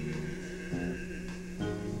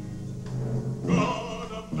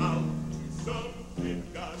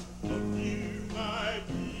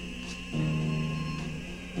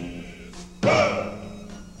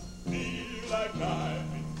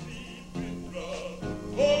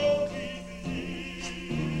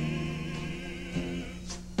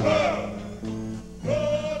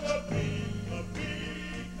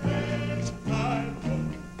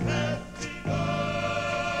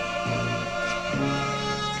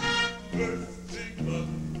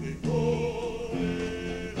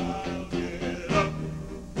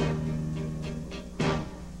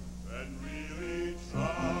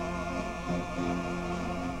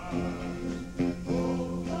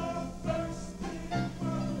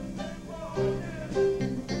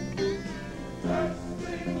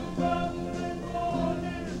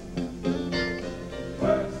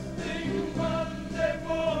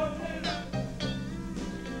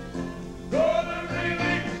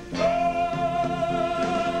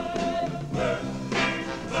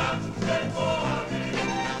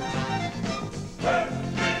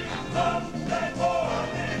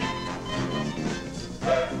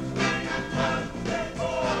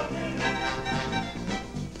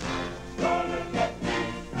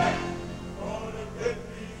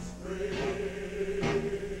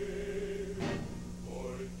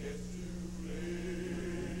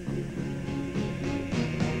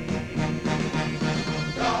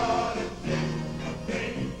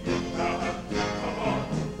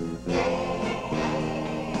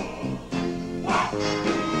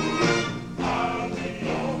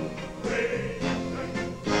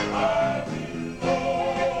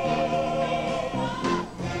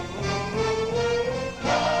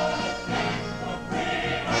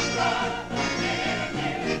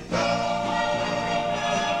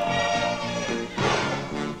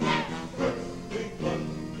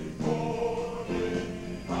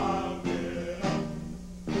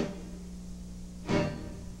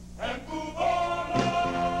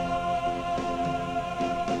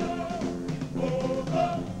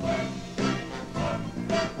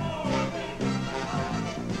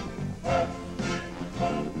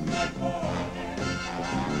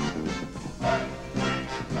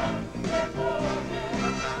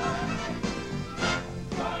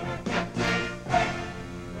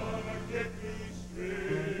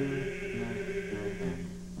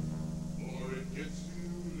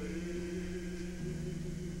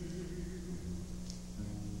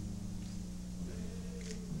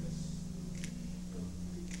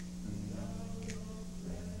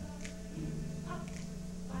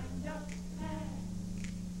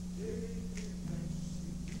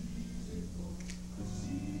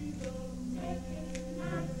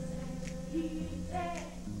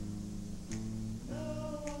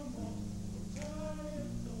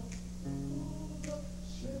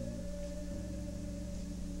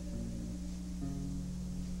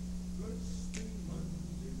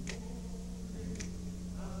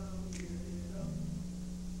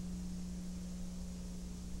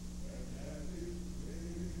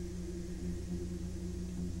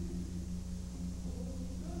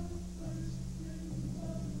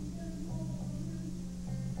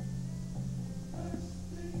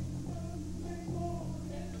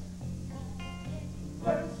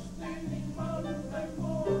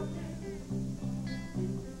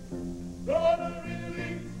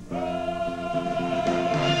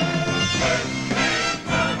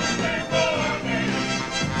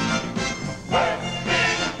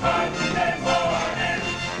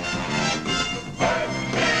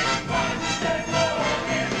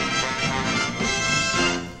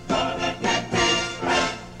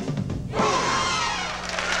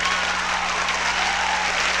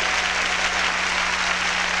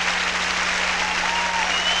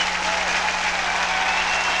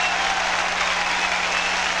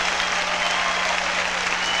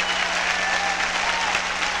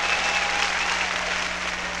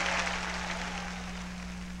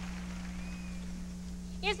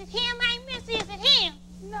 Is it him, Aunt Missy? Is it him?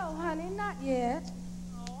 No, honey, not yet.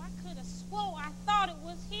 Oh, I could have swore I thought it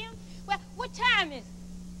was him. Well, what time is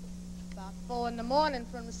it? About 4 in the morning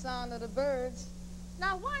from the sound of the birds.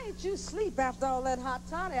 Now, why ain't you sleep after all that hot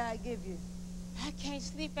toddy I give you? I can't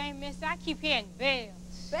sleep, Aunt Missy. I keep hearing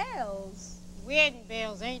bells. Bells? Wedding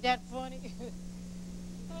bells. Ain't that funny?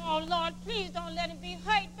 Oh, Lord, please don't let him be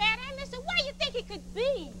hurt bad. Aunt Missy, where you think he could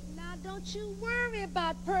be? Now, don't you worry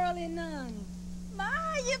about Purlie none.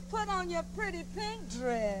 My, you put on your pretty pink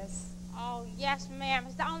dress. Oh, yes, ma'am.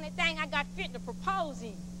 It's the only thing I got fit to propose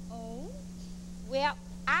in. Oh? Well,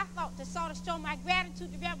 I thought to sort of show my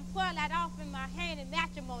gratitude to Reverend Purlie, I'd offer him my hand in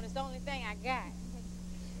matrimony. It's the only thing I got.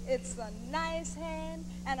 It's a nice hand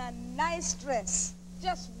and a nice dress.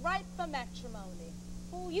 Just right for matrimony.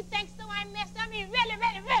 Oh, you think so? I messed up. I mean, really.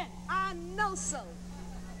 I know so.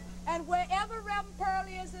 And wherever Reverend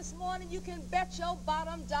Purlie is this morning, you can bet your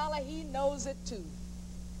bottom dollar he knows it too.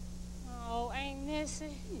 Oh, Aunt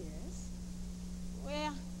Missy. Yes?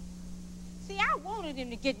 Well, see, I wanted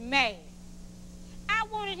him to get mad. I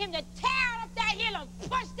wanted him to tear up that hill and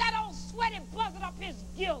push that old sweaty buzzard up his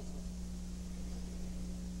gills.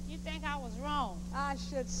 You think I was wrong? I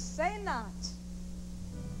should say not.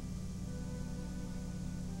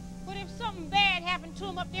 But if something bad happened to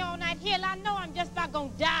him up there on that hill, I know I'm just about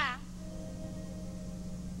gonna die.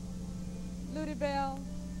 Lutie Bell,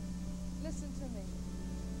 listen to me.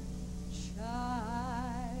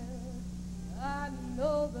 Child, I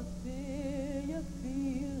know the fear you're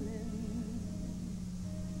feeling,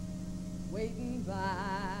 waiting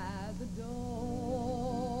by the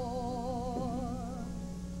door,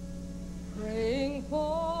 praying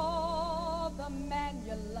for the man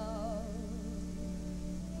you love,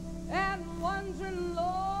 and wondering,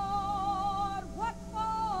 Lord, what for?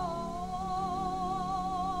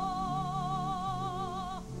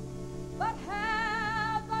 But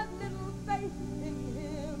have a little faith in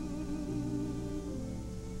him.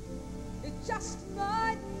 It just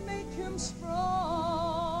might make him strong.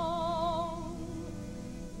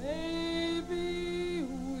 Maybe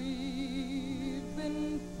we've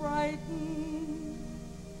been frightened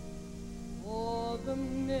for the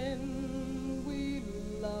men we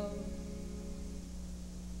love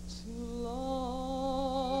too long.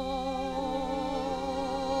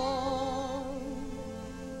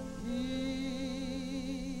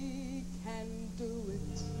 He can do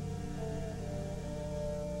it.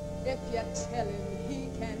 If you tell him he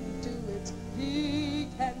can do it, he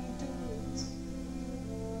can do it.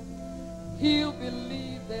 He'll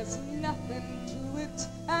believe there's nothing to it,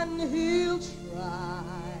 and he'll try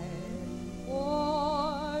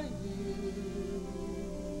for you.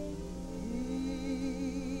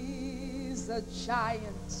 He's a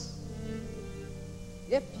giant.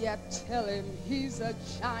 If you tell him he's a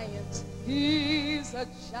giant, he's a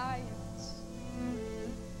giant.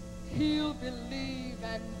 He'll believe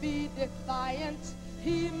and be defiant.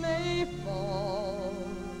 He may fall,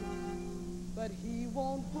 but he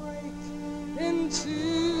won't break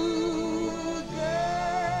into.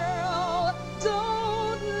 Girl,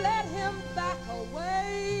 don't let him back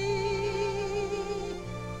away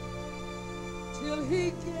till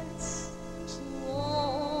he gets too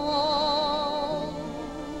old.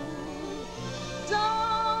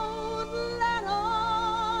 Don't let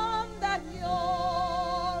on that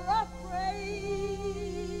you're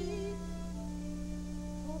afraid,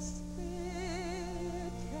 'cause fear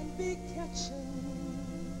can be catching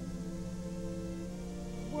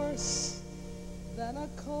worse than a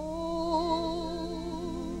cold.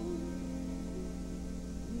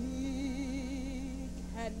 He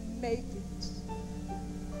can make it.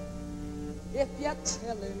 If you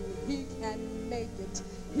tell him he can make it,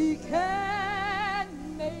 he can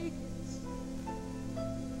make it.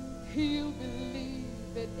 He'll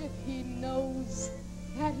believe it if he knows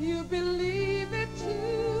that you believe it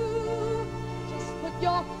too. Just put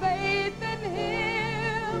your faith in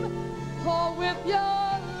him, or with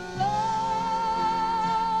your love.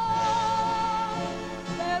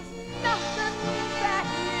 There's nothing that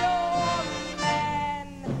your man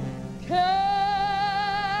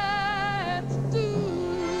can't do.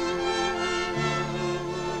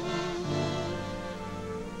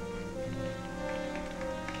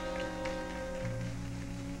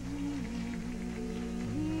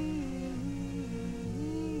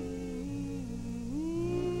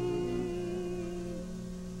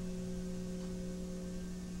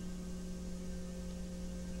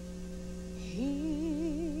 He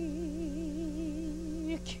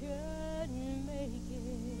can make it.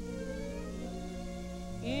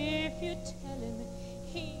 If you tell him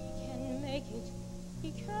he can make it,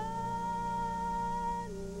 he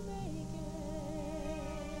can make it.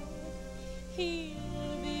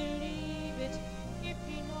 He'll believe it if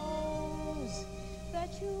he knows that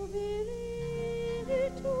you believe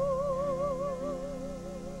it too.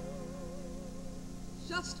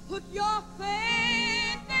 Just put your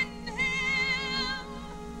faith in him.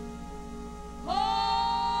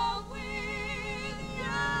 Oh, with your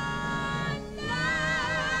life.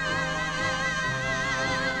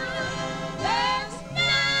 There's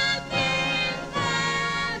nothing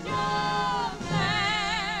that your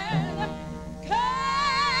man can't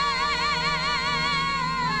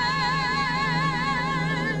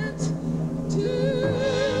do.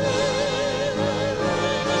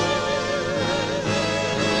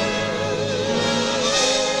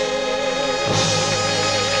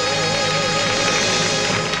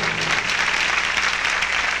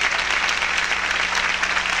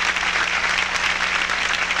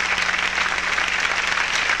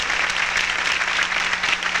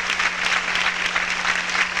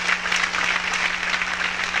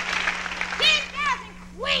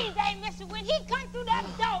 Queens, hey, mister, when he come through that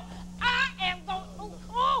door, I am going,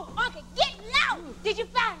 oh, Uncle, get low. Did you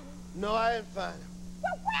find him? No, I didn't find him.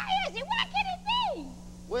 Well, where is he? Where can he be?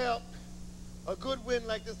 Well, a good wind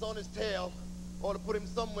like this on his tail ought to put him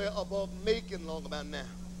somewhere above Macon long about now.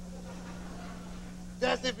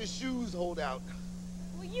 That's if his shoes hold out.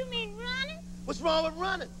 Well, you mean running? What's wrong with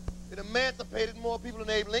running? It emancipated more people than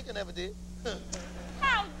Abe Lincoln ever did.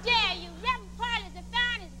 How dare you? Reverend Purlie's the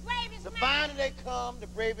finest, bravest The man. finer they come, the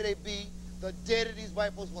braver they be, the deader these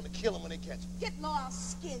white folks want to kill him when they catch him. Get low our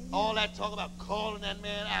skin. All that talk about calling that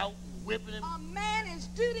man out and whipping him. A man is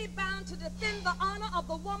duty bound to defend the honor of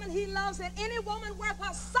the woman he loves, and any woman worth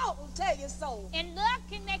her salt will tell you so. And love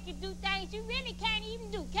can make you do things you really can't even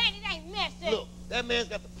do. Can't it? Ain't messy. Look, that man's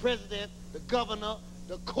got the president, the governor,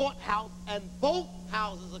 the courthouse, and both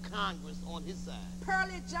houses of Congress on his side.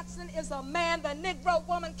 Purlie Judson is a man the Negro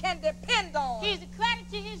woman can depend on. He's a credit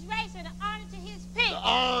to his race and an honor to his people. The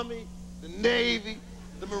Army, the Navy,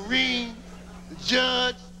 the Marines, the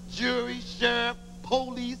judge, jury, sheriff,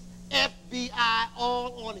 police, FBI,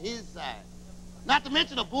 all on his side. Not to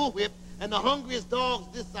mention a bullwhip and the hungriest dogs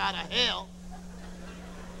this side of hell.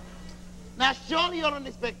 Now, surely you don't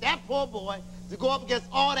expect that poor boy to go up against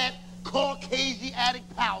all that Caucasiatic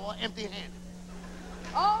power empty-handed.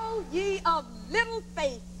 Oh, ye of little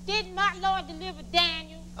faith. Did my Lord deliver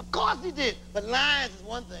Daniel? Of course he did, but lions is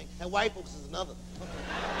one thing, and white folks is another.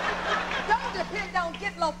 Don't depend on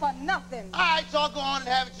get low for nothing. All right, y'all go on and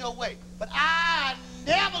have it your way. But I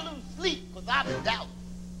never lose sleep, because I've been doubting.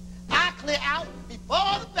 I clear out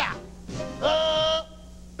before the battle. The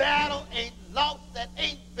battle ain't lost that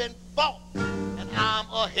ain't been fought. And I'm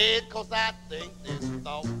ahead, because I think this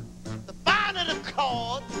thought. The finer the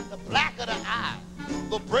cause, the blacker the eye.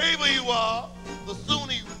 The braver you are, the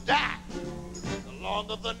sooner you die. The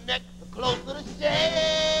longer the neck, the closer the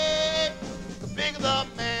shade. The bigger the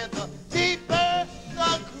man, the deeper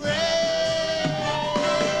the grave.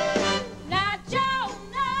 Now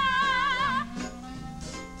Jonah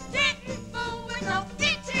didn't fool with no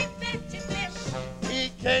itchy bitchy fish. He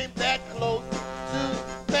came that close to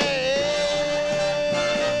fail.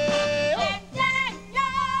 And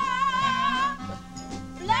Daniel,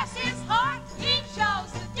 bless his heart, he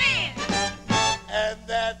chose the den. And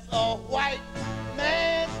that's a white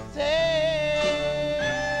man's tale.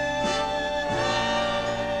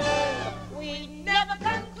 We never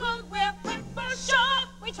conclude we're fit for sure.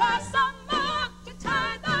 We try some more to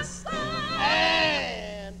tie the sun.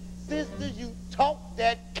 And sisters, you talk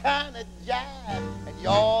that kind of jive, and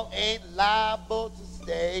y'all ain't liable to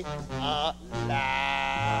stay alive.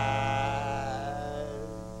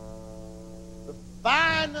 The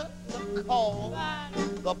finer the cause,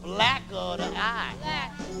 the blacker the eye.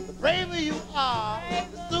 The braver you are,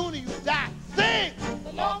 the sooner you die. Sing!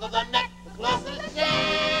 The longer the neck, the closer the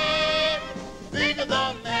shade. The bigger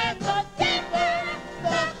the man, the deeper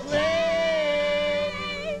the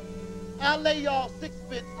grave. I'll lay y'all 6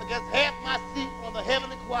 bits against half my seat on the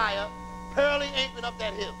heavenly choir. Purlie ain't been up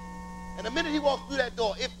that hill. And the minute he walks through that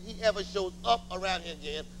door, if he ever shows up around here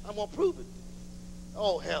again, I'm gonna prove it.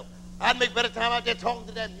 Oh, hell. I'd make better time out there talking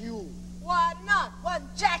to that mule. Why not? One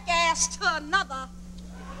jackass to another.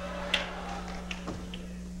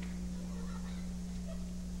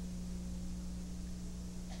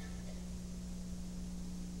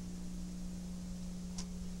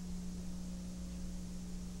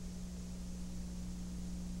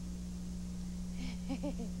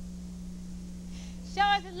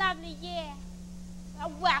 Sure is a lovely year.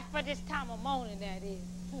 Well, for this time of morning, that is.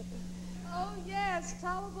 Oh, yes,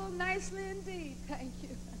 tolerable nicely indeed. Thank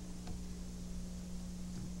you.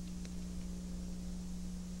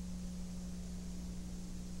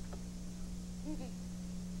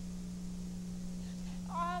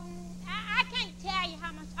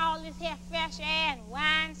 that fresh air and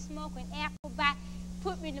wine smoke and apple bite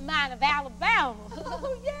put me in the mind of Alabama.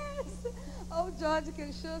 Oh, yes. Oh, Georgia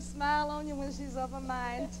can sure smile on you when she's of her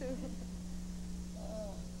mind, too.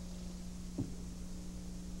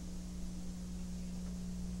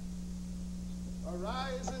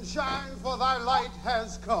 Arise and shine, for thy light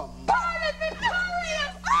has come. Purlie,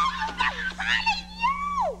 victorious! Oh, Purlie,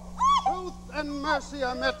 you! Truth and mercy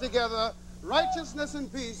are met together. Righteousness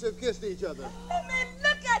and peace have kissed each other. I mean,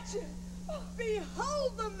 look at you.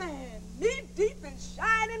 Behold the man, knee-deep in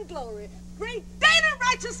shining glory. Great day to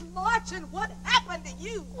righteous march, and what happened to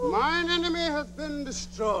you? Mine enemy has been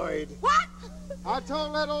destroyed. What? I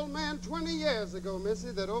told that old man 20 years ago,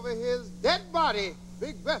 Missy, that over his dead body,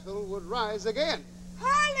 Big Bethel would rise again.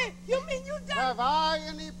 Purlie, you mean you done? Have I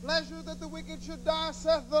any pleasure that the wicked should die,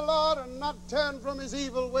 saith the Lord, and not turn from his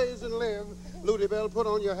evil ways and live? Luty Bell, put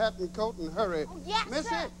on your hat and coat and hurry. Oh, yes, Missy,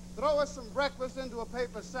 sir. throw us some breakfast into a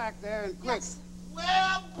paper sack there and quick. Yes.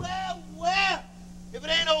 Well, well, well. If it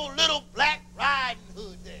ain't old Little Black Riding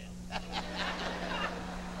Hood there.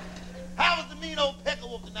 How was the mean old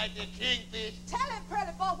peckerwolf tonight there, Kingfish? Tell him,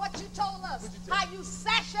 Purlie boy, what you told us. What'd you tell How you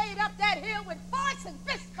sashayed up that hill with force and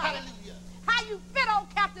fist fight. Hallelujah. How you fit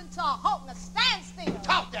old Captain to a halt and a standstill.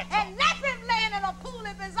 Talk that talk. And left him laying in a pool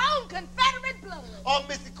of his own Confederate blood. Oh,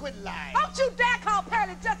 Missy, quit lying. Don't you dare call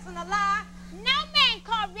Purlie Judson a lie. No man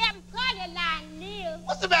called Reverend Purlie lying live.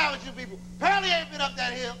 What's the matter with you people? Purlie ain't been up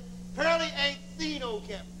that hill. Purlie ain't seen old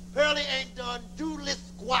Cap. Purlie ain't done doodly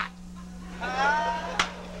squat.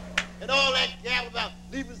 And all that gab about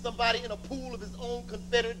leaving somebody in a pool of his own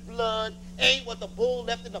Confederate blood ain't what the bull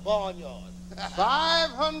left in the barnyard.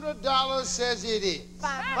 $500 says it is.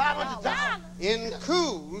 $500. In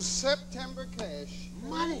cool September cash.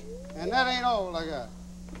 Money. And that ain't all I got.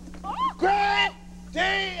 Great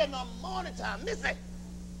day in the morning time. Missy.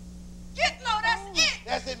 Get low, that's it.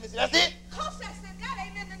 That's it, Missy. That's it. Coach, that's it. That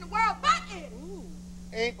ain't nothing in the world but it.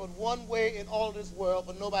 Ain't but one way in all this world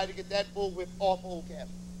for nobody to get that bullwhip off old Cap.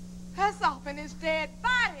 That's off in his dead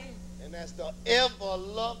body. And that's the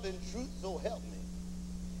ever-loving truth, so help me.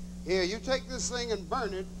 Here, you take this thing and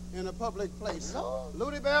burn it in a public place. Lord.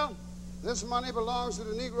 Luty Bell, this money belongs to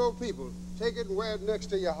the Negro people. Take it and wear it next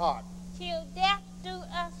to your heart. Till death do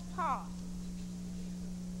us part.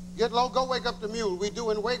 Get low, go wake up the mule. We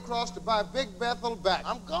doing Waycross to buy Big Bethel back.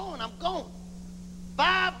 I'm going. $500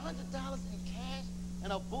 in cash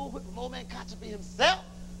and a bullwhip from old man Kotzebue himself?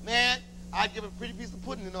 Man, I'd give a pretty piece of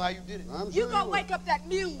pudding to know how you did it. I'm You sure gonna would. wake up that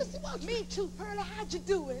mule. Me too, Purlie. How'd you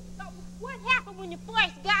do it? What happened when you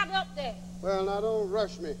first got up there? Well, now don't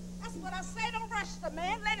rush me. That's what I say. Don't rush the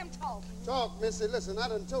man. Let him talk. Talk, Missy. Listen, I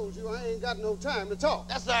done told you I ain't got no time to talk.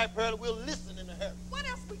 That's all right, Purlie. We'll listen in a hurry. What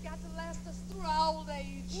else we got to last us through our old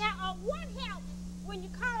age? Now, what happened when you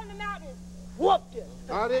called him out and whooped him?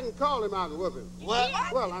 I didn't call him out and whoop him. What?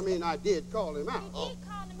 Well, I mean, I did call him out. You did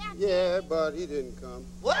call him out. Yeah, but he didn't come.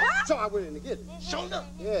 What? So I went in to get him. Show enough.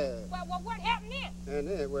 Yeah. Well, what happened then? And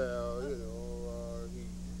then, well, you know,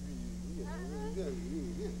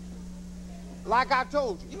 like I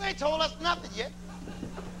told you. You ain't told us nothing yet.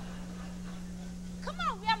 Come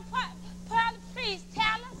on, Reverend Purlie, please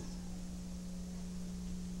tell us.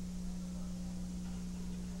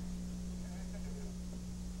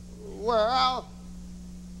 Well,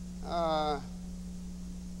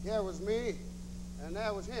 here was me, and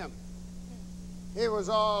there was him. He was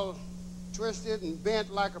all twisted and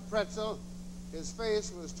bent like a pretzel. His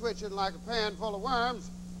face was twitching like a pan full of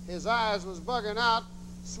worms. His eyes was bugging out.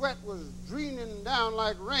 Sweat was draining down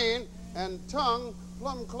like rain, and tongue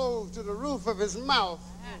plumb clove to the roof of his mouth.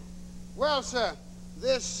 Well, sir,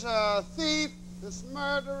 this thief, this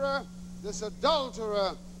murderer, this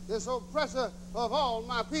adulterer, this oppressor of all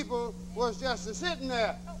my people was just sitting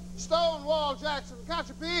there. Stonewall Jackson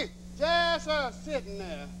Kotzebue, just sitting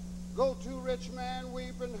there. Go to, rich man,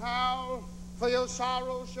 weep and howl, for your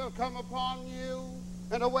sorrow shall come upon you.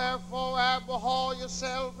 And wherefore abhor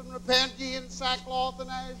yourself and repent ye in sackcloth and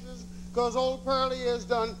ashes, because old Purlie is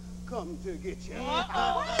done come to get you. What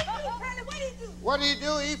did he do, Purlie? What did he do? What did he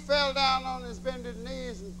do? He fell down on his bended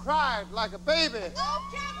knees and cried like a baby.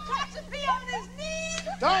 Oh, Captain Kotzebue on his knees?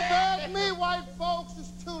 Don't beg me, white folks.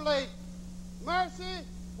 It's too late. Mercy?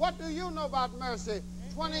 What do you know about mercy?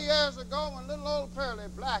 20 years ago, when little old Purlie,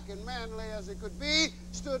 black and manly as he could be,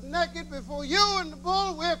 stood naked before you and the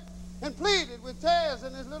bullwhip and pleaded with tears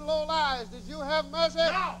in his little old eyes. Did you have mercy?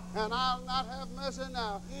 No. And I'll not have mercy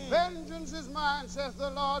now. Vengeance is mine, saith the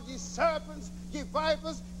Lord, ye serpents, ye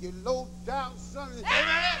vipers, ye low-down sons.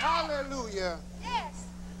 Amen. Hallelujah. Yes.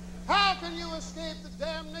 How can you escape the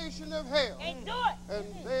damnation of hell? Can't do it.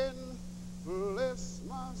 And then, bless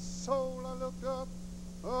my soul, I looked up,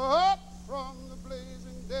 up from the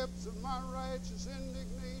blazing depths of my righteous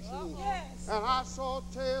indignation. Yes. And I saw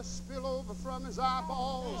tears spill over from his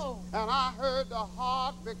eyeballs. And I heard the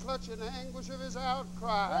heart be clutching the anguish of his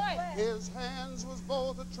outcry. His hands was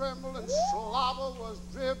both a tremble and slobber was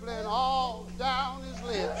dribbling all down his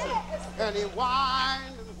lips. And he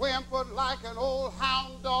whined and whimpered like an old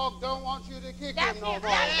hound dog don't want you to kick him no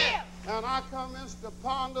more. And I commenced to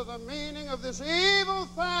ponder the meaning of this evil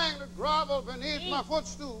thing that groveled beneath my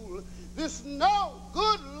footstool. This no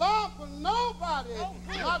good lump of nobody,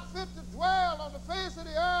 not fit to dwell on the face of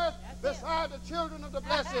the earth beside the children of the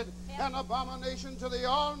blessed, an abomination to the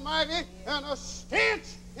Almighty, and a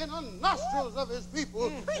stench in the nostrils of his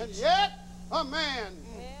people. And yet, a man,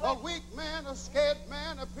 a weak man, a scared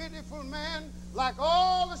man, a pitiful man, like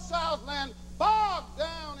all the Southland, bogged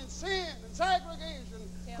down in sin and segregation,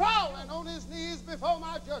 crawling on his knees before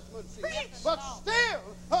my judgment seat. But still,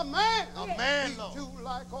 a man. He too,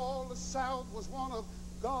 like all the South, was one of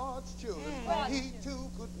God's children. He too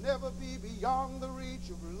could never be beyond the reach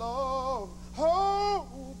of love,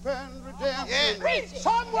 hope, and redemption.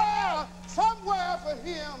 Somewhere for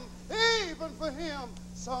him, even for him,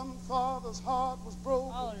 some father's heart was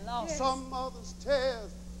broken. Some mother's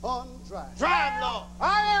tears undried. Drive, Lord.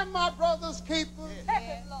 I am my brother's keeper.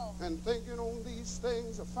 And thinking on these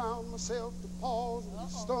things, I found myself to pause and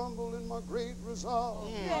stumble in my great resolve.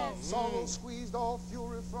 Sorrow squeezed all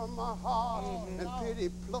fury from my heart, and pity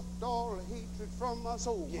plucked all hatred from my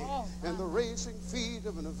soul. And the racing feet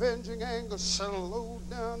of an avenging anger slowed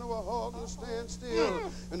down to a halting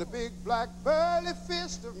standstill. And the big black burly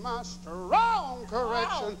fist of my strong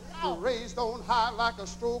correction raised on high like a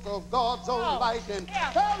stroke of God's own lightning.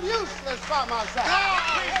 Fell useless by my side.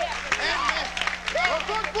 The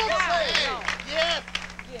good book say,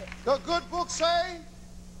 the good book say,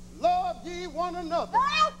 love ye one another.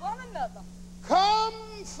 Love one another.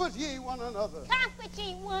 Comfort ye one another. Comfort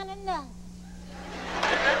ye one another.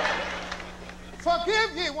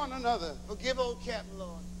 Forgive ye one another. Forgive old Captain,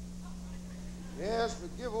 Lord. Yes,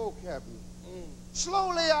 forgive old Captain.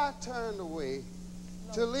 Slowly I turned away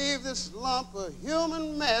to leave this lump of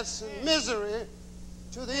human mess and misery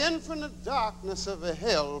to the infinite darkness of a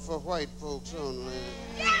hell for white folks only.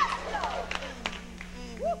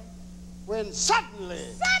 When suddenly,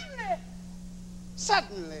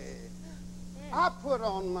 I put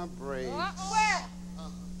on my brakes.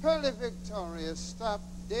 Purlie Victoria stopped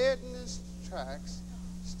dead in his tracks,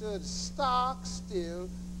 stood stock still,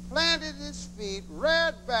 planted his feet,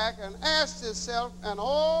 reared back, and asked himself and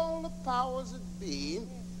all the powers that be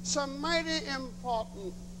some mighty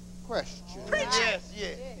important question. Yes.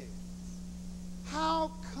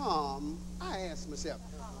 How come, I asked myself,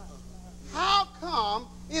 how come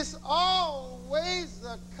it's always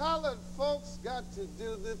the colored folks got to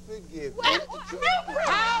do the forgiving?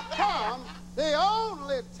 How come the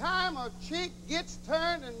only time a cheek gets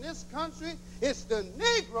turned in this country is the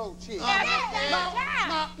Negro cheek?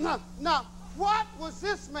 Now, what was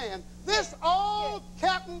this man, this old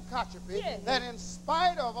Captain Cotchopee, that in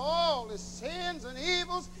spite of all his sins and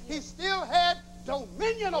evils, he still had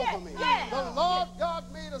dominion over me? The Lord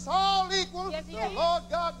God made us all equal. The Lord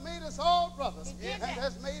God made us all brothers, and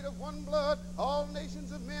has made of one blood all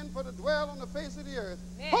nations of men for to dwell on the face of the earth.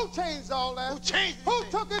 Who changed all that? Who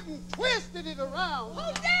took it and twisted it around?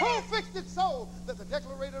 Who fixed it so that the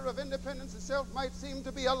Declarator of Independence itself might seem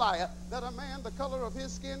to be a liar? That a man the color of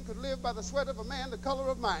his skin could live by the sweat of a man the color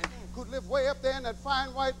of mine, could live way up there in that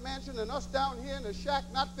fine white mansion, and us down here in a shack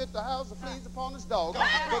not fit to house the fleas upon his dog,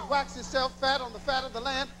 but wax himself fat on the fat of the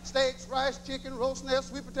land, steaks, rice, chicken, roast snails,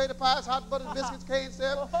 sweet potato pies, hot buttered biscuits, cane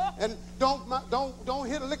syrup, and don't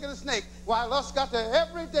hit a lick of the snake, while us got to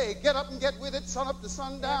every day get up and get with it, sun up to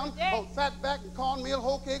sundown, on fatback and cornmeal,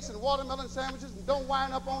 whole cakes, and watermelon sandwiches, and don't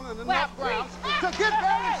wind up on it and knock ground, to get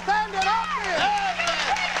there and stand it up here.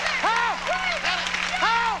 How?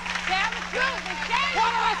 What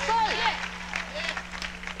did I say?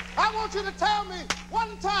 I want you to tell me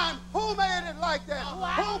one time who made it like that.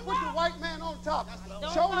 Who put the white man on top?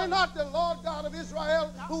 Surely not the Lord God of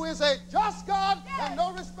Israel, who is a just God and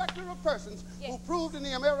no respecter of persons, who proved in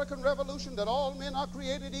the American Revolution that all men are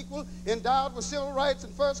created equal, endowed with civil rights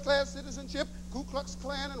and first-class citizenship, Ku Klux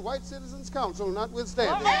Klan and White Citizens Council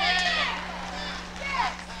notwithstanding.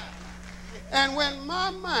 And when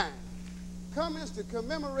my mind comes to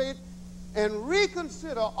commemorate and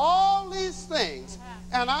reconsider all these things,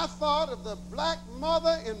 and I thought of the black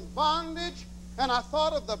mother in bondage, and I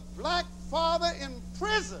thought of the black father in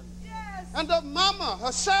prison, and the mama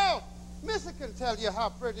herself. Missy can tell you how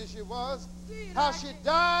pretty she was, how she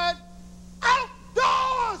died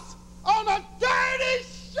outdoors on a dirty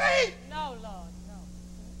sheet. No, Lord, no.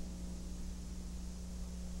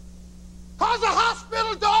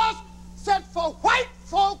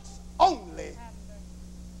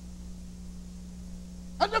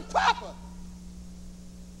 was your papa.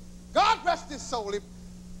 God rest his soul.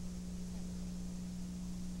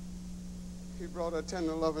 He brought her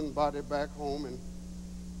tender, loving body back home and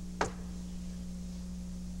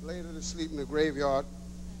laid her to sleep in the graveyard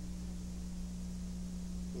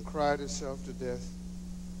and cried herself to death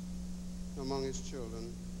among his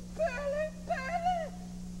children. Purlie, Purlie!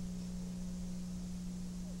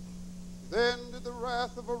 Then did the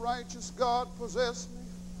wrath of a righteous God possess me,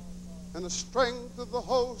 and the strength of the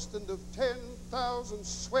host and of 10,000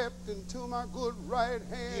 swept into my good right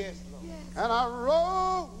hand. Yes, Lord. And I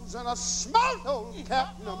rose and I smote old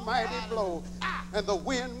Captain a mighty blow, and the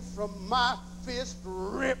wind from my fist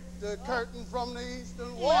ripped the curtain from the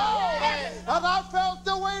eastern wall. And I felt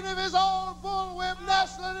the weight of his old bullwhip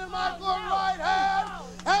nestling in my good right hand,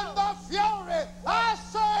 and the fury, I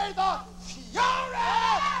say the fury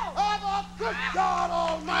of the good God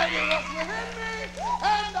Almighty was within me,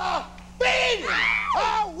 and I beat him,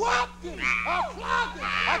 I whopped him, I flogged him,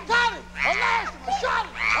 I got him, I lashed him, I shot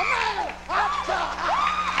him, I made him, I shot him.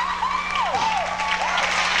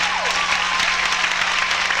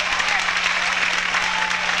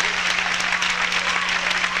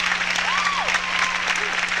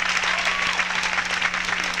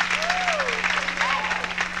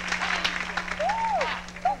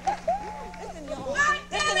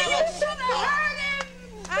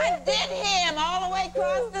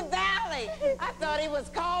 He was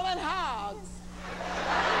calling hogs.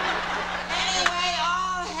 Anyway,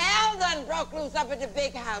 all hell done broke loose up at the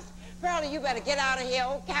big house. Purlie, you better get out of here.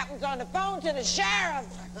 Old Captain's on the phone to the sheriff.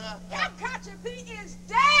 Captain P is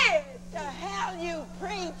dead. The hell you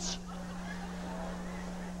preach.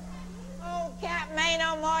 Old Captain ain't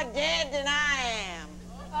no more dead than I am.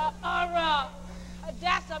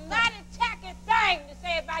 That's a mighty tacky thing to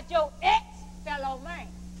say about your ex-fellow man.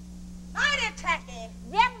 Mighty tacky.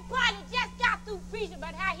 Reverend Purlie just got through preaching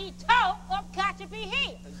about how he tore up Country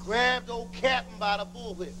Hill. And grabbed old Captain by the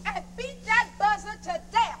bullwhip. And beat that buzzer to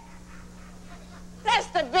death. That's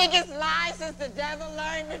the biggest lie since the devil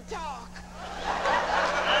learned to talk.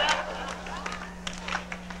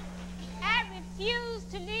 I refuse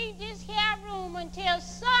to leave this here room until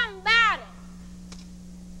somebody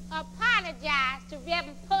apologized to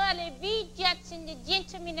Reverend Purlie V. Judson, the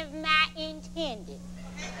gentleman of my intended.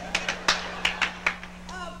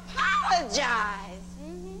 Apologize?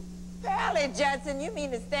 Purlie Judson, you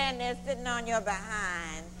mean to stand there sitting on your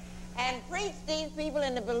behind and preach these people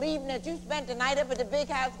into believing that you spent the night up at the big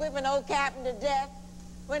house whipping old Captain to death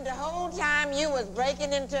when the whole time you was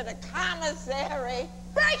breaking into the commissary?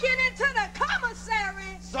 Breaking into the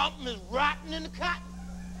commissary? Something is rotten in the cotton.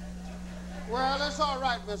 Well, it's all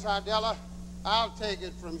right, Miss Idella. I'll take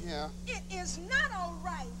it from here. It is not all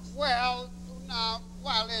right. Well, now,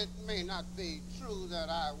 while it may not be true that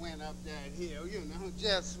I went up that hill, you know,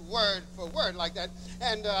 just word for word like that,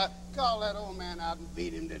 and call that old man out and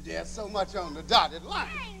beat him to death so much on the dotted line.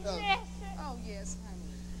 Oh, yes, honey.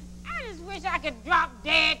 I just wish I could drop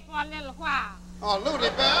dead for a little while. Oh, Looty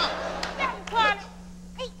Bell. Reverend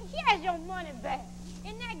Purlie, here's your money back.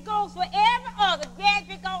 And that goes for every other great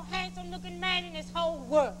big old handsome-looking man in this whole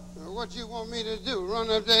world. What you want me to do, run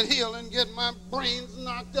up that hill and get my brains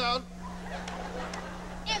knocked out?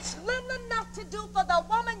 It's little enough to do for the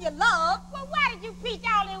woman you love. Well, why did you preach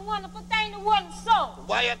all them wonderful things that wasn't so?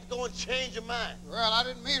 Why you have to go and change your mind? Well, I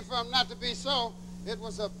didn't mean for them not to be so. It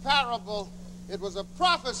was a parable. It was a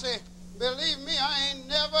prophecy. Believe me, I ain't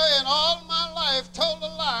never in all my life told a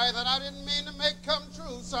lie that I didn't mean to make come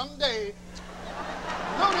true someday.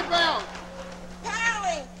 Looty Bell.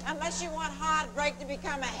 Purlie, unless you want heartbreak to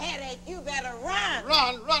become a headache, you better run.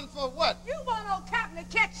 Run for what? You want old Captain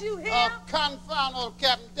to catch you here? Oh, confound old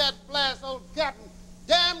Captain, dead blast old Captain.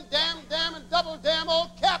 Damn, and double damn old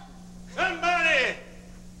Captain. Somebody!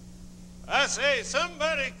 I say,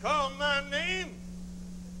 somebody call my name.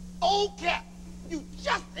 Old Cap, you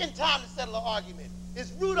just in time to settle an argument.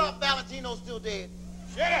 Is Rudolph Valentino still dead?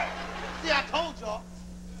 Shut up. See, I told y'all.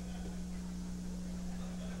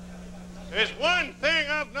 There's one thing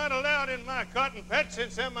I've not allowed in my cotton patch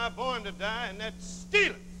since them I born to die, and that's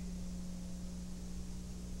stealing.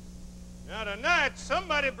 Now tonight,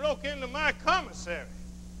 somebody broke into my commissary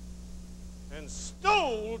and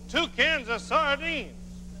stole 2 cans of sardines,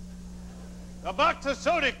 a box of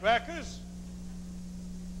soda crackers,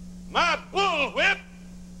 my bullwhip,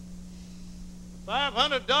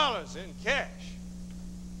 $500 in cash.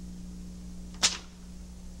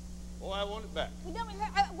 Oh, I want it back.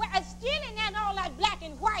 Stealing that all that black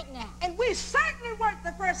and white now. And we certainly weren't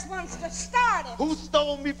the first ones to start it. Who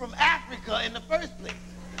stole me from Africa in the first place?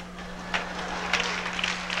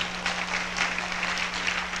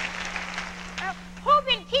 Who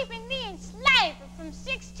been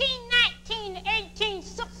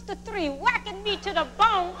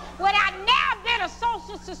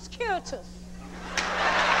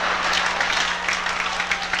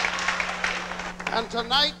And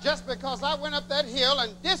tonight, just because I went up that hill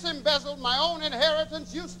and disembezzled my own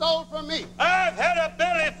inheritance you stole from me. I've had a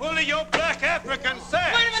belly full of your black African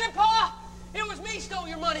sack. Wait a minute, Pa! It was me stole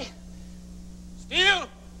your money. Steal?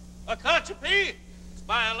 A Kachapee? It's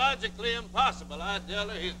biologically impossible. I tell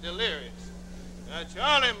her he's delirious. Now,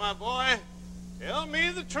 Charlie, my boy, tell me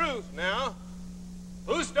the truth now.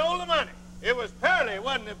 Who stole the money? It was Purlie,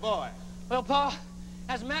 wasn't it, boy? Well, Pa,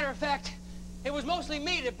 as a matter of fact, it was mostly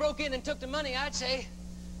me that broke in and took the money, I'd say.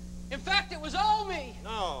 In fact, it was all me.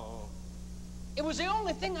 No. It was the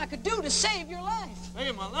only thing I could do to save your life.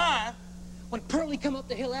 Save my life? When Purlie come up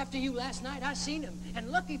the hill after you last night, I seen him.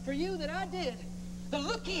 And lucky for you that I did. The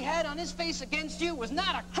look he had on his face against you was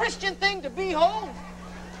not a Christian thing to behold.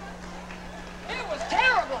 It was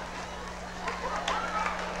terrible.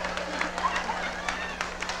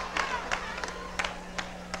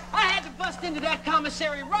 I had to bust into that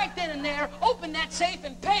commissary right then and there, open that safe,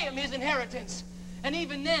 and pay him his inheritance. And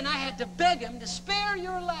even then, I had to beg him to spare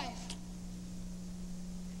your life.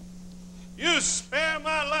 You spare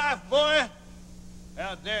my life, boy?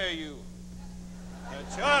 How dare you? Now,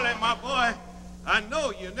 Charlie, my boy, I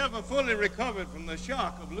know you never fully recovered from the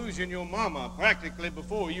shock of losing your mama practically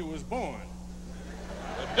before you was born.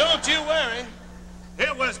 But don't you worry.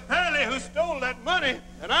 It was Purlie who stole that money,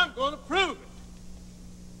 and I'm going to prove it.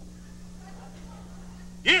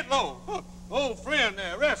 Get low. Old friend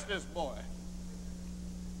there, arrest this boy.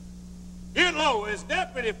 Get low. As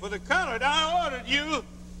deputy for the colored, I ordered you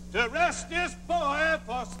to arrest this boy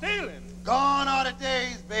for stealing. Gone are the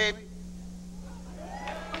days, baby.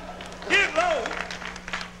 Get low.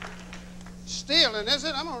 Stealing, is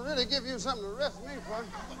it? I'm going to really give you something to arrest me for.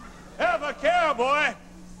 Have a care, boy.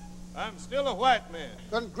 I'm still a white man.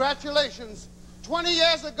 Congratulations. 20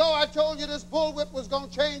 years ago, I told you this bullwhip was going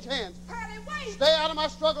to change hands. Purlie, wait. Stay out of my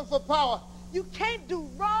struggle for power. You can't do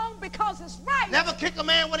wrong because it's right. Never kick a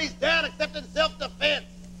man when he's down except in self-defense.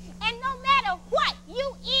 And no matter what,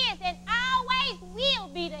 you is and always will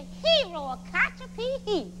be the hero of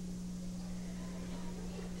Kachapee.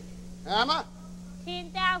 Am I?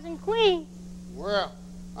 10,000 Queen. Well,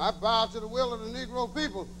 I bow to the will of the Negro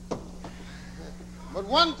people. But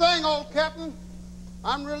one thing, old Captain,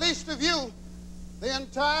 I'm released of you. The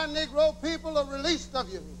entire Negro people are released of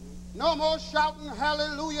you. No more shouting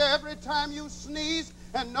hallelujah every time you sneeze,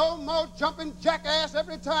 and no more jumping jackass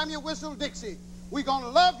every time you whistle Dixie. We're going to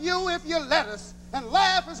love you if you let us, and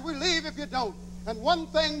laugh as we leave if you don't. And one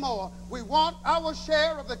thing more, we want our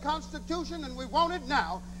share of the Constitution, and we want it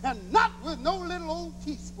now, and not with no little old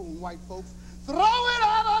teaspoon, white folks. Throw it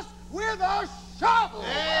at us with a shovel.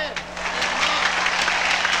 Yeah.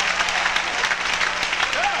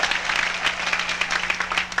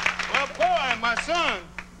 Well, boy, my son,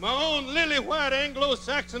 my own lily-white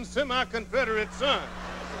Anglo-Saxon semi-Confederate son.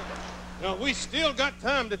 Now, we still got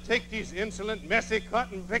time to take these insolent, messy,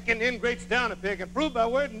 cotton-picking ingrates down a peg and prove by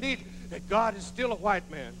word and deed that God is still a white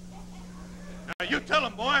man. Now, you tell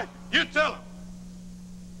him, boy. You tell him.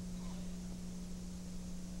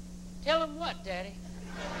 Tell him what, Daddy?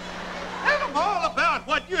 Tell them all about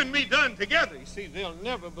what you and me done together. You see, they'll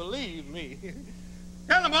never believe me.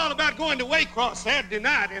 Tell them all about going to Waycross Saturday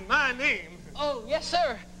night in my name. Oh, yes,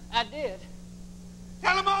 sir, I did.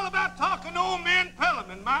 Tell them all about talking to old man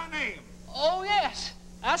Pelham in my name. Oh, yes,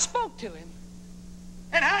 I spoke to him.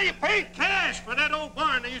 And how you paid cash for that old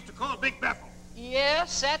barn they used to call Big Bethel.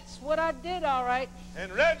 Yes, that's what I did, all right.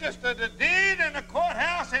 And registered the deed in the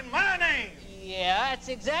courthouse in my name. Yeah, that's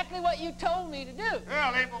exactly what you told me to do.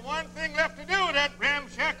 Well, ain't but one thing left to do with that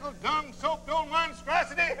ramshackle, dung-soaked old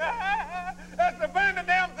monstrosity. That's to burn the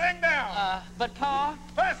damn thing down. But, Pa...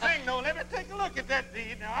 First thing, though, let me take a look at that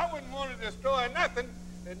deed. Now, I wouldn't want to destroy nothing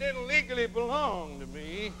that didn't legally belong to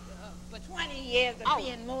me. But 20 years of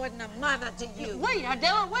being more than a mother to you. Wait,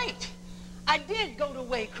 Adela, wait. I did go to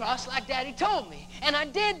Waycross like Daddy told me, and I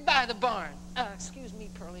did buy the barn. Excuse me,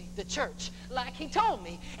 Purlie, the church, like he told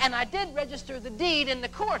me. And I did register the deed in the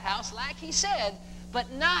courthouse like he said,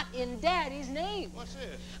 but not in Daddy's name. What's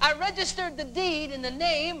this? I registered the deed in the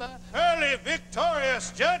name of... Purlie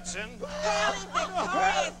Victorious Judson. Purlie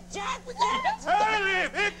Victorious Judson. Purlie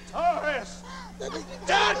Victorious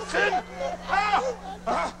Judson.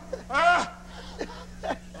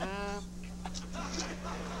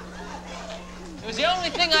 It was the only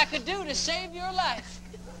thing I could do to save your life.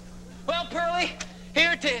 Well, Purlie,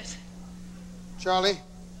 here it is. Charlie,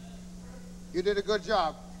 you did a good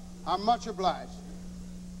job. I'm much obliged.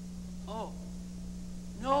 Oh.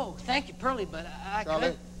 No, thank you, Purlie, but I Charlie,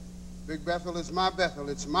 couldn't. Big Bethel is my Bethel.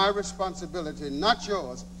 It's my responsibility, not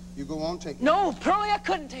yours. You go on, take it. No, Purlie, I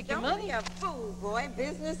couldn't take your Don't money. be a fool, boy.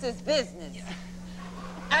 Business is business.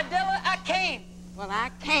 Adela, I came. Well,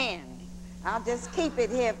 I can. I'll just keep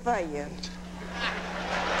it here for you.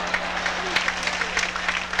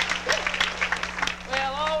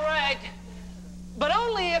 Well, all right. But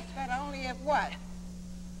only if... But only if what?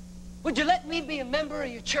 Would you let me be a member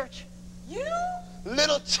of your church? You?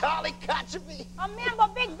 Little Charlie Cotcherby. A member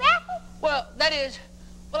of Big Bethel? Well, that is...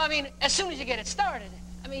 Well, I mean, as soon as you get it started.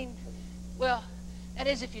 I mean, well, that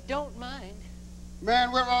is if you don't mind.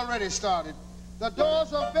 Man, we're already started. The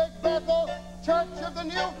doors of Big Bethel, Church of the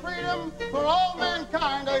New Freedom for all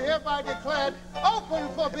mankind are hereby declared open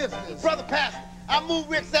for business. Brother Pastor, I move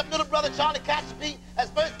we accept little brother Charlie Cotcherby as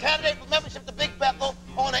first candidate for membership to Big Bethel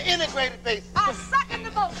on an integrated basis. I second the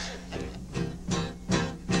motion.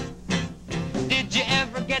 Did you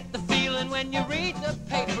ever get the feeling when you read the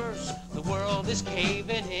papers the world is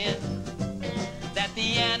caving in? That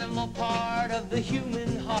the animal part of the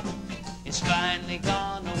human heart is finally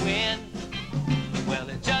gonna win? Well,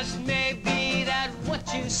 it just may be that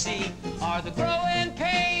what you see are the growing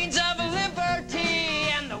pains of liberty,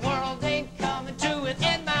 and the world ain't coming to an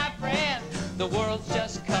end, my friend. The world's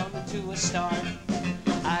just coming to a start.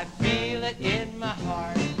 I feel it in my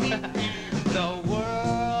heart. The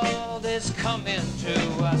world is coming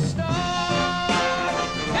to a start.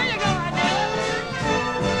 Here you go, Adele.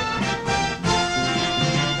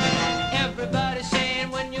 Everybody's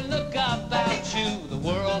saying when you look about you, the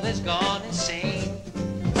world has gone insane.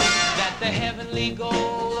 That the heavenly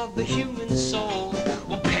goal of the human soul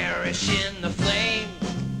will perish in the flame.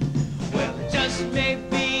 Well, it just may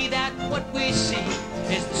be that what we see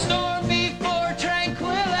is the storm before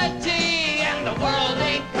tranquility, and the world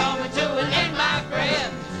ain't coming to an end, my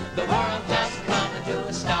friend. The world just coming to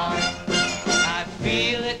a start. I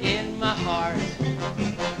feel it in my heart.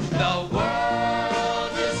 The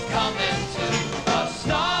world is coming to a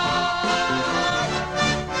start.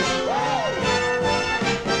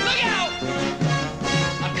 Look out!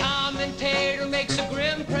 A commentator makes a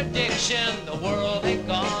grim prediction. The world ain't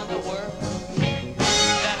gonna work.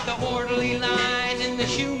 That the orderly line in the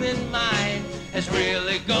human mind has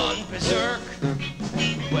really gone berserk.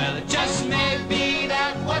 Well, it just may be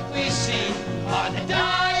that what we see are the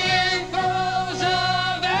dying throes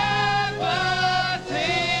of apathy.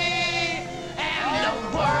 And the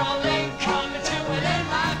world ain't coming to an end,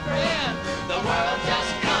 my friend. The world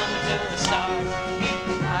just coming to a start.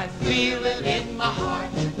 I feel it in my heart.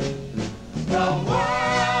 The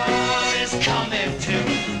world is coming to.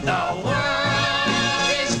 The world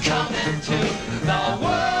is coming to. The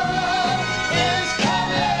world is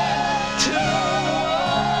coming to a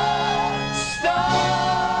start.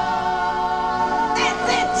 That's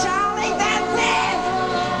it, Charlie. That's it.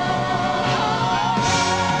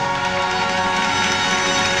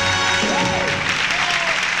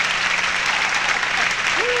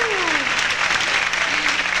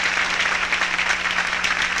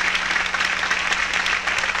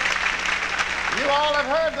 You all have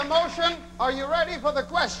heard the motion. Are you ready for the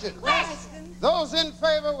question? Question. Those in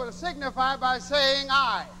favor will signify by saying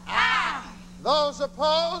aye. Aye. Those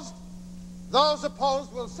opposed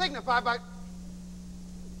will signify by...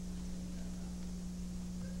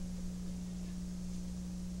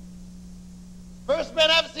 First man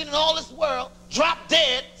I've ever seen in all this world drop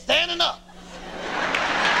dead standing up.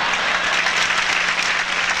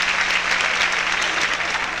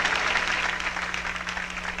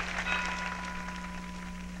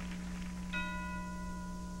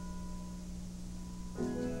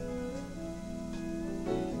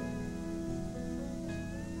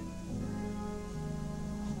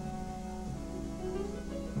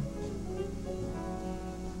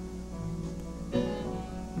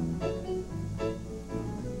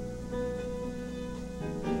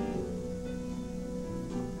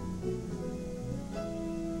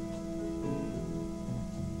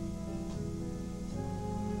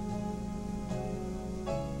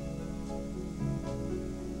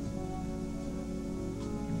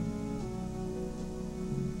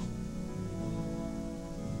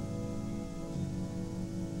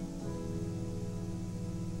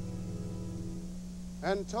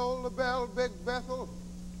 And toll the bell, Big Bethel,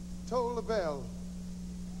 toll the bell.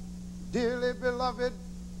 Dearly beloved,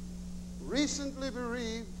 recently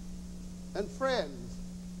bereaved, and friends,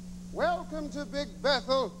 welcome to Big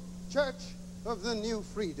Bethel, Church of the New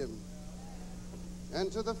Freedom.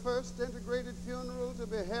 And to the first integrated funeral to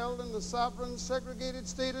be held in the sovereign segregated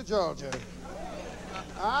state of Georgia.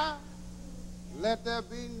 Let there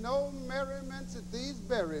be no merriments at these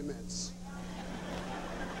berryments.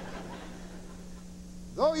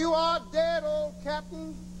 Though you are dead, old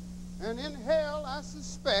captain, and in hell, I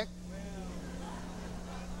suspect,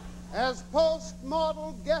 as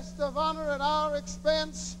post-mortal guest of honor at our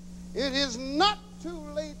expense, it is not too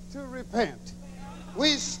late to repent.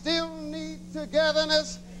 We still need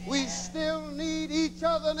togetherness. We still need each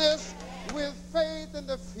otherness with faith in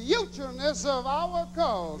the futureness of our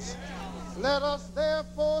cause. Let us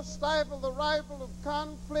therefore stifle the rifle of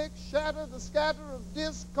conflict, shatter the scatter of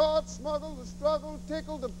discord, smuggle the struggle,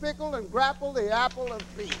 tickle the pickle, and grapple the apple of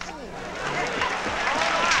peace.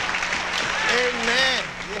 Amen.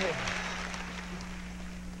 Yeah.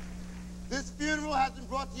 This funeral has been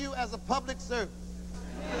brought to you as a public service.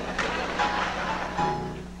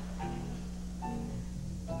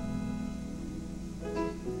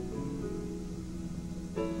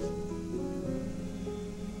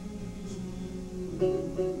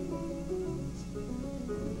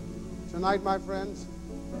 Tonight, my friends,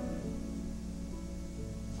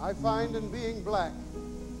 I find in being black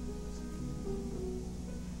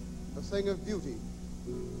a thing of beauty,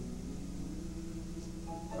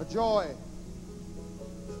 a joy,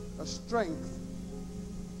 a strength,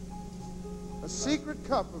 a secret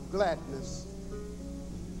cup of gladness,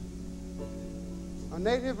 a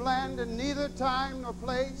native land in neither time nor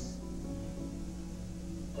place,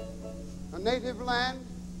 a native land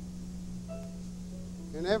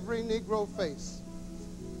in every Negro face.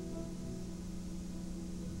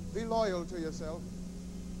 Be loyal to yourself,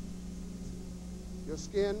 your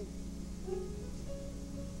skin,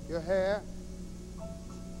 your hair,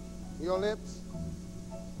 your lips,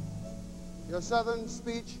 your southern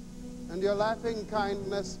speech, and your laughing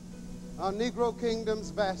kindness are Negro kingdoms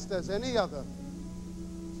vast as any other.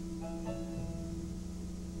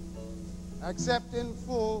 Accept in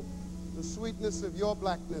full the sweetness of your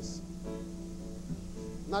blackness,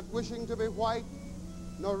 not wishing to be white,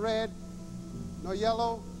 nor red, nor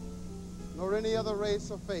yellow, nor any other race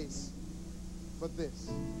or face, but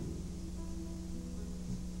this.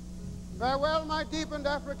 Farewell, my deepened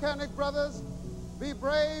Africanic brothers. Be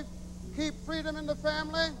brave, keep freedom in the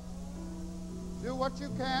family, do what you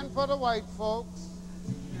can for the white folks,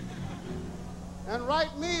 and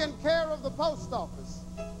write me in care of the post office.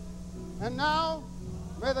 And now,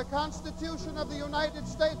 may the Constitution of the United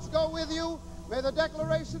States go with you. May the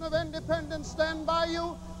Declaration of Independence stand by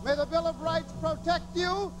you. May the Bill of Rights protect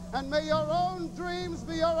you. And may your own dreams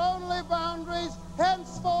be your only boundaries,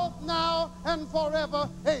 henceforth, now, and forever.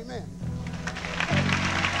 Amen.